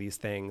watching these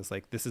things.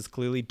 Like this is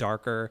clearly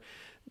darker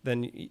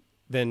than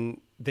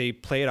they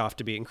play it off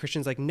to be. And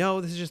Christian's like,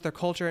 no, this is just their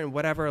culture and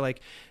whatever.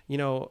 Like,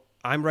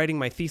 I'm writing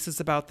my thesis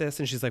about this.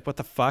 And she's like, what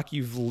the fuck?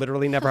 You've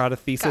literally never had a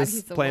thesis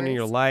he's the planned in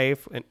your worst.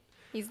 life. And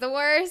He's the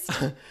worst.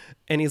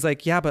 and he's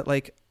like, yeah, but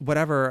like,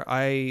 whatever.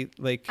 I'm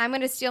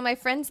going to steal my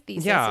friend's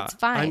thesis. Yeah, It's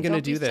fine. I'm gonna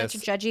Don't do be this.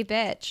 such a judgy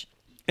bitch.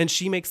 And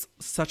she makes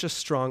such a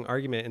strong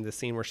argument in this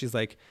scene where she's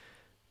like,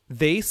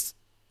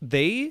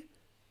 they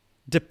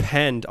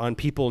depend on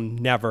people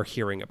never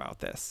hearing about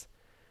this.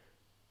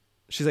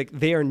 She's like,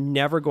 they are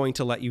never going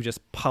to let you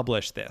just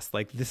publish this.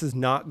 Like, this is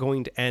not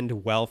going to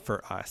end well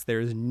for us. There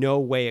is no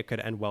way it could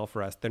end well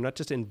for us. They're not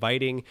just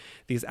inviting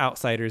these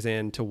outsiders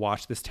in to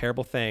watch this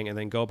terrible thing and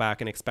then go back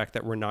and expect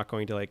that we're not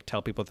going to like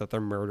tell people that they're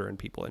murdering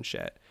people and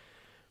shit.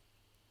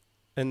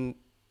 And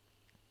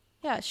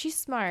Yeah, she's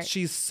smart.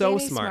 she's so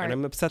Danny's smart. And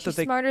I'm upset She's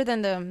that they smarter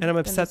than the. and I'm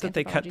upset that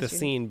they cut the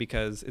scene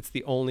because it's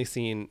the only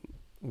scene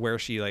where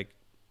she like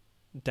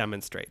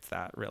demonstrates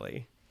that,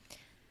 really.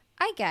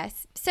 I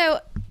guess. So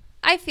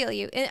I feel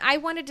you. And I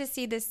wanted to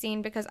see this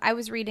scene because I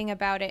was reading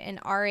about it, and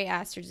Ari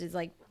Aster is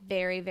like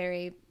very,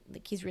 very,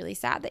 like, he's really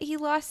sad that he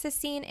lost this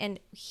scene. And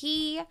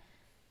he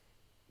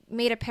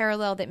made a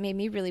parallel that made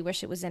me really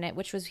wish it was in it,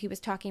 which was he was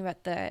talking about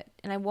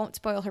and I won't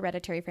spoil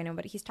Hereditary for anyone,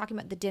 but he's talking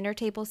about the dinner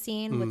table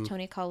scene with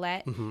Toni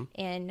Collette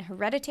in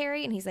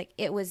Hereditary. And he's like,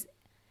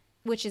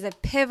 which is a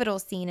pivotal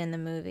scene in the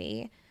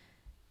movie.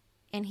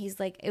 And he's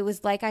like, it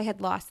was like I had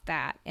lost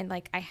that. And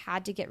like, I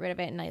had to get rid of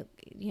it. And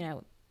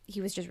he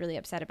was just really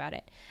upset about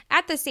it.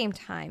 At the same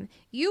time,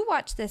 you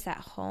watch this at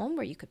home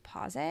where you could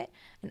pause it,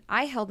 and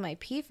I held my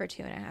pee for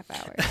 2.5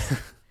 hours.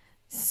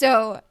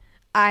 So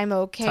I'm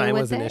okay Time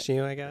with was it. an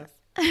issue, I guess.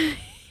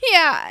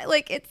 Yeah,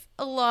 like it's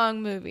a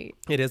long movie.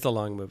 It is a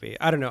long movie.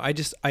 I don't know.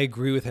 I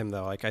agree with him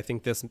though. Like I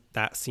think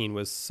that scene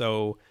was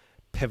so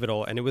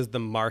pivotal, and it was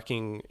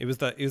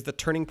the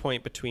turning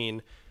point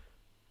between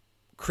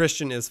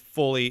Christian is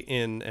fully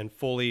in and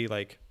fully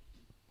like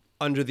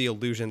under the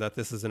illusion that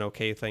this is an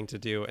okay thing to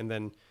do, and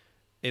then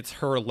it's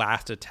her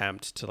last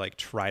attempt to like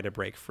try to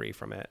break free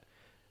from it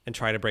and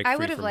try to break free I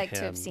would have from liked to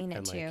him have seen it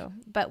and, too, like,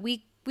 but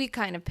we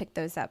kind of picked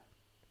those up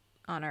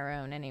on our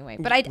own anyway.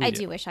 But I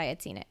do wish I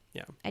had seen it.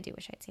 Yeah. I do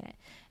wish I'd seen it.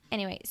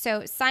 Anyway,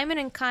 so Simon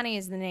and Connie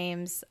is the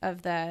names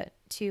of the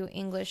two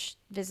English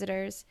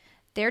visitors.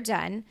 They're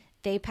done.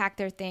 They pack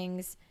their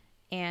things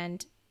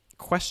and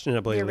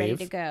questionably they're ready leave.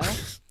 to go.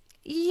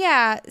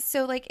 Yeah.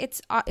 So like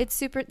it's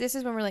super. This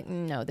is when we're like,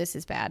 no, this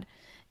is bad.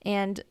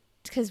 And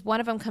because one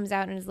of them comes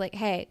out and is like,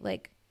 hey,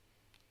 like,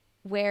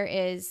 where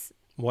is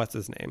What's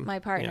his name? my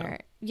partner?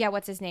 Yeah,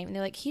 what's his name? And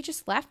they're like, he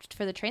just left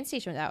for the train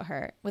station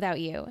without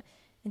you.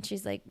 And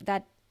she's like,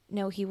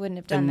 no, he wouldn't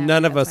have done And that.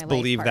 none of That's us my life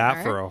believe that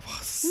partner. for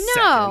a second.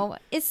 No,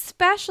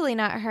 especially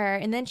not her.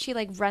 And then she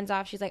like runs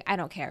off. She's like, I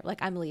don't care.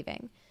 Like, I'm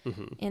leaving.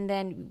 Mm-hmm. And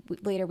then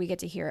later we get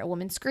to hear a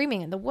woman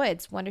screaming in the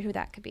woods. Wonder who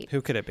that could be.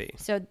 Who could it be?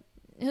 So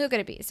who could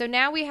it be? So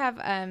now we have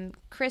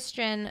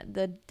Christian,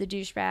 the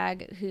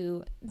douchebag,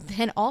 who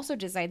then also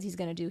decides he's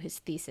going to do his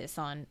thesis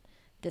on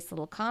this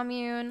little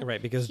commune.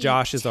 Right, because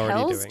Josh is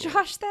already doing tells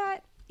Josh that.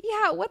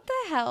 Yeah, what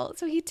the hell?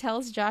 So he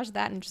tells Josh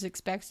that and just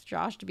expects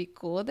Josh to be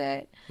cool with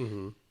it.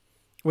 Mm-hmm.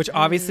 Which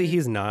obviously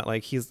he's not.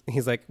 Like he's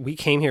like, we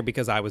came here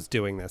because I was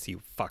doing this,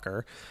 you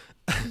fucker.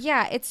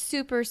 Yeah, it's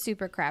super,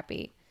 super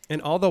crappy.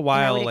 And all the And I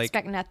while, would like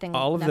expect nothing.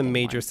 all of the nothing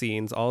major more.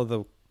 scenes, all of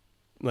the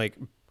like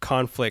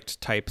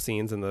conflict type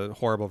scenes and the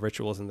horrible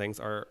rituals and things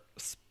are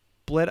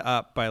split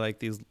up by like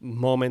these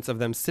moments of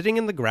them sitting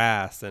in the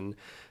grass and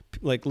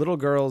like little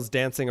girls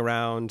dancing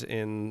around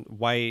in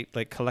white,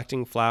 like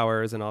collecting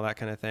flowers and all that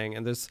kind of thing.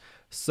 And there's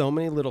so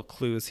many little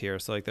clues here.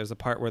 So like there's a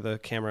part where the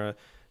camera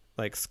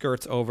like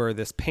skirts over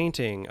this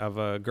painting of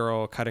a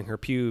girl cutting her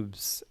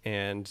pubes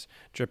and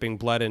dripping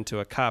blood into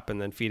a cup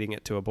and then feeding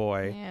it to a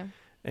boy. Yeah.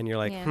 And you're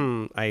like,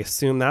 Yeah. I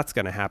assume that's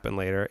going to happen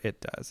later.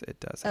 It does. It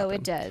does happen. Oh,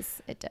 it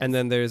does. It does. And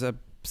then there's a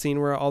scene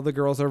where all the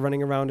girls are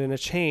running around in a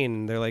chain.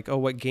 And they're like, oh,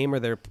 what game are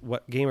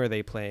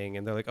they playing?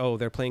 And they're like, oh,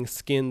 they're playing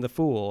Skin the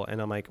Fool.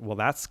 And I'm like, well,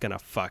 that's going to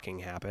fucking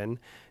happen.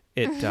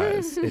 It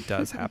does. It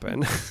does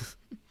happen.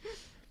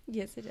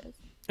 Yes, it does.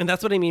 And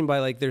that's what I mean by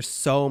like, there's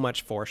so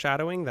much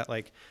foreshadowing that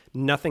like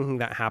nothing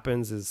that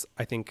happens is,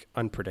 I think,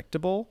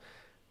 unpredictable.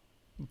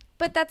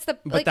 But that's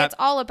it's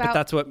all about. But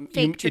that's what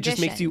fake it just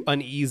makes you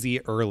tradition.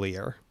 uneasy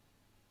earlier,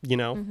 you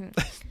know? Mm-hmm.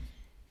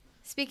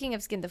 Speaking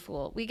of Skin the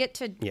Fool, we get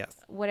to Yes.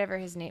 whatever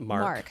his name.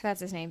 Mark. That's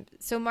his name.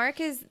 So Mark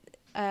is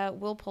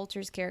Will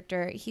Poulter's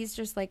character. He's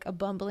just like a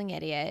bumbling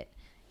idiot.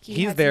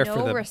 He's has there no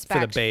for the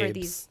respect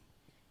babes.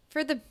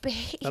 For the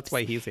babes. That's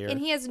why he's here. And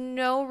he has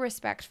no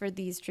respect for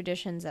these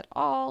traditions at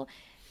all,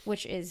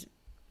 which is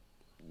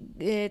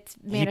it's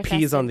He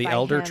pees on the manifested by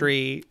elder him.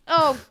 tree.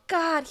 Oh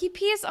God, he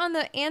pees on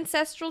the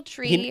ancestral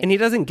tree. And he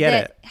doesn't get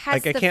that it. has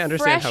Like, I the can't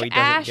understand how fresh he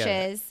doesn't get it.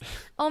 ashes.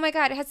 Oh my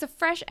God, it has the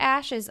fresh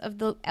ashes of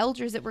the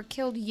elders that were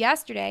killed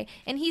yesterday,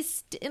 and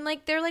and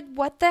like they're like,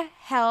 what the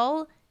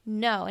hell?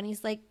 No, and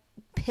he's like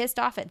pissed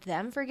off at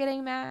them for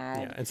getting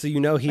mad. Yeah, and so you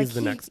know he's Like, the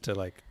he- next to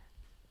like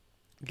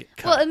get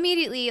cut. Well,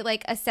 immediately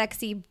like a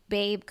sexy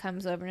babe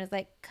comes over and is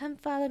like, "Come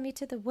follow me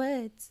to the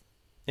woods."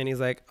 And he's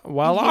like,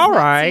 well, He's all not seen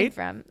right.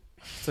 From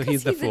So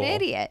he's the he's fool. an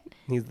idiot.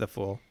 He's the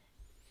fool.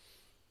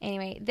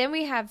 Anyway, then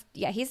we have,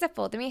 he's the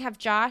fool. Then we have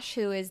Josh,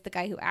 who is the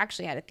guy who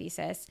actually had a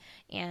thesis,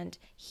 and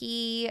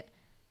he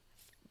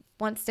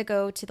wants to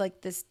go to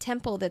like this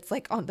temple that's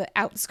like on the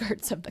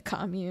outskirts of the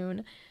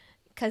commune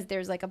because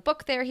there's like a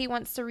book there he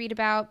wants to read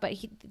about, but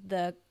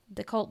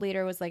the cult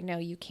leader was like, no,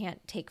 you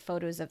can't take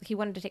photos of, he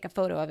wanted to take a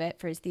photo of it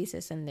for his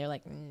thesis, and they're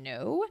like,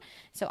 no.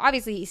 So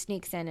obviously he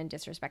sneaks in and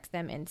disrespects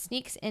them and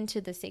sneaks into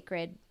the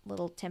sacred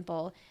little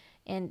temple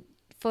and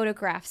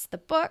photographs the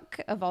book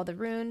of all the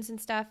runes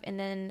and stuff, and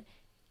then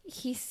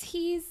he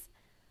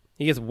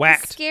gets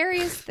whacked. The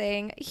scariest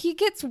thing, he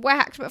gets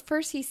whacked, but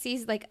first he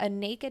sees like a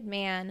naked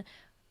man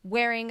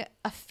wearing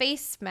a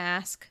face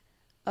mask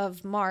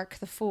of Mark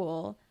the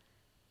Fool.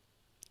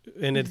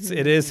 And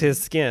it is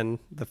his skin.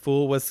 The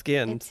fool was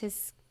skinned.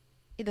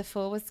 The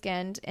fool was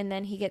skinned, and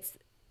then he gets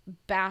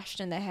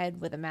bashed in the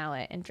head with a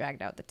mallet and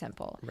dragged out the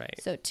temple. Right.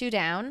 So 2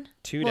 down.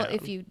 Well,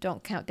 if you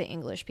don't count the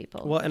English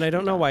people. Well, and I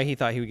don't know why he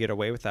thought he would get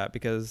away with that,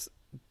 because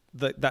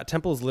that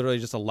temple is literally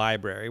just a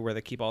library where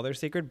they keep all their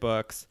sacred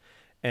books,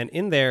 and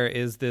in there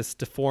is this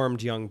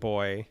deformed young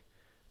boy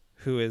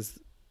who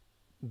is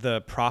the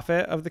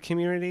prophet of the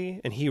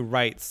community, and he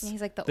writes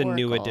he's like the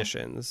new oracle.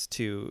 additions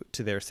to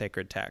their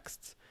sacred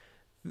texts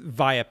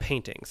via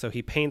painting. So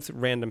he paints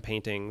random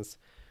paintings,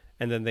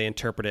 and then they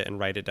interpret it and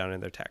write it down in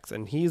their text.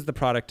 And he's the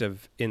product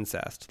of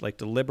incest, like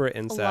deliberate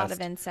incest. A lot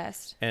of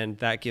incest. And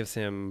that gives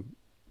him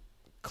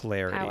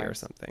clarity or Powers.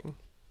 something.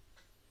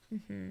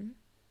 Mm-hmm.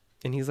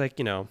 And he's like,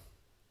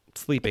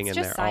 sleeping in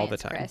there all the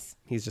time. Chris.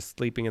 He's just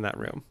sleeping in that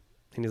room.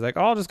 And he's like,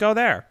 oh, I'll just go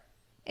there.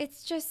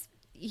 It's just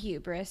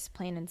hubris,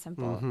 plain and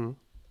simple. Mm-hmm.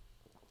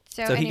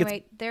 So he anyway,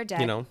 gets, they're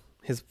dead.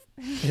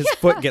 His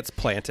foot gets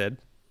planted.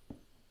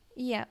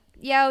 Yeah.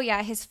 Yeah, oh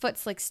yeah, his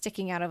foot's like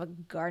sticking out of a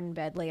garden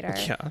bed later.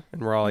 Yeah,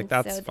 and we're all like,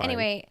 that's fine.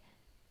 Anyway,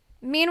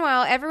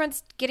 meanwhile,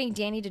 everyone's getting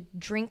Danny to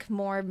drink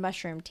more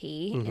mushroom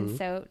tea. Mm-hmm. And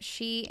so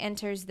she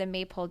enters the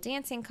maypole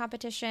dancing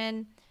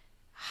competition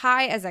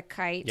high as a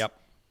kite. Yep.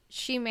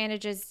 She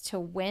manages to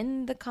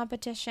win the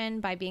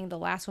competition by being the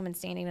last woman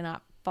standing to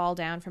not fall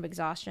down from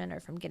exhaustion or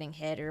from getting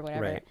hit or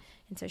whatever. Right.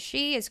 And so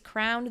she is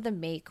crowned the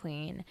May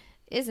Queen.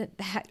 Isn't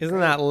that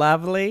that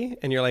lovely?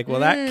 And you're like,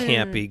 well, that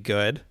can't be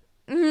good.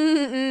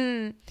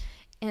 Mm-mm.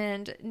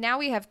 And now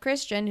we have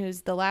Christian,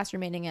 who's the last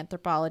remaining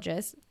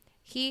anthropologist.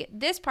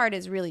 This part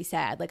is really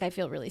sad. Like, I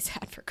feel really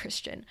sad for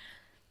Christian.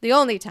 The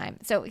only time.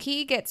 So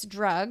he gets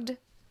drugged.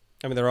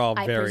 I mean, they're all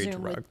I very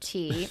presume with drugged.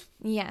 tea.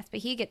 Yes, but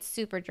he gets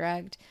super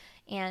drugged.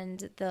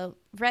 And the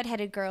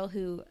redheaded girl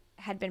who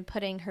had been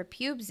putting her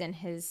pubes in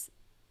his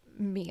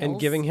meals. And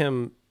giving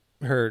him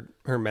her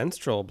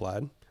menstrual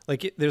blood.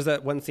 Like, there's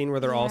that one scene where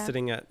they're all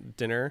sitting at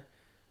dinner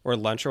or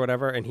lunch or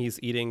whatever, and he's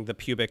eating the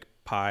pubic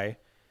pie.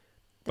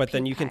 But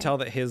then you can tell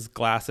that his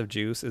glass of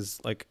juice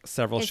is like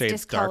several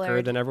shades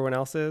darker than everyone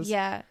else's.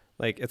 Yeah.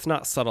 Like, it's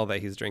not subtle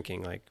that he's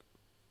drinking like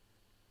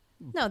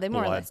No, they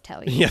more blood. or less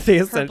tell you. Yeah, they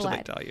Her essentially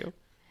blood. tell you.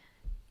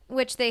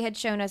 Which they had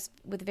shown us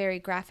with very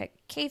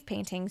graphic cave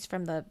paintings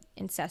from the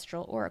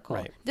ancestral oracle.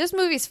 Right. This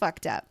movie's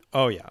fucked up.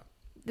 Oh, yeah.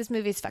 This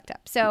movie's fucked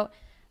up. So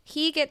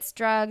he gets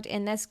drugged,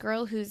 and this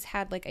girl who's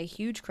had like a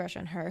huge crush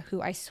on her,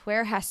 who I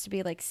swear has to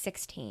be like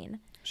 16.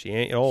 She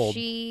ain't old.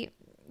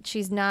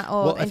 She's not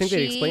old. Well, I think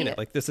they explain it.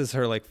 Like, this is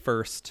her like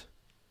first,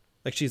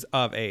 like she's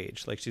of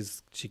age. Like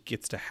she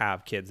gets to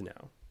have kids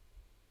now.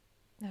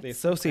 They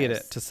associate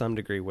it to some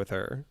degree with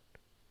her,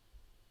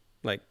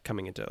 like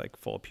coming into like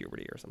full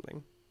puberty or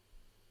something.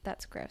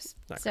 That's gross.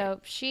 Not So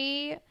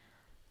she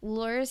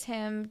lures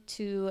him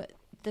to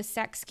the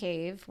sex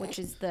cave, which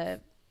is the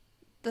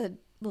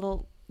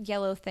little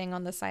yellow thing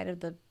on the side of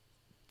the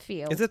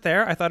field. Is it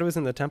there? I thought it was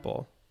in the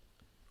temple.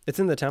 It's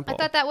in the temple. I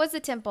thought that was the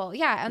temple.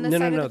 Yeah, on the no,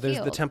 side no, no. of the There's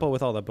field. the temple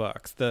with all the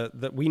books.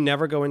 We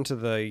never go into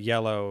the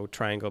yellow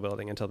triangle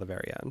building until the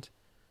very end.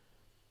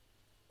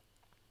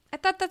 I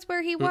thought that's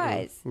where he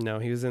was. No,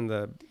 he was in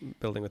the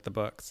building with the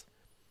books.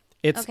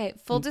 It's Okay,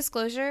 full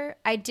disclosure,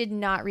 I did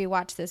not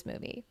rewatch this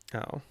movie.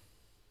 Oh,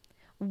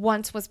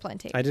 Once was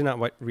plenty. I did not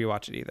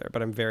rewatch it either,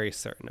 but I'm very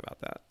certain about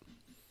that.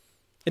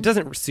 It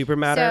doesn't super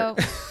matter.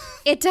 So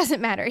it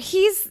doesn't matter.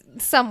 He's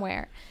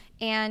somewhere.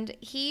 And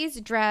he's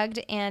drugged,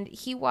 and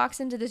he walks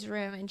into this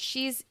room, and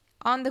she's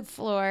on the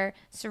floor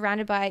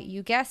surrounded by,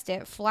 you guessed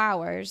it,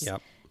 flowers,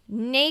 Yep.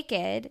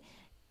 naked.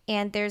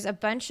 And there's a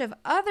bunch of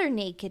other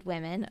naked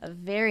women of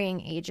varying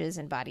ages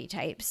and body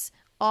types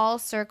all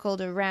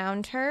circled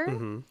around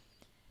her,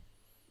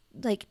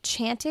 like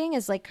chanting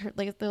as like her,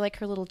 like they're like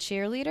her little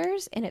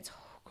cheerleaders, and it's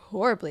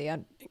horribly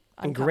uncomfortable.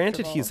 And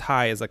granted, he's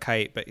high as a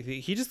kite, but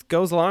he just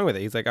goes along with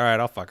it. He's like, all right,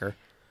 I'll fuck her.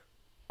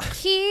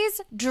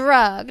 He's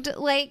drugged.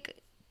 Like,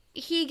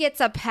 he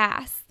gets a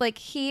pass. Like,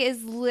 he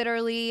is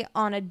literally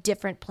on a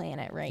different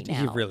planet right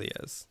now. He really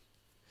is.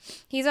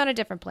 He's on a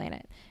different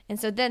planet. And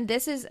so then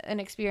this is an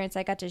experience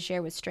I got to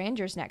share with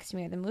strangers next to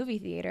me at the movie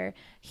theater.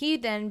 He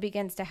then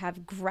begins to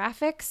have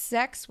graphic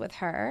sex with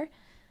her.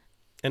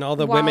 And all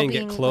the while women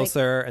being, get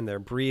closer, and they're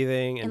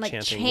breathing and like,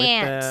 chanting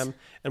chant. with them.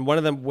 And one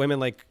of them women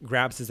like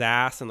grabs his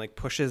ass and like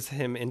pushes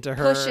him into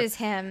her. Pushes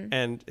him.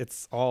 And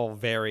it's all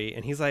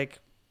and he's like,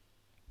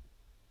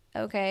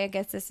 okay, I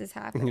guess this is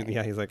happening.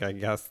 Yeah, he's like, I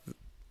guess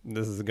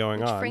this is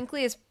going Which on.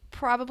 frankly is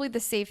probably the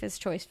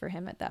safest choice for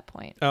him at that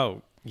point.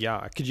 Oh,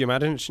 yeah. Could you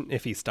imagine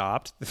if he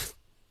stopped?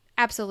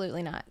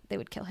 Absolutely not. They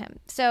would kill him.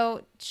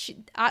 So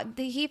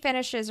he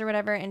finishes or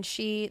whatever, and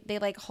they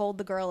like hold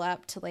the girl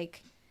up to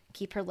like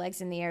keep her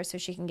legs in the air so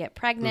she can get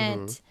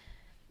pregnant.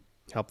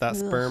 Help that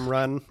sperm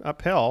run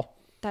uphill.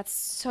 That's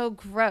so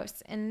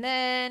gross. And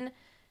then,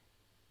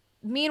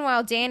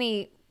 meanwhile,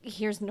 Danny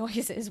hears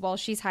noises while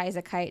she's high as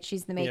a kite.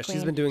 She's the May Yeah, Queen.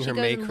 she's been doing her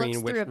goes May and Queen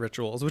looks through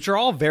rituals, which are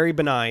all very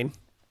benign.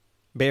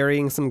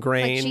 Burying some like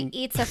grain. she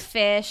eats a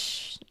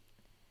fish,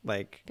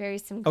 Like,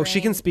 buries some grain. oh,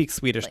 she can speak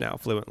Swedish now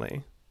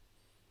fluently.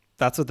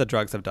 That's what the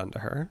drugs have done to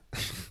her.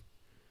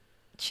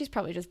 She's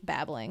probably just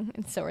babbling,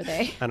 and so are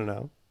they. I don't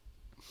know.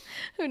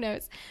 Who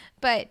knows?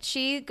 But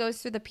she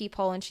goes through the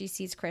peephole and she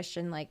sees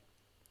Christian like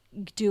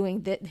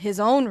doing his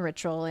own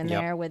ritual in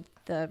there with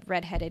the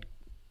redheaded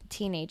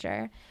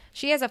teenager.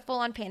 She has a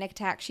full-on panic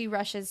attack. She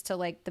rushes to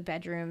like the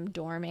bedroom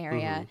dorm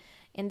area.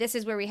 And this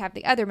is where we have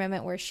the other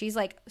moment where she's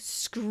like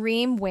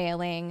scream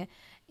wailing,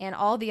 and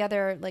all the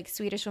other like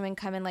Swedish women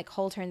come and like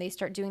hold her, and they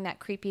start doing that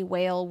creepy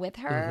wail with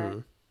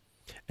her.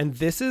 And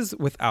this is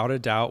without a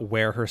doubt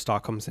where her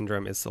Stockholm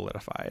syndrome is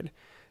solidified,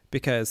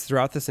 because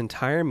throughout this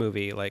entire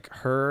movie, like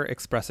her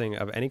expressing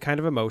of any kind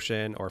of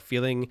emotion or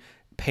feeling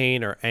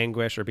pain or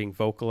anguish or being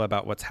vocal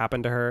about what's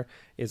happened to her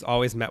is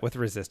always met with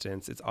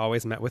resistance. It's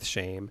always met with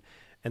shame.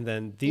 And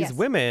then these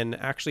women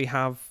actually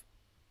have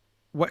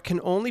what can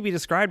only be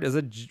described as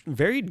a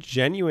very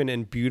genuine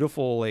and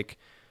beautiful like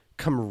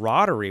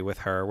camaraderie with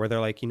her, where they're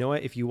like, you know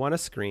what, if you want to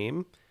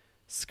scream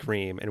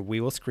and we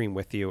will scream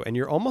with you. And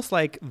you're almost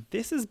like,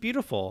 this is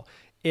beautiful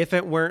if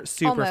it weren't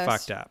super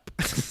fucked up.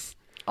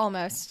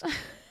 Almost.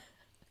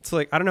 So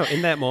like, I don't know,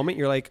 in that moment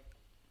you're like,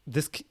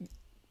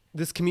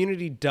 this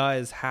community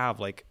does have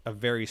like a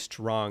very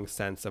strong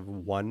sense of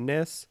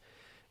oneness,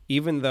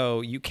 even though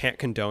you can't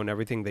condone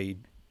everything they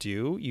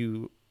do.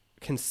 You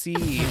can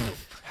see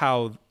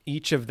how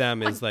each of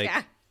them is like,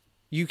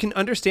 you can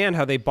understand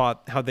how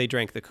they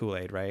drank the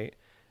Kool-Aid, right?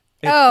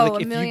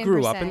 Like, if you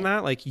grew up in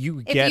that, like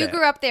you get it. If you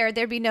grew up there,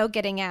 there'd be no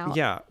getting out.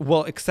 Yeah.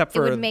 Well, except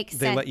for would make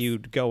they let sense. you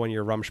go on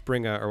your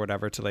Rumspringa or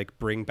whatever to like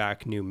bring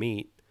back new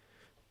meat,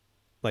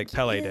 like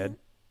Pele did.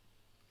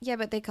 Yeah,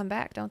 but they come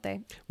back, don't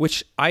they?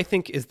 Which I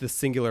think is the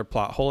singular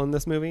plot hole in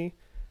this movie.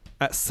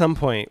 At some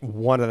point,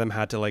 one of them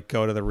had to like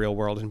go to the real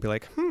world and be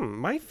like,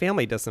 my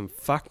family does some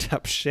fucked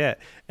up shit,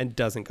 and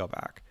doesn't go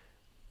back.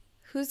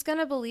 Who's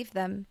gonna believe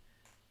them?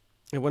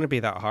 It wouldn't be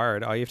that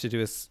hard. All you have to do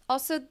is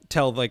Also,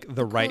 tell like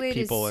the right Kool-Aid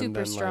people, is and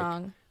super then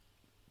strong. like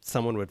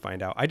someone would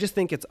find out. I just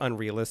think it's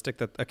unrealistic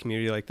that a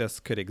community like this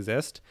could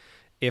exist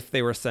if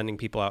they were sending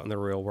people out in the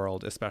real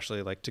world,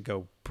 especially like to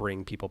go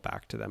bring people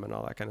back to them and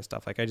all that kind of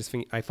stuff. Like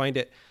I find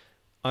it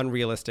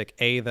unrealistic,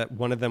 A, that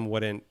one of them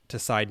wouldn't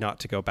decide not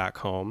to go back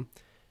home,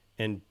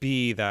 and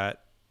B,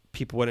 that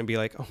people wouldn't be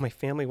like, oh, my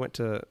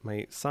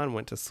son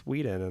went to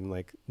Sweden and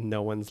like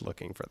no one's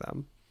looking for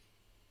them.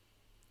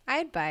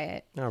 I'd buy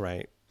it. All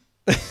right.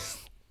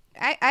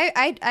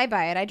 I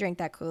buy it. I drink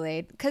that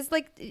Kool-Aid. Because,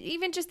 like,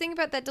 even just think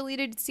about that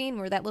deleted scene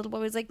where that little boy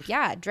was like,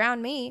 yeah,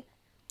 drown me.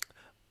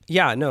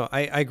 Yeah, no,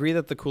 I agree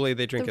that the Kool-Aid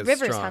they drink The is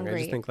river's strong. hungry. I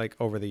just think like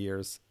over the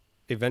years,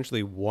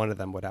 eventually one of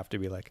them would have to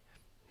be like,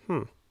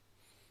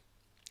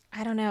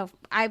 I don't know.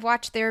 I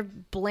watch their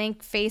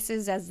blank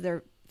faces as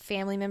their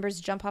family members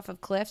jump off of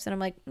cliffs, and I'm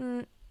like,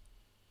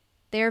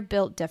 they're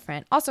built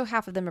different. Also,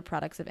 half of them are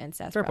products of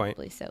incest, Fair probably.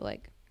 point. So,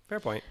 like, fair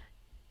point.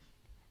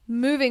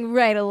 moving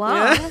right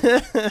along.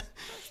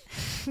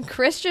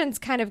 Christian's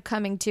kind of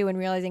coming to and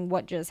realizing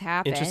what just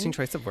happened. Interesting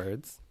choice of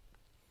words.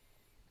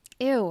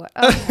 Ew.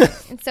 Okay.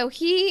 And so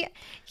he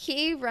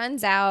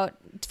runs out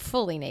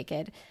fully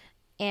naked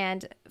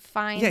and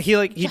finds. Yeah, he's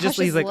like,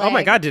 Josh's oh my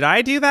leg. God, did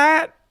I do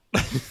that?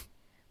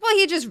 Well,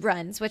 he just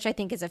runs, which I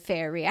think is a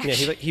fair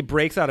reaction. Yeah, he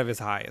breaks out of his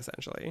high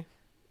essentially.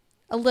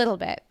 A little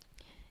bit.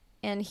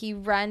 And he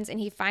runs and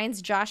he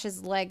finds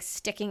Josh's legs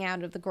sticking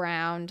out of the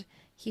ground.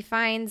 He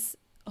finds,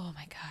 oh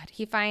my God,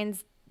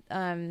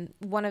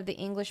 one of the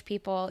English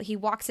people. He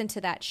walks into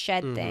that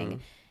shed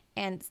thing,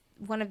 and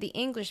one of the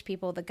English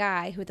people, the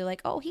guy who they're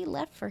like, oh, he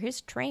left for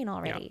his train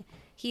already. Yeah.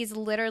 He's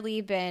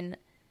literally been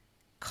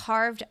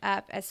carved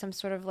up as some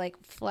sort of like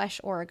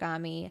flesh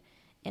origami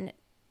and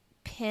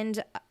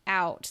pinned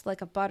out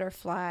like a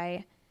butterfly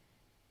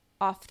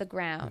off the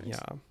ground. Yeah.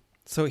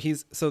 So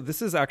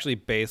this is actually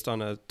based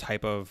on a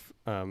type of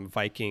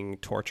Viking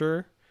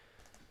torture.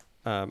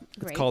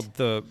 It's called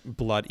the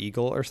Blood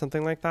Eagle or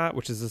something like that,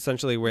 which is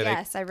essentially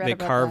where they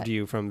carved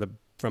you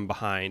from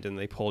behind and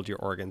they pulled your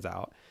organs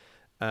out.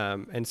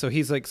 And so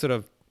he's like sort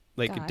of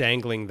like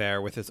dangling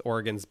there with his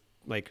organs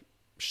like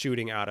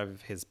shooting out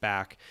of his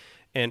back.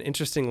 And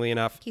interestingly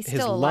enough,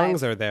 his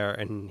lungs are there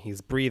and he's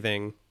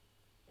breathing,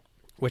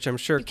 which I'm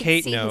sure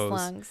Kate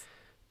knows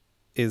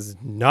is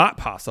not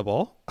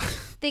possible.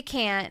 They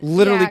can't.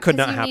 Literally could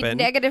not happen.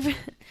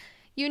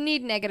 You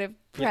need negative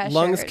pressure.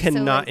 Lungs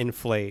cannot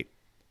inflate.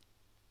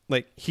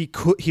 Like he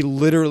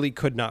literally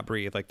could not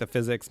breathe. Like the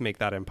physics make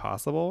that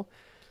impossible.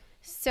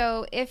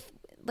 So if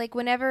like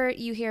whenever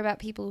you hear about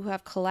people who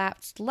have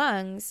collapsed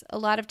lungs, a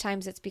lot of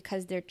times it's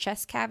because their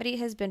chest cavity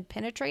has been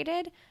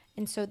penetrated.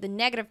 And so the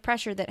negative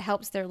pressure that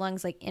helps their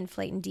lungs like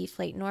inflate and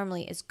deflate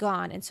normally is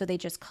gone. And so they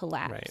just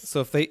collapse. Right.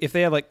 So if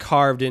they had like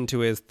carved into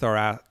his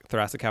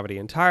thoracic cavity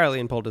entirely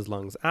and pulled his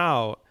lungs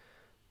out,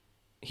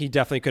 he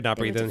definitely could not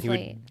breathe, and he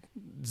would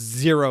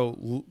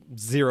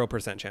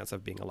 0% chance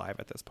of being alive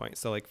at this point.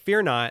 So like,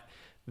 fear not,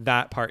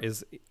 that part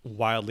is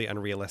wildly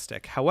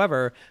unrealistic.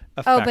 However,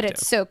 effective. Oh, but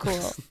it's so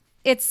cool.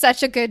 It's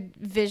such a good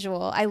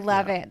visual. I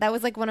love it. That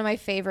was like one of my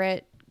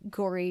favorite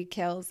gory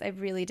kills. I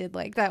really did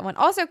like that one.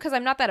 Also, because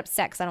I'm not that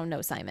upset because I don't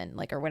know Simon,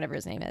 like, or whatever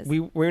his name is.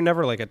 We're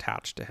never like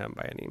attached to him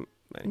by any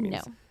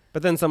means. No.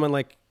 But then someone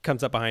like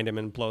comes up behind him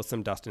and blows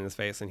some dust in his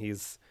face, and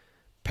he's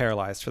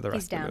paralyzed for the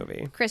rest of the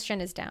movie.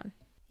 Christian is down.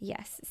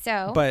 Yes.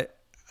 So. But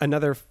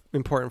another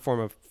important form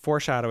of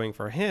foreshadowing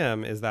for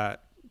him is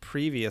that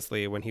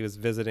previously, when he was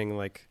visiting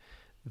like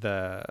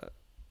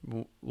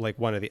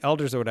one of the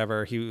elders or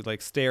whatever, he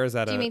like stares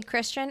at Do you mean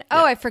Christian?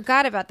 Oh, I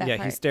forgot about that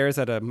part. He stares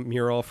at a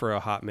mural for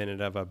a hot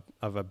minute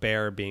of a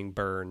bear being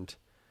burned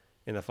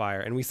in the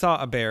fire. And we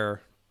saw a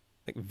bear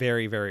like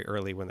very, very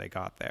early when they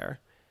got there.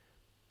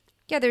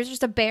 Yeah, there's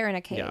just a bear in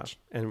a cage.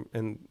 Yeah,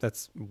 and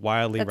that's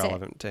wildly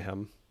relevant to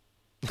him.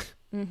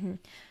 Mm-hmm.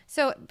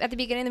 So at the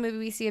beginning of the movie,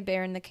 we see a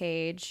bear in the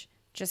cage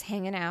just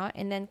hanging out.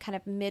 And then kind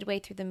of midway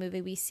through the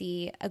movie, we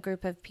see a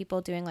group of people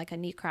doing like a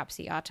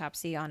necropsy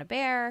autopsy on a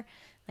bear,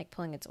 like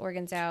pulling its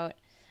organs out.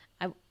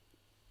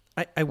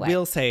 I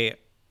will say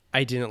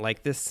I didn't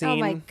like this scene. Oh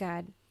my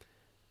God.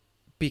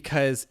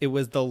 Because it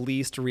was the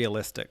least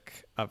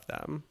realistic of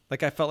them.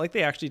 Like, I felt like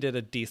they actually did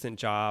a decent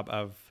job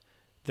of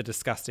the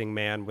disgusting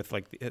man with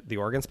like the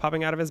organs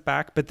popping out of his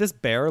back. But this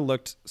bear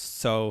looked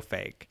so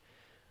fake.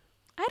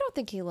 I don't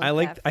think he looked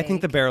that fake. I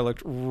think the bear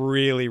looked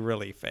really,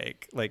 really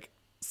fake. Like,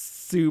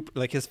 soup,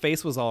 like his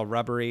face was all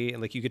rubbery,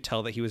 and like you could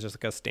tell that he was just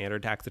like a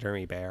standard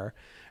taxidermy bear.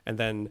 And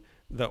then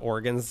the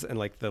organs and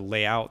like the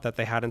layout that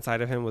they had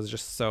inside of him was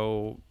just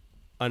so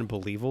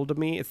unbelievable to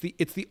me.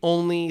 It's the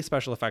only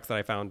special effects that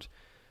I found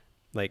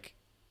like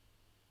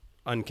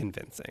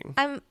unconvincing.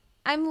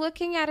 I'm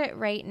looking at it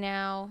right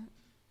now.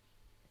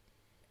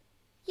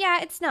 Yeah,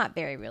 it's not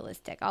very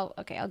realistic. I'll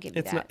give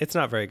you that. It's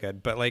not very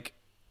good, but like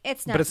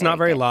it's not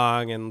very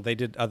long, and they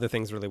did other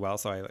things really well,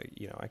 so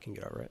I can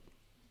get over it.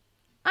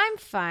 I'm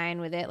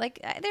fine with it. Like,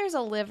 there's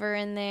a liver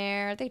in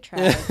there. They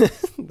tried.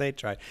 They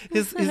tried.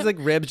 His like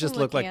ribs just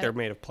look like they're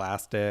made of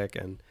plastic,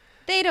 and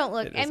they don't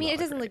look. I mean, it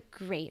doesn't look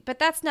great, but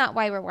that's not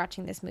why we're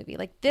watching this movie.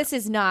 Like, this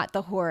is not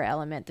the horror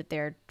element that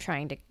they're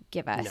trying to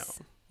give us.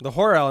 No, the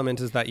horror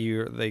element is that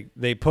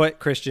they put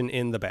Christian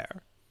in the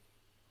bear.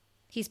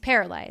 He's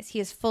paralyzed. He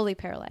is fully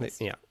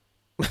paralyzed. Yeah.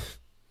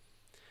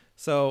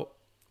 So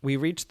we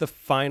reached the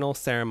final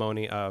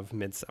ceremony of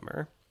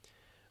Midsummer,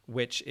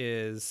 which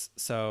is,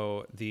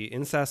 so the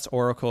incest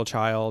oracle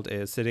child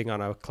is sitting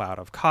on a cloud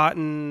of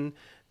cotton.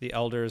 The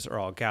elders are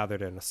all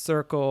gathered in a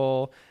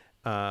circle.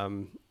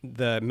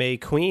 The May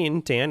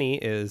Queen, Dani,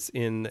 is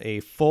in a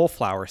full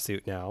flower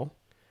suit now.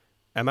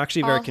 I'm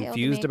actually very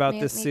confused about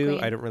this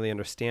suit. I don't really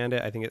understand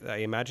it. I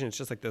imagine it's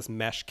just like this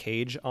mesh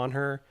cage on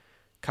her,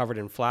 covered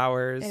in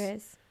flowers. It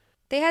is.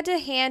 They had to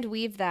hand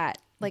weave that,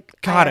 like,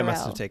 God, IRL. it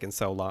must have taken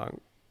so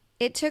long.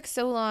 It took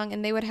so long,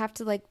 and they would have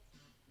to like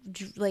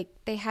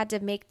they had to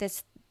make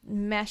this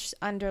mesh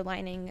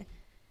underlining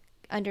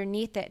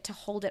underneath it to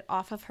hold it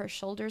off of her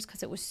shoulders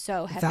because it was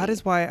so heavy. That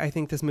is why I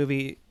think this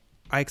movie,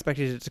 I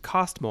expected it to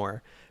cost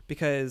more,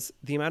 because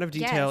the amount of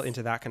detail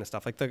into that kind of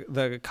stuff, like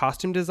the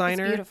costume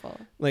designer, it's beautiful.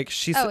 Like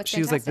she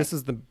was like, this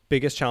is the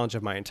biggest challenge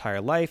of my entire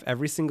life.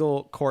 Every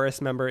single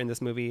chorus member in this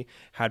movie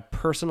had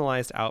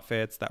personalized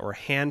outfits that were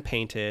hand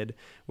painted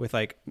with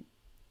like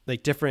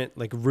different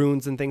like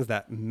runes and things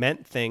that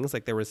meant things.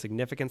 Like there was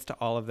significance to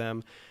all of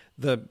them.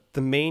 The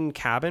main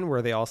cabin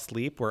where they all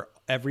sleep, where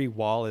every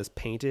wall is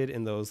painted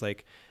in those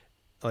like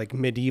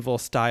medieval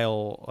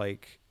style,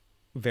 like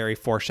very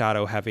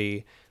foreshadow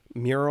heavy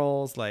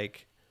murals.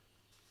 Like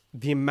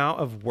the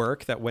amount of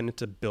work that went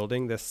into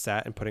building this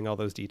set and putting all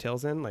those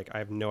details in, like I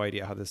have no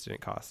idea how this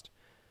didn't cost.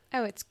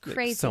 Oh, it's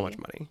crazy. Like, so much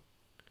money.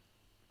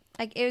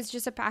 Like it was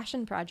just a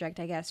passion project,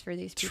 I guess, for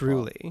these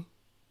people.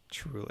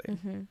 Truly.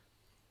 Mm-hmm.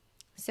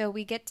 So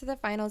we get to the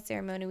final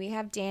ceremony. We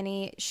have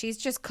Dani. She's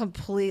just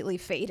completely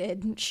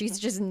faded.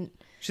 She's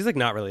like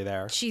not really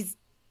there. She's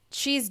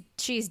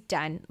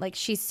done. Like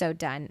she's so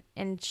done,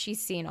 and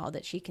she's seen all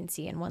that she can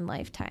see in one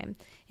lifetime.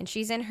 And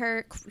she's in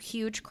her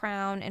huge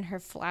crown and her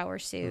flower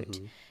suit,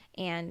 mm-hmm.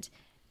 and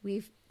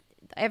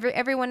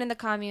everyone in the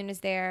commune is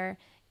there,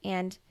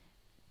 and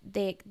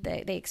they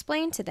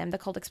explain to them. The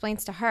cult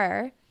explains to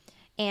her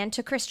and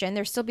to Christian.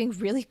 They're still being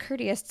really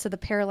courteous to the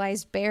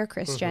paralyzed bear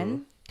Christian.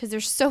 Mm-hmm. Because they're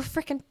so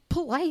freaking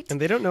polite. And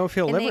they don't know if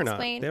he'll live or not.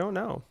 They don't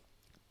know.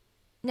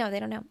 No, they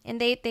don't know.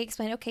 And they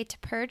explain, okay, to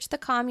purge the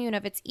commune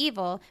of its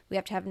evil, we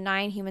have to have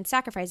 9 human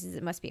sacrifices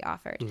that must be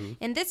offered. Mm-hmm.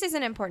 And this is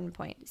an important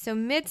point. So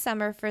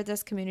Midsummer for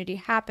this community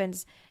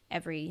happens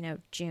every,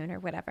 June or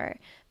whatever.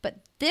 But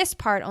this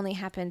part only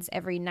happens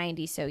every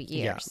 90 so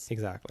years. Yeah,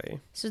 exactly.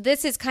 So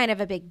this is kind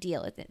of a big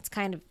deal. It's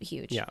kind of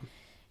huge. Yeah.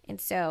 And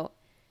so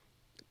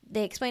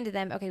they explained to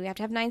them, okay, we have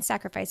to have 9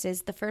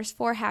 sacrifices. The first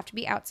 4 have to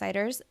be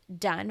outsiders.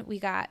 Done. We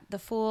got the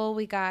fool,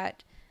 we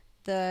got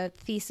the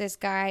thesis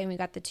guy, and we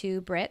got the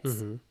 2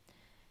 Brits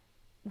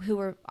who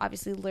were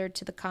obviously lured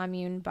to the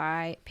commune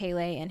by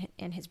Pele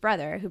and his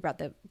brother, who brought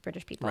the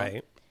British people.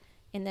 Right.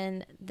 And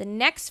then the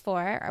next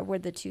 4 were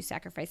the 2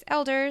 sacrifice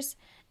elders,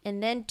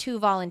 and then 2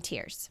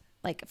 volunteers,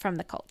 like from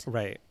the cult.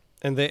 Right.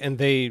 And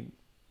they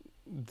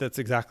that's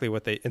exactly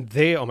what they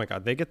oh my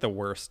God, they get the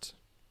worst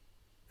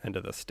end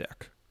of the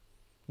stick.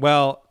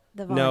 Well,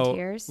 The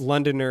volunteers?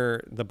 No,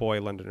 the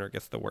boy Londoner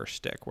gets the worst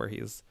stick, where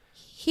His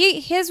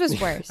was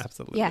worse.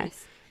 Absolutely.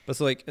 Yes. But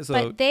so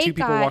But they 2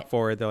 people got- walk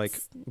forward. They're like,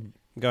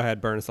 "Go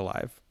ahead, burn us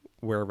alive.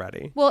 We're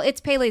ready." Well,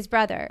 it's Pele's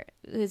brother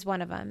who's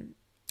one of them.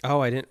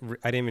 Oh, I didn't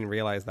even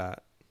realize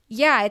that.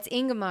 Yeah, it's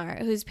Ingmar,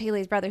 who's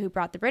Pele's brother, who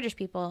brought the British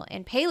people,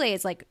 and Pele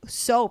is like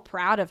so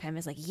proud of him.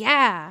 Is like,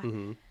 yeah.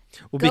 Mm-hmm.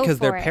 Well, Go because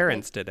their for it.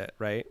 parents did it,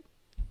 right?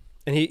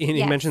 And he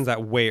Yes. mentions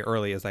that way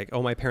early. Is like,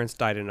 "Oh, my parents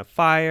died in a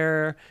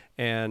fire,"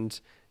 and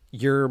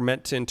you're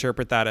meant to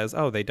interpret that as,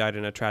 "Oh, they died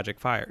in a tragic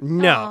fire."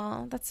 No,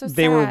 Aw, that's so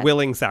they were sad.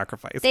 willing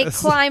sacrifices. They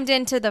climbed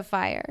into the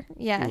fire.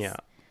 Yes. Yeah.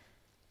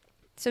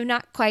 So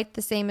not quite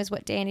the same as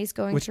what Danny's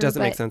going Which through.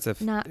 doesn't make but sense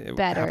if not it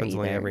better happens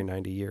only either. every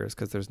 90 years,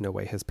 because there's no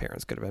way his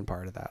parents could have been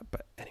part of that.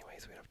 But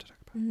anyways, we don't have to talk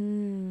about it.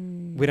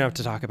 Hmm. We don't have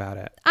to talk about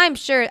it. I'm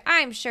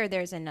sure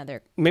there's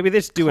another. Maybe they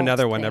just do Cult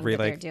another one thing every that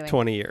they're like doing.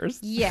 20 years.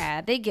 Yeah,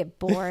 they get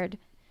bored.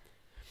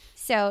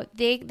 So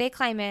they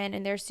climb in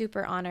and they're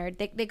super honored.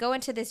 They go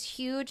into this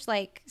huge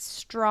like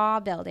straw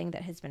building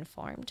that has been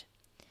formed.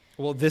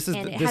 Well, this is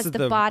And it this has is the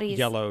the bodies-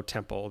 yellow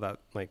temple that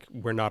like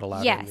we're not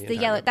allowed. Yes, in the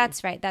entire yellow.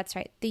 movie. That's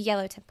right. The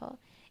yellow temple.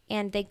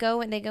 And they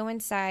go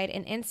inside,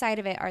 and inside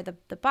of it are the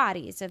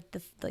bodies of the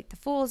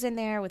fool's in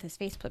there with his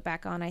face put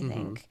back on. I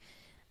think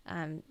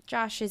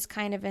Josh is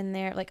kind of in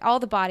there. Like all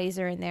the bodies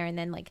are in there, and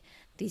then like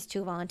these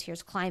 2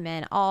 volunteers climb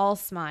in, all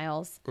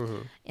smiles,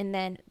 and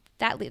then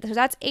so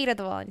that's 8 of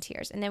the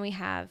volunteers, and then we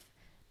have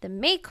the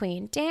May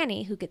Queen,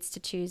 Danny, who gets to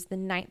choose the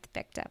 9th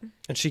victim.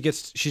 And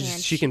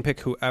she can pick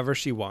whoever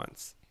she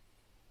wants,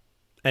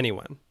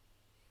 anyone.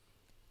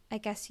 I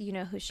guess you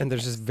know who she. And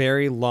there's picks. this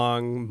very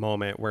long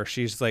moment where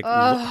she's like,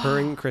 her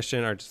and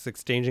Christian are just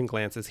exchanging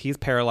glances. He's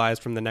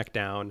paralyzed from the neck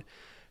down.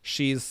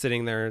 She's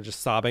sitting there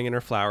just sobbing in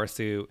her flower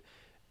suit.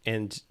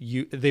 And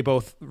they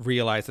both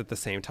realize at the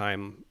same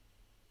time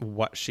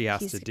what she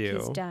has to do,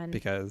 he's done.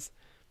 because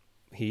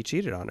he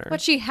cheated on her. What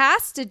she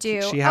has to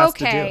do. She has to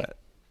do Okay.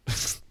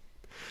 it.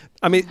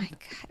 I mean, Oh my God.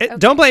 Okay.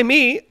 don't blame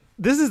me.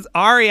 This is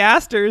Ari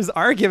Aster's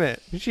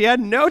argument. She had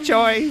no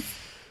choice.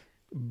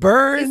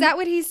 Burn. Is that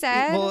what he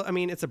said? Well, I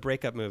mean, it's a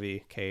breakup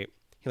movie, Kate.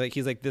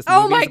 He's like, this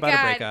Oh movie my is about God.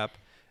 a breakup,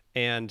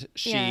 and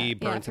she Yeah,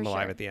 burns for him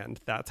alive sure. at the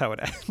end. That's how it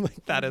ends.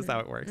 Like, that is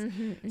how it works.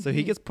 So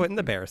he gets put in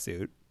the bear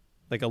suit,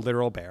 like a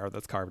literal bear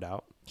that's carved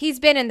out.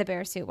 He's been in the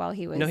bear suit while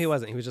he was. No, he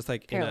wasn't. He was just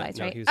like paralyzed,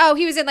 in a, right? no,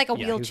 He was in like a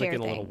he was wheelchair like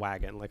in a thing. little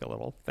wagon, like a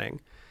little thing.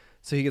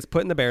 So he gets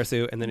put in the bear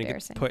suit, and then he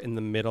gets Embarrassing. put in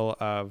the middle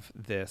of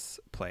this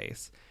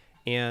place,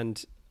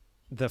 and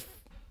the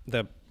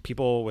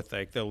people with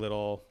like the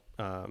little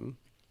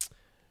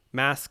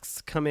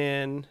masks come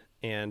in,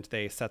 and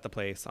they set the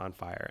place on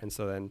fire. And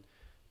so then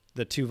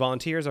the 2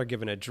 volunteers are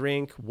given a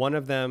drink. One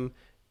of them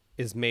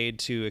is made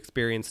to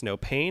experience no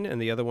pain,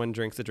 and the other one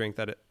drinks a drink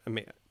that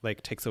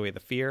like takes away the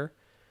fear.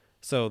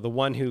 So the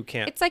one who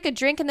can't. It's like a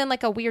drink and then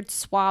like a weird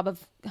swab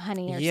of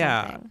honey or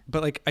something.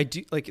 But like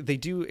they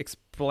do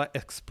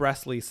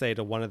expressly say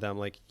to one of them,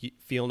 like, you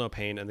feel no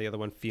pain, and the other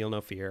one, feel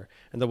no fear.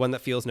 And the one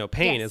that feels no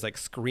pain Yes. is like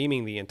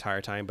screaming the entire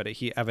time, but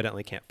he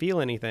evidently can't feel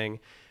anything.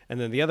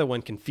 And then the other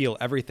one can feel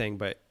everything,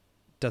 but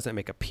doesn't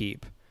make a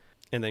peep.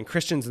 And then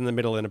Christian's in the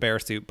middle in a bear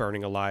suit,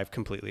 burning alive,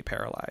 completely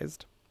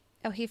paralyzed.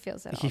 Oh, he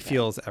feels it. He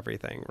feels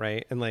everything,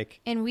 right? And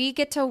like, And we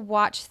get to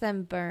watch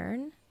them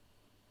burn.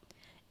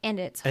 And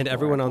it's and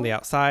everyone on the horrible.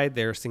 outside,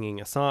 they're singing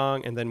a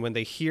song. And then when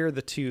they hear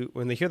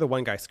the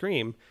one guy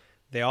scream,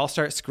 they all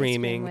start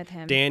screaming. with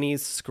him.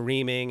 Danny's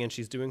screaming, and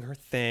she's doing her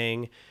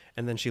thing.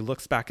 And then she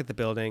looks back at the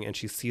building, and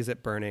she sees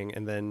it burning.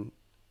 And then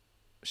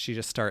she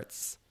just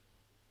starts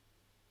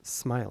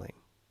smiling.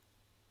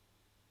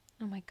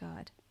 Oh my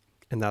God.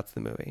 And that's the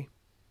movie.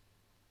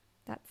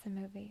 That's the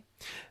movie.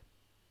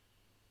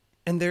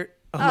 And there's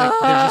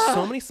just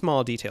so many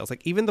small details.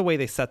 Like, even the way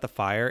they set the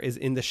fire is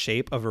in the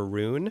shape of a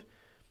rune.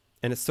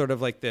 And it's sort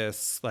of like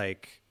this,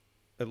 like,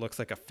 it looks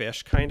like a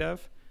fish, kind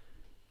of.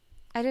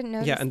 I didn't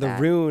notice Yeah, and that.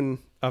 the rune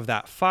of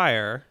that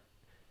fire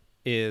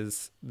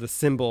is the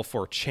symbol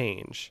for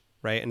change,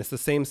 right? And it's the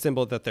same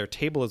symbol that their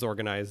table is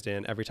organized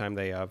in every time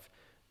they have,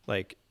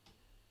 like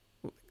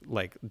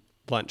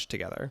lunch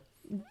together.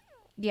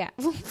 Yeah.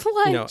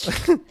 Lunch.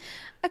 You know,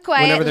 A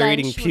quiet whenever they're lunch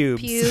eating with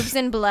pubes. pubes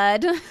and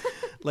blood.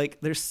 Like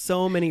there's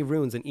so many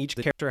runes, and each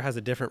character has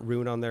a different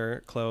rune on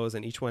their clothes,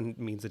 and each one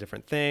means a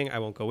different thing. I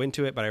won't go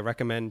into it, but I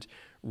recommend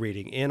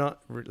reading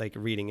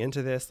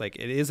into this. Like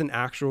it is an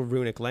actual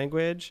runic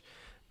language.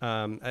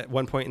 At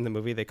one point in the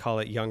movie, they call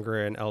it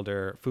Younger and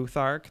Elder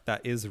Futhark.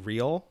 That is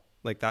real.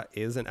 Like that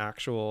is an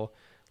actual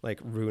like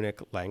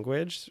runic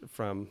language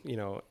from, you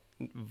know,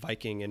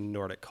 Viking and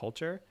Nordic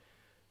culture.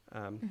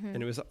 And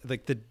it was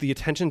like the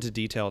attention to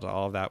detail to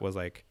all of that was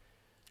like,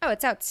 oh,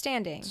 it's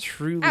outstanding.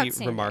 Truly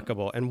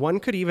remarkable. And one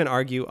could even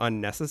argue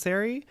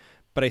unnecessary,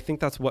 but I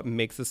think that's what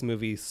makes this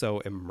movie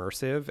so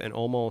immersive and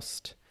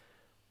almost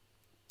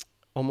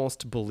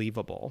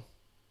believable.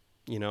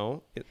 You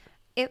know?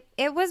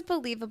 It was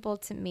believable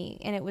to me,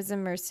 and it was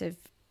immersive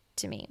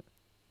to me.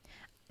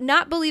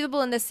 Not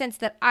believable in the sense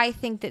that I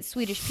think that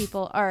Swedish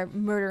people are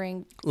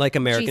murdering like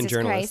American Jesus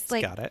journalists.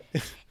 Christ. Like, got it.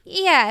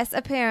 Yes,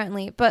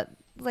 apparently. But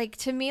like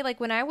to me, like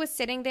when I was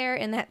sitting there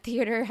in that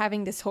theater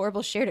having this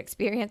horrible shared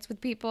experience with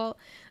people,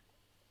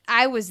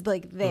 I was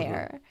like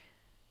there.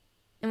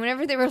 And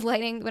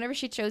whenever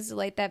she chose to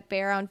light that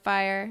bear on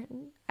fire,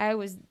 I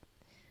was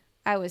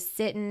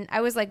sitting. I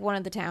was like one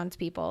of the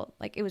townspeople.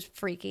 Like it was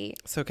freaky.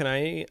 So can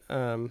I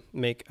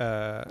make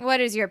a?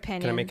 What is your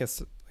opinion? Can I make a?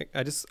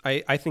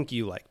 I think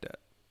you liked it.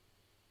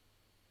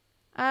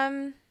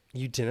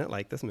 You didn't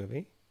like this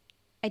movie?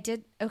 I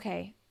did.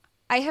 Okay.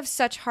 I have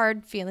such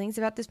hard feelings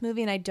about this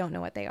movie, and I don't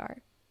know what they are.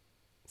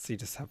 So you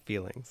just have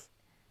feelings.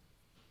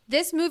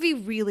 This movie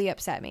really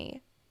upset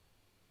me.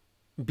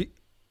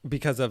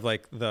 Because of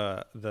like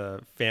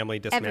the family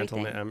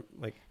dismantlement.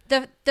 Like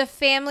the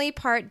family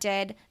part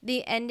did.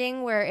 The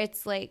ending where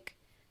it's like,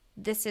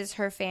 this is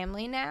her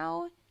family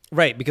now.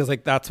 Right, because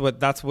like that's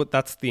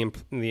the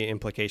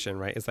implication,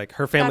 right? It's like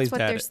her family's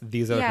dead.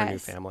 These are her new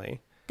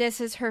family.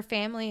 This is her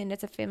family, and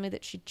it's a family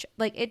that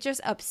like. It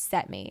just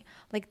upset me.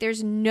 Like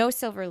there's no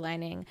silver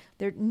lining.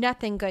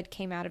 Nothing good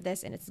came out of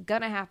this, and it's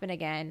gonna happen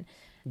again.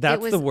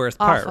 That's the worst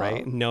part,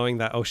 right? Knowing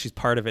that she's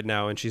part of it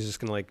now, and she's just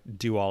gonna like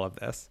do all of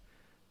this,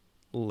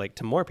 like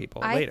to more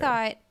people later. I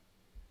thought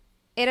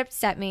it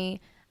upset me.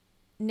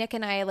 Nick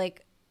and I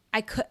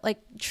could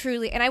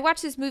truly, and I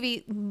watched this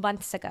movie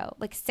months ago,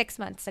 like 6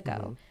 months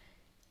ago,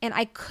 and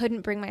I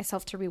couldn't bring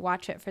myself to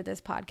rewatch it for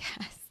this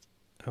podcast.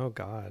 Oh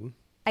God.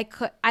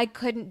 I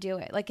couldn't do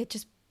it. Like it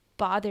just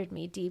bothered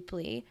me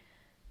deeply.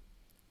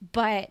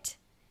 But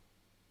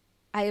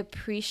I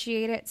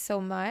appreciate it so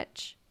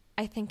much.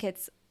 I think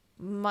it's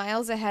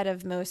miles ahead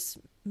of most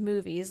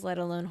movies, let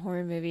alone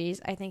horror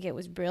movies. I think it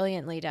was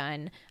brilliantly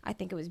done. I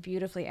think it was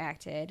beautifully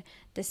acted.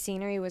 The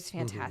scenery was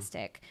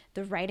fantastic.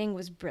 The writing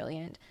was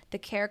brilliant. The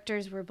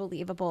characters were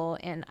believable,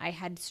 and I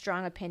had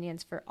strong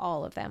opinions for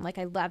all of them. Like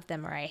I loved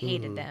them, or I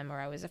hated them, or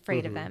I was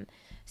afraid of them.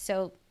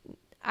 So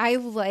I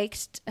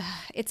liked,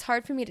 it's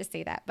hard for me to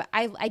say that, but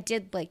I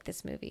did like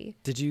this movie.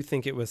 Did you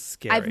think it was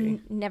scary?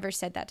 I've never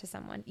said that to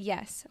someone.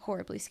 Yes,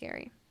 horribly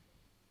scary.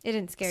 It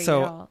didn't scare you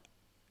at all.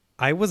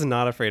 I was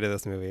not afraid of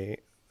this movie.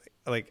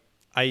 Like,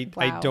 I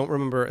don't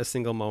remember a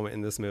single moment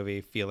in this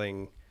movie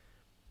feeling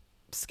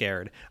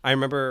scared. I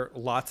remember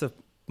lots of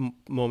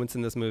moments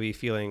in this movie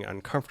feeling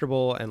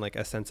uncomfortable and like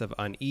a sense of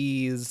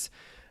unease.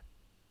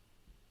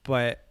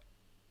 But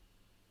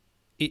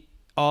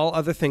all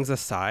other things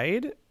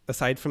aside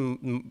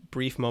from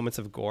brief moments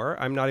of gore,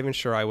 I'm not even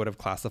sure I would have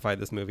classified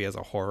this movie as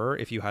a horror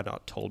if you had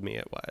not told me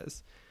it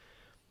was.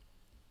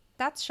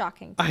 That's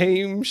shocking.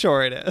 I'm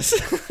sure it is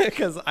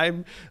because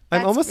I'm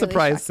almost really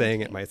surprised saying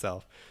it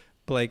myself.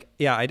 But like,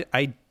 yeah,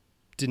 I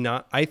did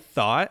not. I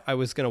thought I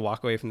was going to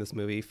walk away from this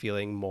movie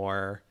feeling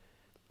more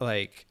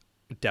like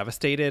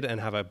devastated and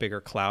have a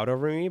bigger cloud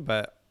over me.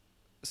 But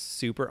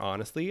super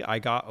honestly, I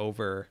got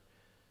over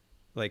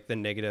like the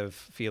negative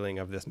feeling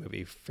of this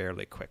movie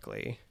fairly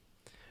quickly.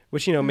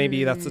 Which, you know,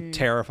 maybe that's a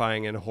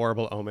terrifying and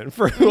horrible omen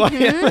for who I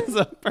am as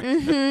a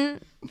person.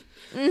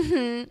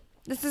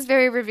 This is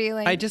very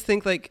revealing. I just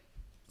think like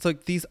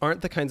these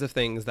aren't the kinds of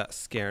things that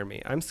scare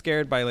me. I'm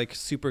scared by like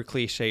super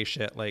cliche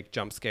shit like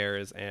jump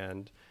scares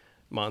and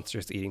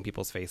monsters eating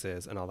people's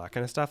faces and all that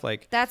kind of stuff.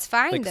 Like that's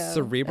fine like, though.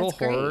 Cerebral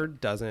horror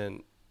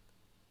doesn't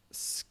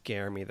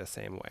scare me the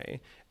same way.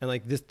 And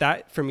like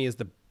that for me is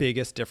the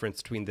biggest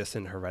difference between this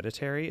and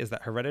Hereditary, is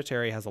that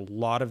Hereditary has a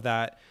lot of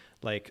that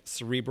like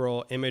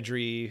cerebral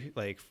imagery,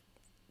 like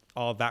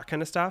all that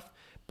kind of stuff.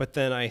 But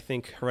then I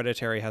think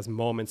Hereditary has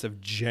moments of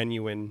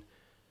genuine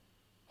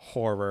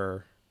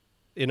horror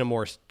in a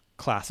more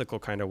classical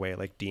kind of way,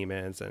 like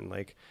demons and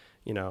like,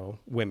 you know,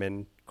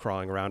 women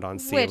crawling around on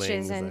ceilings.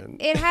 Witches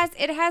and it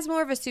has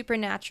more of a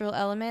supernatural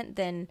element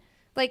than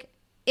like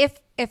if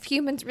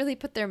humans really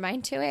put their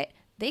mind to it,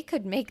 they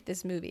could make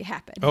this movie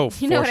happen. Oh,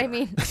 you know what I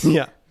mean?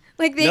 Yeah.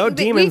 Like we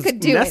could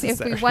do it if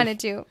we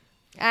wanted to.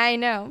 I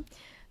know.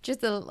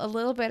 Just a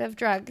little bit of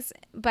drugs,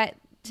 but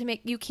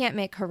you can't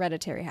make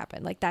Hereditary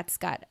happen. Like that's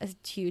got a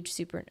huge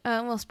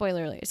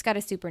spoiler alert. It's got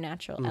a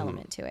supernatural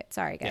element to it.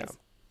 Sorry, guys. Yeah.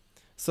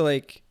 So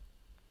like,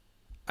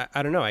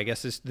 I don't know. I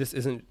guess this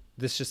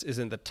just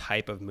isn't the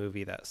type of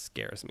movie that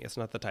scares me. It's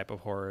not the type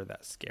of horror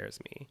that scares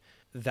me.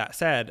 That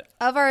said,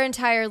 of our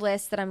entire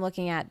list that I'm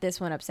looking at,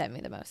 this one upset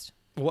me the most.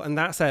 Well, and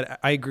that said,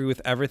 I agree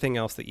with everything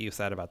else that you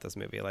said about this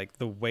movie. Like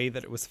the way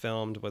that it was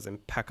filmed was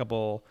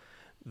impeccable.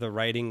 The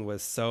writing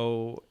was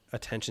so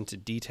attention to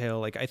detail.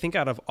 Like I think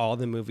out of all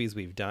the movies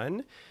we've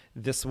done,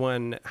 this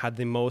one had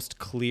the most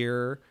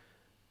clear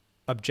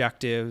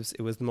objectives.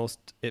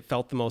 It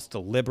felt the most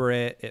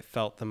deliberate. It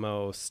felt the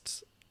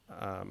most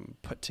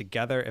put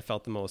together. It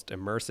felt the most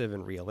immersive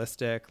and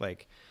realistic.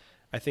 Like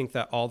I think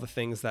that all the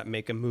things that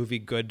make a movie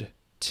good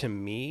to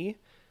me,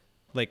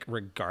 like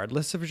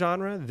regardless of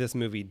genre, this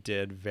movie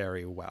did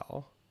very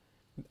well.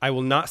 I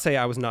will not say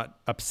I was not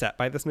upset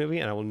by this movie,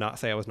 and I will not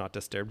say I was not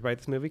disturbed by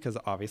this movie, because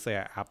obviously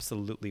I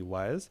absolutely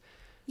was.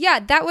 Yeah,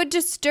 that would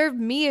disturb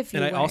me if you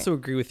And I weren't. also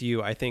agree with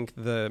you. I think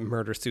the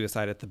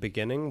murder-suicide at the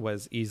beginning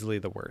was easily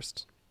the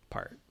worst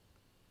part.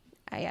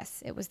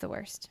 Yes, it was the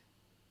worst.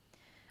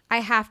 I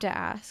have to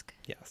ask.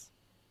 Yes.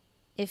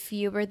 If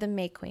you were the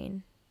May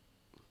Queen,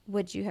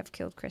 would you have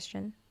killed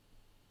Christian?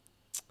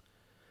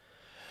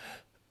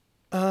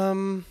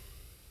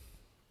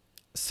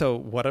 So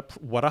what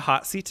a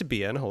hot seat to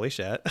be in. Holy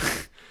shit.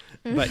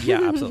 But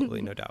yeah,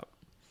 absolutely, no doubt.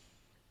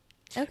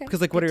 Okay.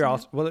 Because like, what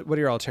are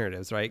your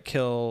alternatives, right?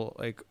 Kill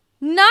like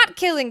not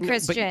killing but,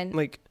 Christian.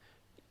 like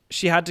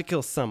she had to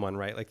kill someone,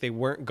 right? Like they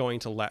weren't going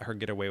to let her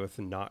get away with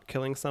not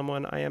killing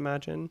someone, I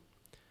imagine,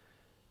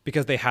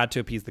 because they had to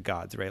appease the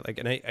gods, right? Like,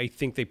 and I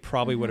think they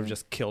probably would have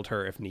just killed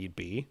her if need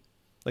be.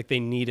 Like they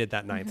needed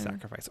that ninth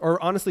sacrifice, or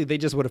honestly, they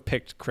just would have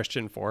picked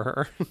Christian for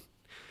her.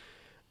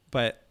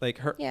 But like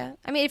her, Yeah,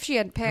 I mean, if she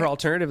had picked, her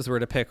alternatives were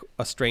to pick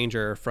a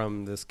stranger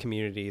from this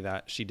community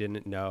that she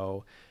didn't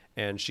know,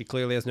 and she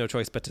clearly has no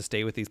choice but to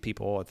stay with these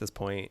people at this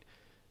point.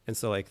 And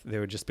so like there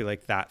would just be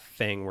like that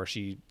thing where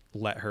she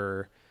let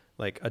her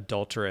like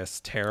adulterous,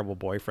 terrible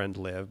boyfriend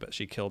live, but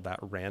she killed that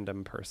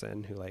random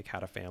person who like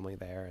had a family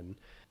there. And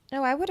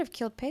no, I would have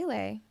killed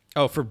Pele.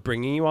 oh, for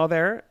bringing you all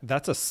there,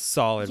 that's a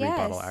solid Yes.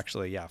 rebuttal,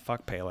 actually. Yeah,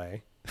 fuck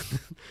Pele.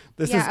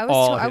 This Yeah, is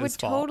all I would his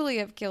fault. totally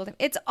have killed him.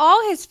 It's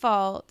all his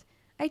fault.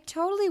 I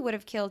totally would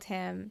have killed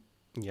him.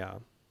 Yeah.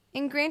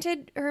 And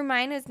granted, her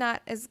mind is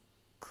not as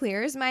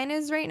clear as mine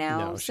is right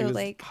now. No, she So was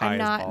like, high I'm as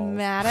not balls.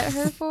 mad at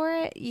her for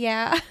it.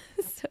 Yeah.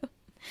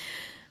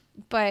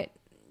 But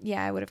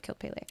yeah, I would have killed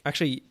Pele.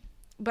 Actually,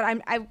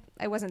 But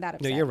I wasn't that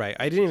upset. no, you're right.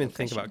 I didn't even Kill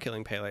think Christian. about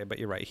killing Pele, but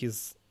you're right.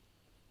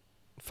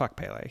 Fuck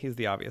Pele. He's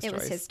the obvious It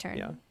choice. was his turn.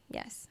 Yeah.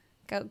 Yes.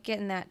 Go get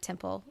in that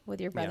temple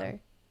with your Yeah. brother.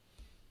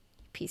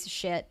 Piece of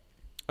shit.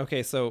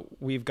 Okay, so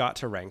we've got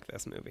to rank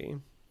this movie.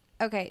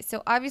 Okay,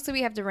 so obviously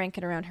we have to rank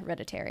it around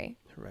Hereditary.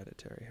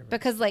 Hereditary.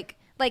 Because like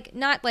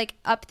not like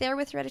up there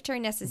with Hereditary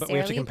But necessarily, we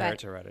have to compare it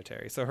to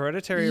Hereditary. So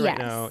Hereditary right Yes.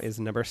 now is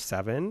number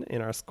 7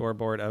 in our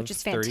scoreboard of Which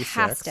is 36.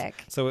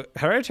 fantastic. So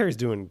Hereditary is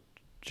doing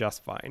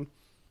just fine.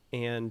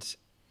 And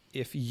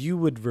if you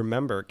would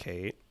remember,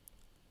 Kate,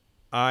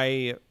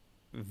 I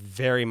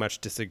very much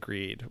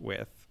disagreed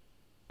with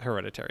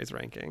Hereditary's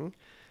ranking.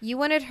 You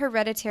wanted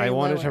Hereditary I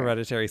wanted lower.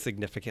 Hereditary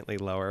significantly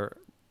lower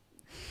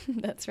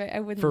That's right. I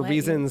wouldn't for let you.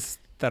 reasons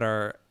that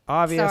are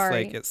obvious.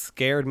 Sorry. Like it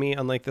scared me,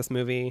 unlike this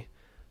movie.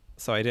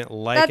 So I didn't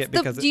like it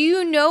because do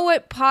you know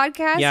what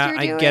podcast yeah, you're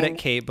I doing? get it,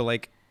 Kate, but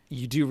like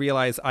you do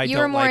realize I You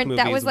were don't more like in-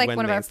 movies that was, like, when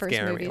one of they our first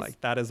scare me. movies.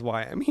 Like that is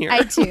why I'm here.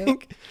 I do.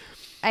 Like,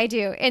 I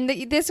do. And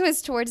this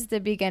was towards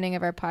the beginning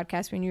of our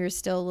podcast when you were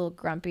still a little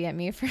grumpy at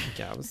me for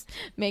yeah, I was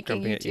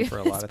making grumpy you at do you for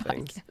a lot this of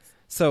things. podcast.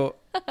 So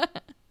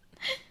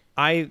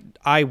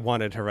I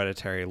wanted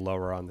Hereditary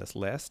lower on this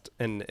list,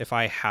 and if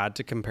I had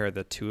to compare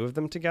the two of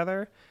them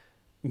together,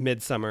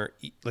 Midsummer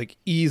like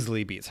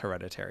easily beats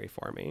Hereditary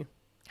for me.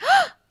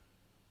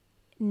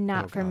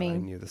 Not Oh, for God, me. I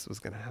knew this was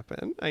going to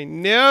happen. I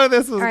knew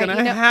this was All right, going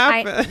you to know,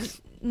 happen.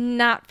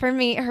 Not for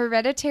me.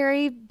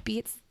 Hereditary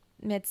beats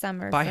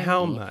Midsummer. By for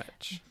how me,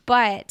 much?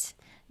 But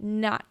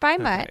not by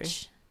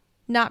much.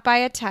 Not by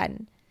a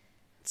ton.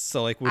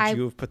 So, like, would I-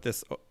 you have put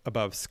this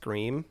above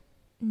Scream?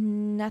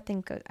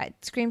 Nothing good.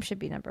 Scream should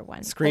be number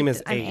 1. Scream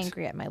is I'm 8.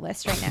 angry at my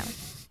list right now.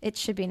 It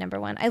should be number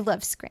 1. I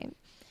love Scream.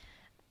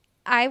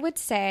 I would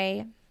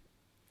say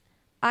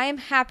I am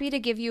happy to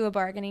give you a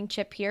bargaining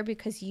chip here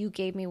because you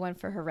gave me one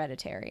for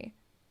Hereditary.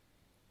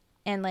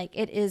 And like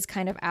it is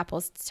kind of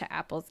apples to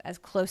apples, as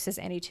close as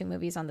any two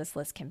movies on this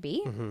list can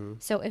be. Mm-hmm.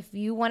 So if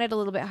you want it a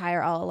little bit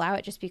higher, I'll allow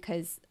it, just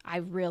because I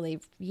really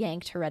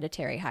yanked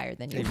Hereditary higher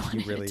than you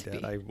wanted You really it to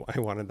did. be. I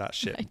wanted that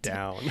shit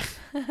down.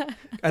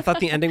 I thought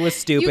the ending was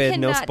stupid.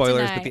 No cannot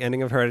spoilers, deny. but the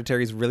ending of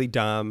Hereditary is really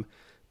dumb.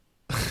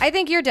 I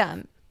think you're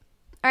dumb.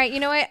 All right, you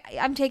know what?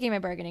 I'm taking my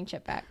bargaining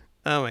chip back.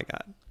 Oh my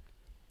God.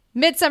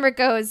 Midsummer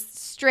goes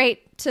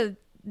straight to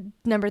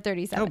number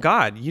 37. Oh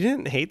God. You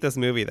didn't hate this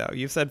movie though.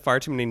 You've said far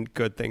too many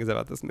good things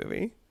about this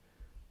movie.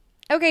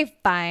 Okay,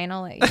 fine.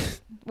 I'll let you.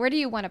 Where do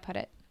you want to put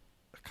it?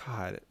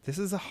 God, this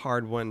is a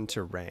hard one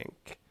to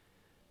rank.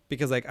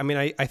 Because like, I mean,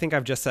 I think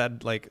I've just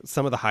said like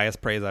some of the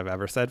highest praise I've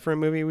ever said for a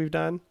movie we've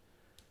done.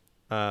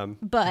 But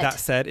that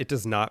said, it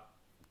does not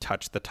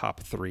touch the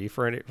top 3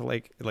 for any,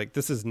 like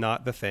this is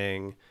not the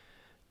thing.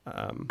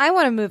 I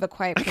want to move A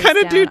Quiet I Place kind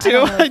of down. do too.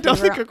 know if I don't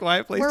we think were- A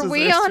Quiet Place Were deserves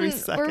we to on? be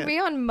second. Were we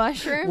on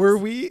mushrooms? Were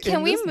we? Can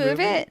in we this move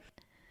movie? it?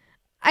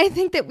 I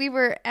think that we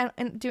were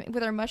doing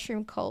with our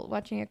mushroom cult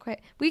watching it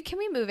quite. Can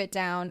we move it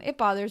down? It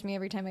bothers me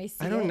every time I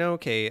see it. I don't know,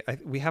 Kate.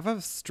 We have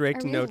a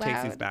strict Are we no allowed?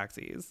 takesies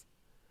backsies.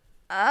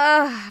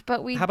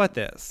 But we. How about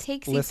this,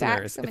 takesies back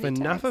listeners? so If many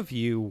enough times. of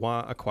you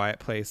want A Quiet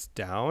Place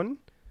down,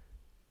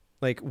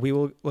 like we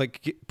will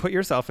put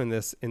yourself in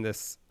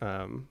this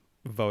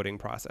voting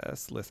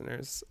process,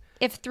 listeners.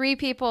 If 3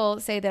 people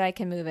say that I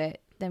can move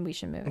it, then we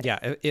should move it.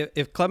 Yeah,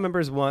 if club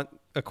members want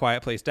A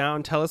Quiet Place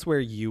down, tell us where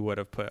you would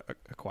have put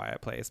A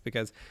Quiet Place,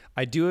 because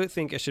I do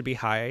think it should be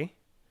high,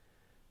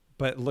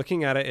 but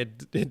looking at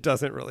it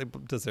doesn't really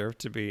deserve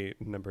to be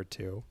number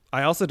 2.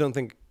 I also don't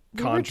think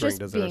We were Conjuring just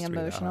deserves being to be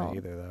that high emotional.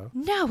 either, though.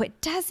 No, it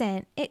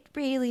doesn't. It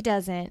really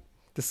doesn't.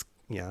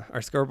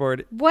 Our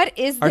scoreboard. What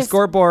is Our this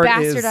scoreboard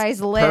is bastardized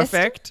list?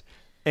 perfect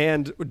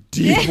and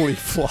deeply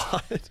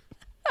flawed.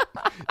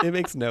 It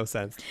makes no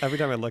sense. Every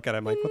time I look at it,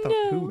 I'm like,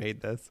 who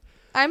made this?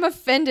 I'm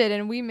offended,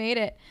 and we made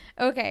it.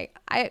 Okay,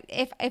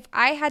 if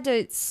I had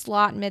to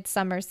slot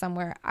Midsummer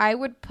somewhere, I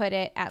would put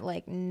it at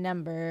like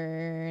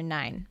number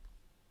 9.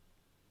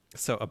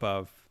 So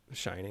above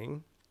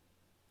Shining.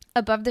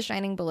 Above The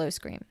Shining, below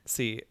Scream.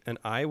 See, and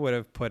I would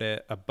have put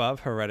it above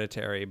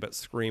Hereditary, but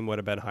Scream would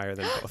have been higher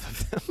than both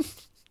of them.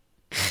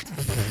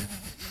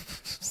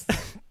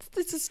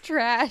 This is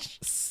trash.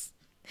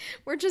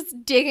 We're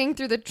just digging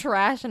through the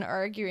trash and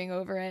arguing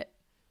over it.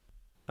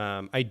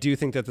 I do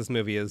think that this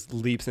movie is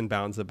leaps and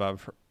bounds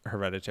above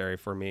Hereditary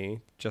for me,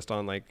 just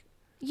on like.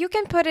 You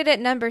can put it at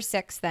number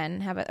 6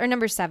 then, or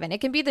number 7. It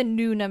can be the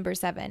new number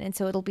 7, and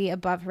so it'll be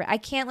above her. I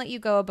can't let you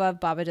go above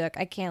Babadook.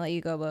 I can't let you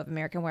go above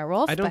American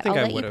Werewolf. I don't but think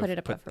I'll I let would you put it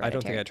have above I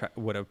don't Hereditary. think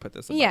I would have put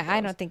this above Yeah, I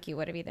those. don't think you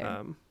would have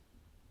either.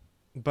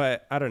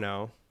 But I don't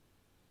know.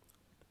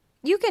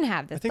 You can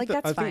have this. Like,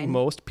 that's I fine. think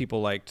most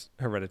people liked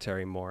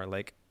Hereditary more.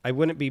 Like, I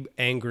wouldn't be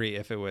angry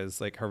if it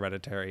was like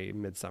Hereditary,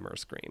 Midsummer,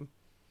 Scream.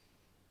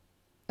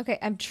 Okay,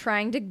 I'm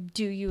trying to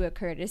do you a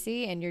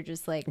courtesy, and you're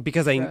just like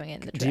Because throwing it in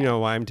the do you trash. know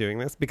why I'm doing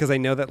this? Because I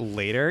know that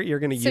later you're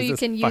going to use So you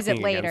this can use it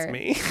fucking later.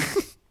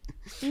 against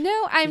me.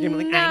 No, I'm You're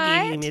gonna be like, not.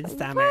 I gave you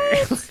Midsummer.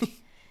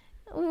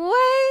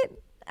 What?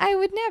 I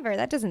would never.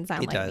 That doesn't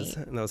sound It like does.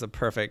 me. And that was a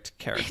perfect It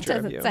character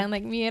of you. doesn't sound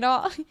like me at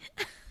all.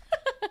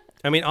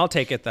 I mean, I'll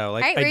take it though.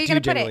 Like, All right, where are I you do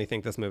gonna put it? genuinely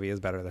think this movie is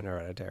better than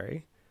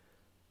Hereditary.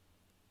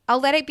 I'll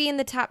let it be in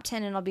the top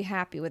 10, and I'll be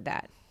happy with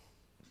that.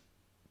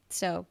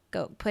 So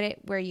go put it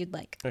where you'd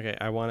like. Okay,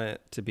 I want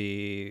it to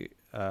be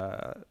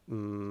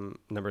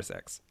number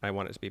 6. I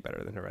want it to be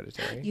better than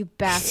Hereditary. You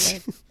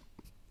bastard.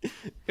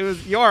 It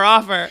was your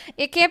offer.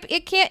 It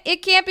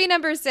can't be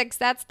number 6.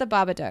 That's the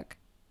Babadook.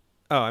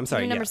 Oh, I'm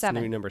sorry. New number yes,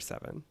 7. new number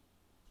 7.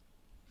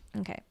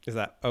 Okay. Is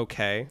that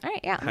okay? All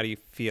right, yeah. How do you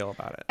feel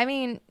about it? I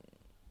mean,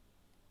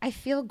 I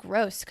feel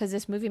gross because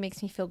this movie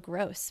makes me feel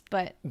gross,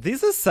 but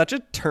This is such a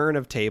turn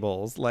of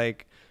tables.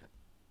 Like,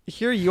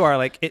 here you are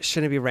like, it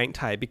shouldn't be ranked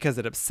high because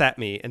it upset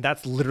me. And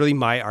that's literally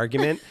my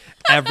argument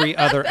every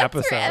other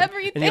episode.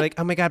 everything. And you're like,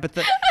 oh my God, but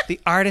the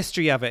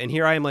artistry of it. And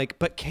here I am like,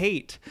 but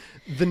Kate,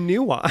 the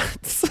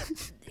nuance.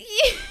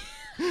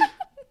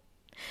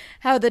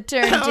 how the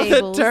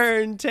turntables. The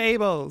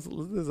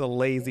turntables. This is a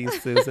lazy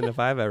Susan if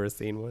I've ever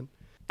seen one.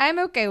 I'm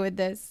okay with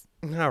this.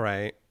 All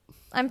right.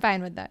 I'm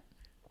fine with that.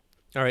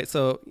 All right.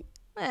 So,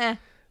 Eh.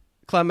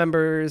 club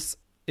members,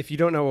 if you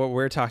don't know what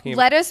we're talking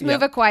Let about, us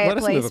move A Quiet let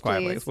us move Place, A Quiet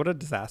please. Place. What a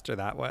disaster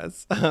that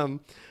was.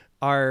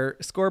 Our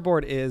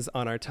scoreboard is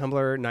on our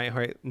Tumblr,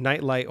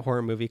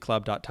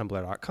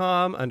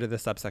 nightlighthorrormovieclub.tumblr.com, under the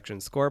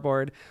subsection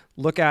scoreboard.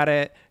 Look at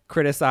it,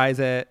 criticize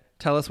it,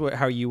 tell us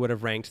how you would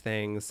have ranked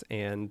things.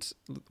 And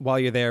while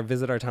you're there,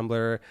 visit our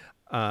Tumblr.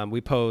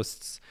 We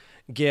post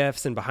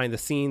GIFs and behind the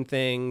scene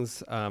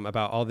things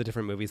about all the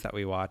different movies that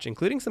we watch,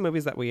 including some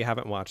movies that we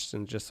haven't watched,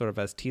 and just sort of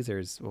as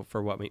teasers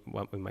for what we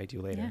might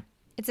do later. Yeah.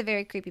 It's a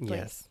very creepy place.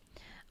 Yes.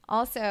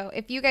 Also,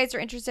 if you guys are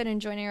interested in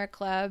joining our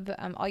club,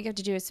 all you have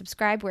to do is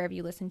subscribe wherever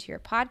you listen to your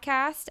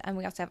podcast. And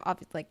we also have,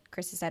 like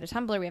Chris has said, a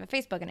Tumblr. We have a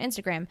Facebook, an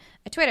Instagram,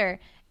 a Twitter,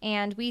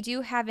 and we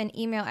do have an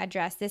email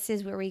address. This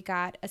is where we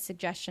got a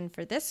suggestion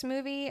for this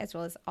movie, as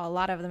well as a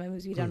lot of the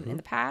movies we've done in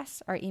the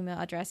past. Our email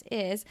address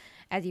is,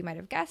 as you might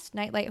have guessed,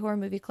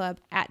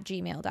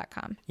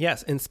 nightlighthorrormovieclub@gmail.com.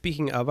 Yes, and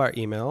speaking of our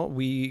email,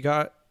 we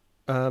got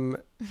some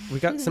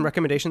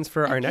recommendations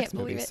for our I next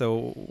can't believe movie. it.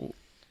 So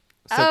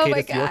Oh Kate, my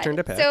it's your God. turn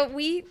to pick.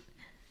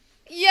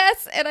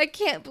 Yes, and I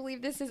can't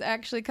believe this has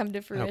actually come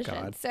to fruition.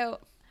 God. So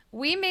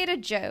we made a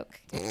joke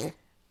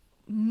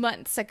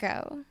months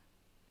ago,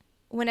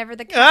 whenever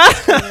the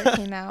Cats trailer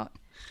came out,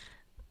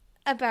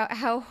 about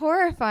how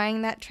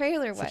horrifying that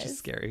trailer Such a was.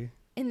 scary.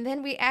 And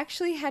then we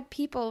actually had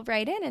people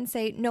write in and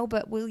say, "No,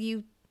 but will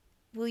you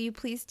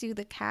please do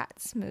the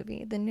Cats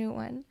movie, the new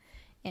one?"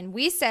 And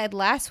we said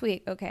last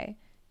week, okay,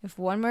 if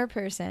one more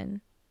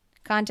person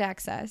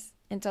contacts us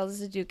and tells us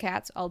to do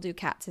Cats, I'll do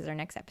Cats as our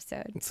next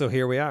episode. So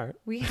here we are.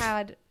 We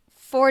had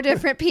 4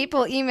 different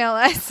people email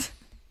us.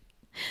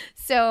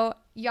 So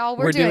y'all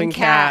we're doing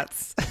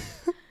Cats.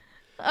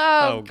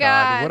 Oh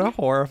God. What a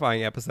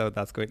horrifying episode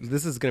that's going.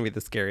 This is going to be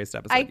the scariest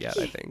episode yet,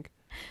 I think.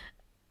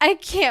 I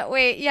can't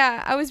wait.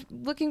 Yeah, I was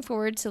looking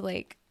forward to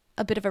like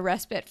a bit of a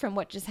respite from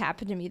what just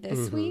happened to me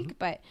this week.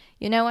 But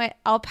you know what?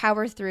 I'll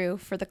power through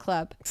for the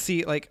club.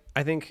 See, like,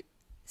 I think.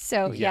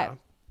 So, yeah.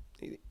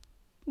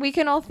 We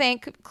can all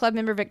thank club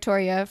member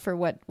Victoria for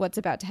what's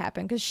about to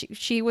happen, because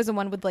she was the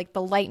one with like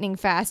the lightning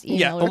fast email.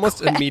 Yeah,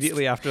 almost request.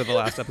 immediately after the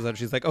last episode,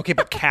 she's like, okay,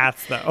 but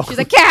cats though. She's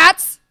like,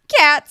 cats.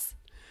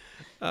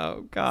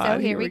 Oh God, So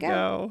here we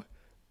go.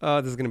 Oh,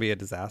 this is gonna be a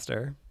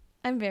disaster.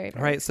 I'm very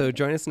All right, so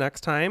join us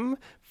next time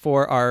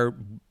for our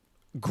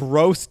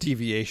gross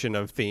deviation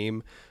of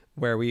theme,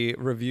 where we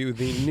review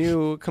the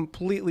new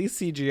completely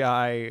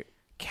CGI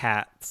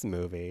Cats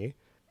movie.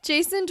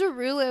 Jason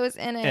Derulo's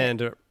in it.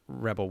 And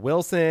Rebel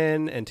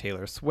Wilson and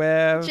Taylor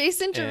Swift.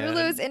 Jason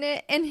Derulo's in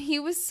it, and he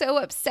was so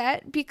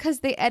upset because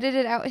they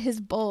edited out his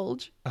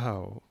bulge.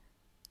 Oh.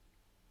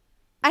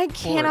 I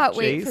cannot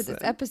wait for Jason.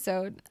 this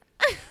episode.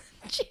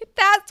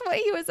 That's what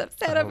he was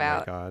upset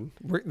about. Oh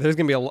my God. There's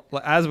going to be,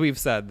 as we've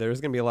said, there's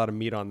going to be a lot of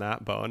meat on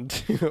that bone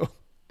too.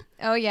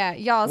 Oh yeah,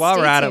 y'all. While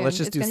stay we're at it, tuned. let's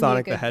just It's do gonna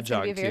Sonic be the a good- it's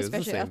gonna Hedgehog be a very too. It's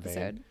the special same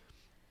episode. vein.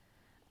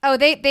 Oh,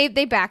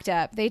 they backed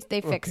up. They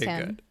fixed Okay,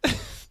 him. good.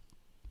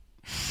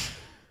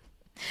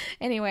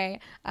 Anyway,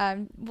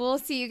 we'll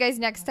see you guys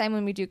next time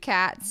when we do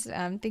Cats.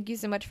 Thank you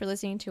so much for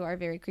listening to our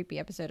very creepy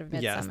episode of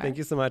Midsummer. Yes, thank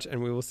you so much,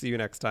 and we will see you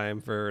next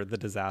time for the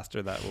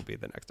disaster that will be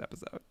the next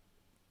episode.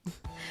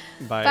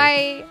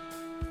 Bye. Bye.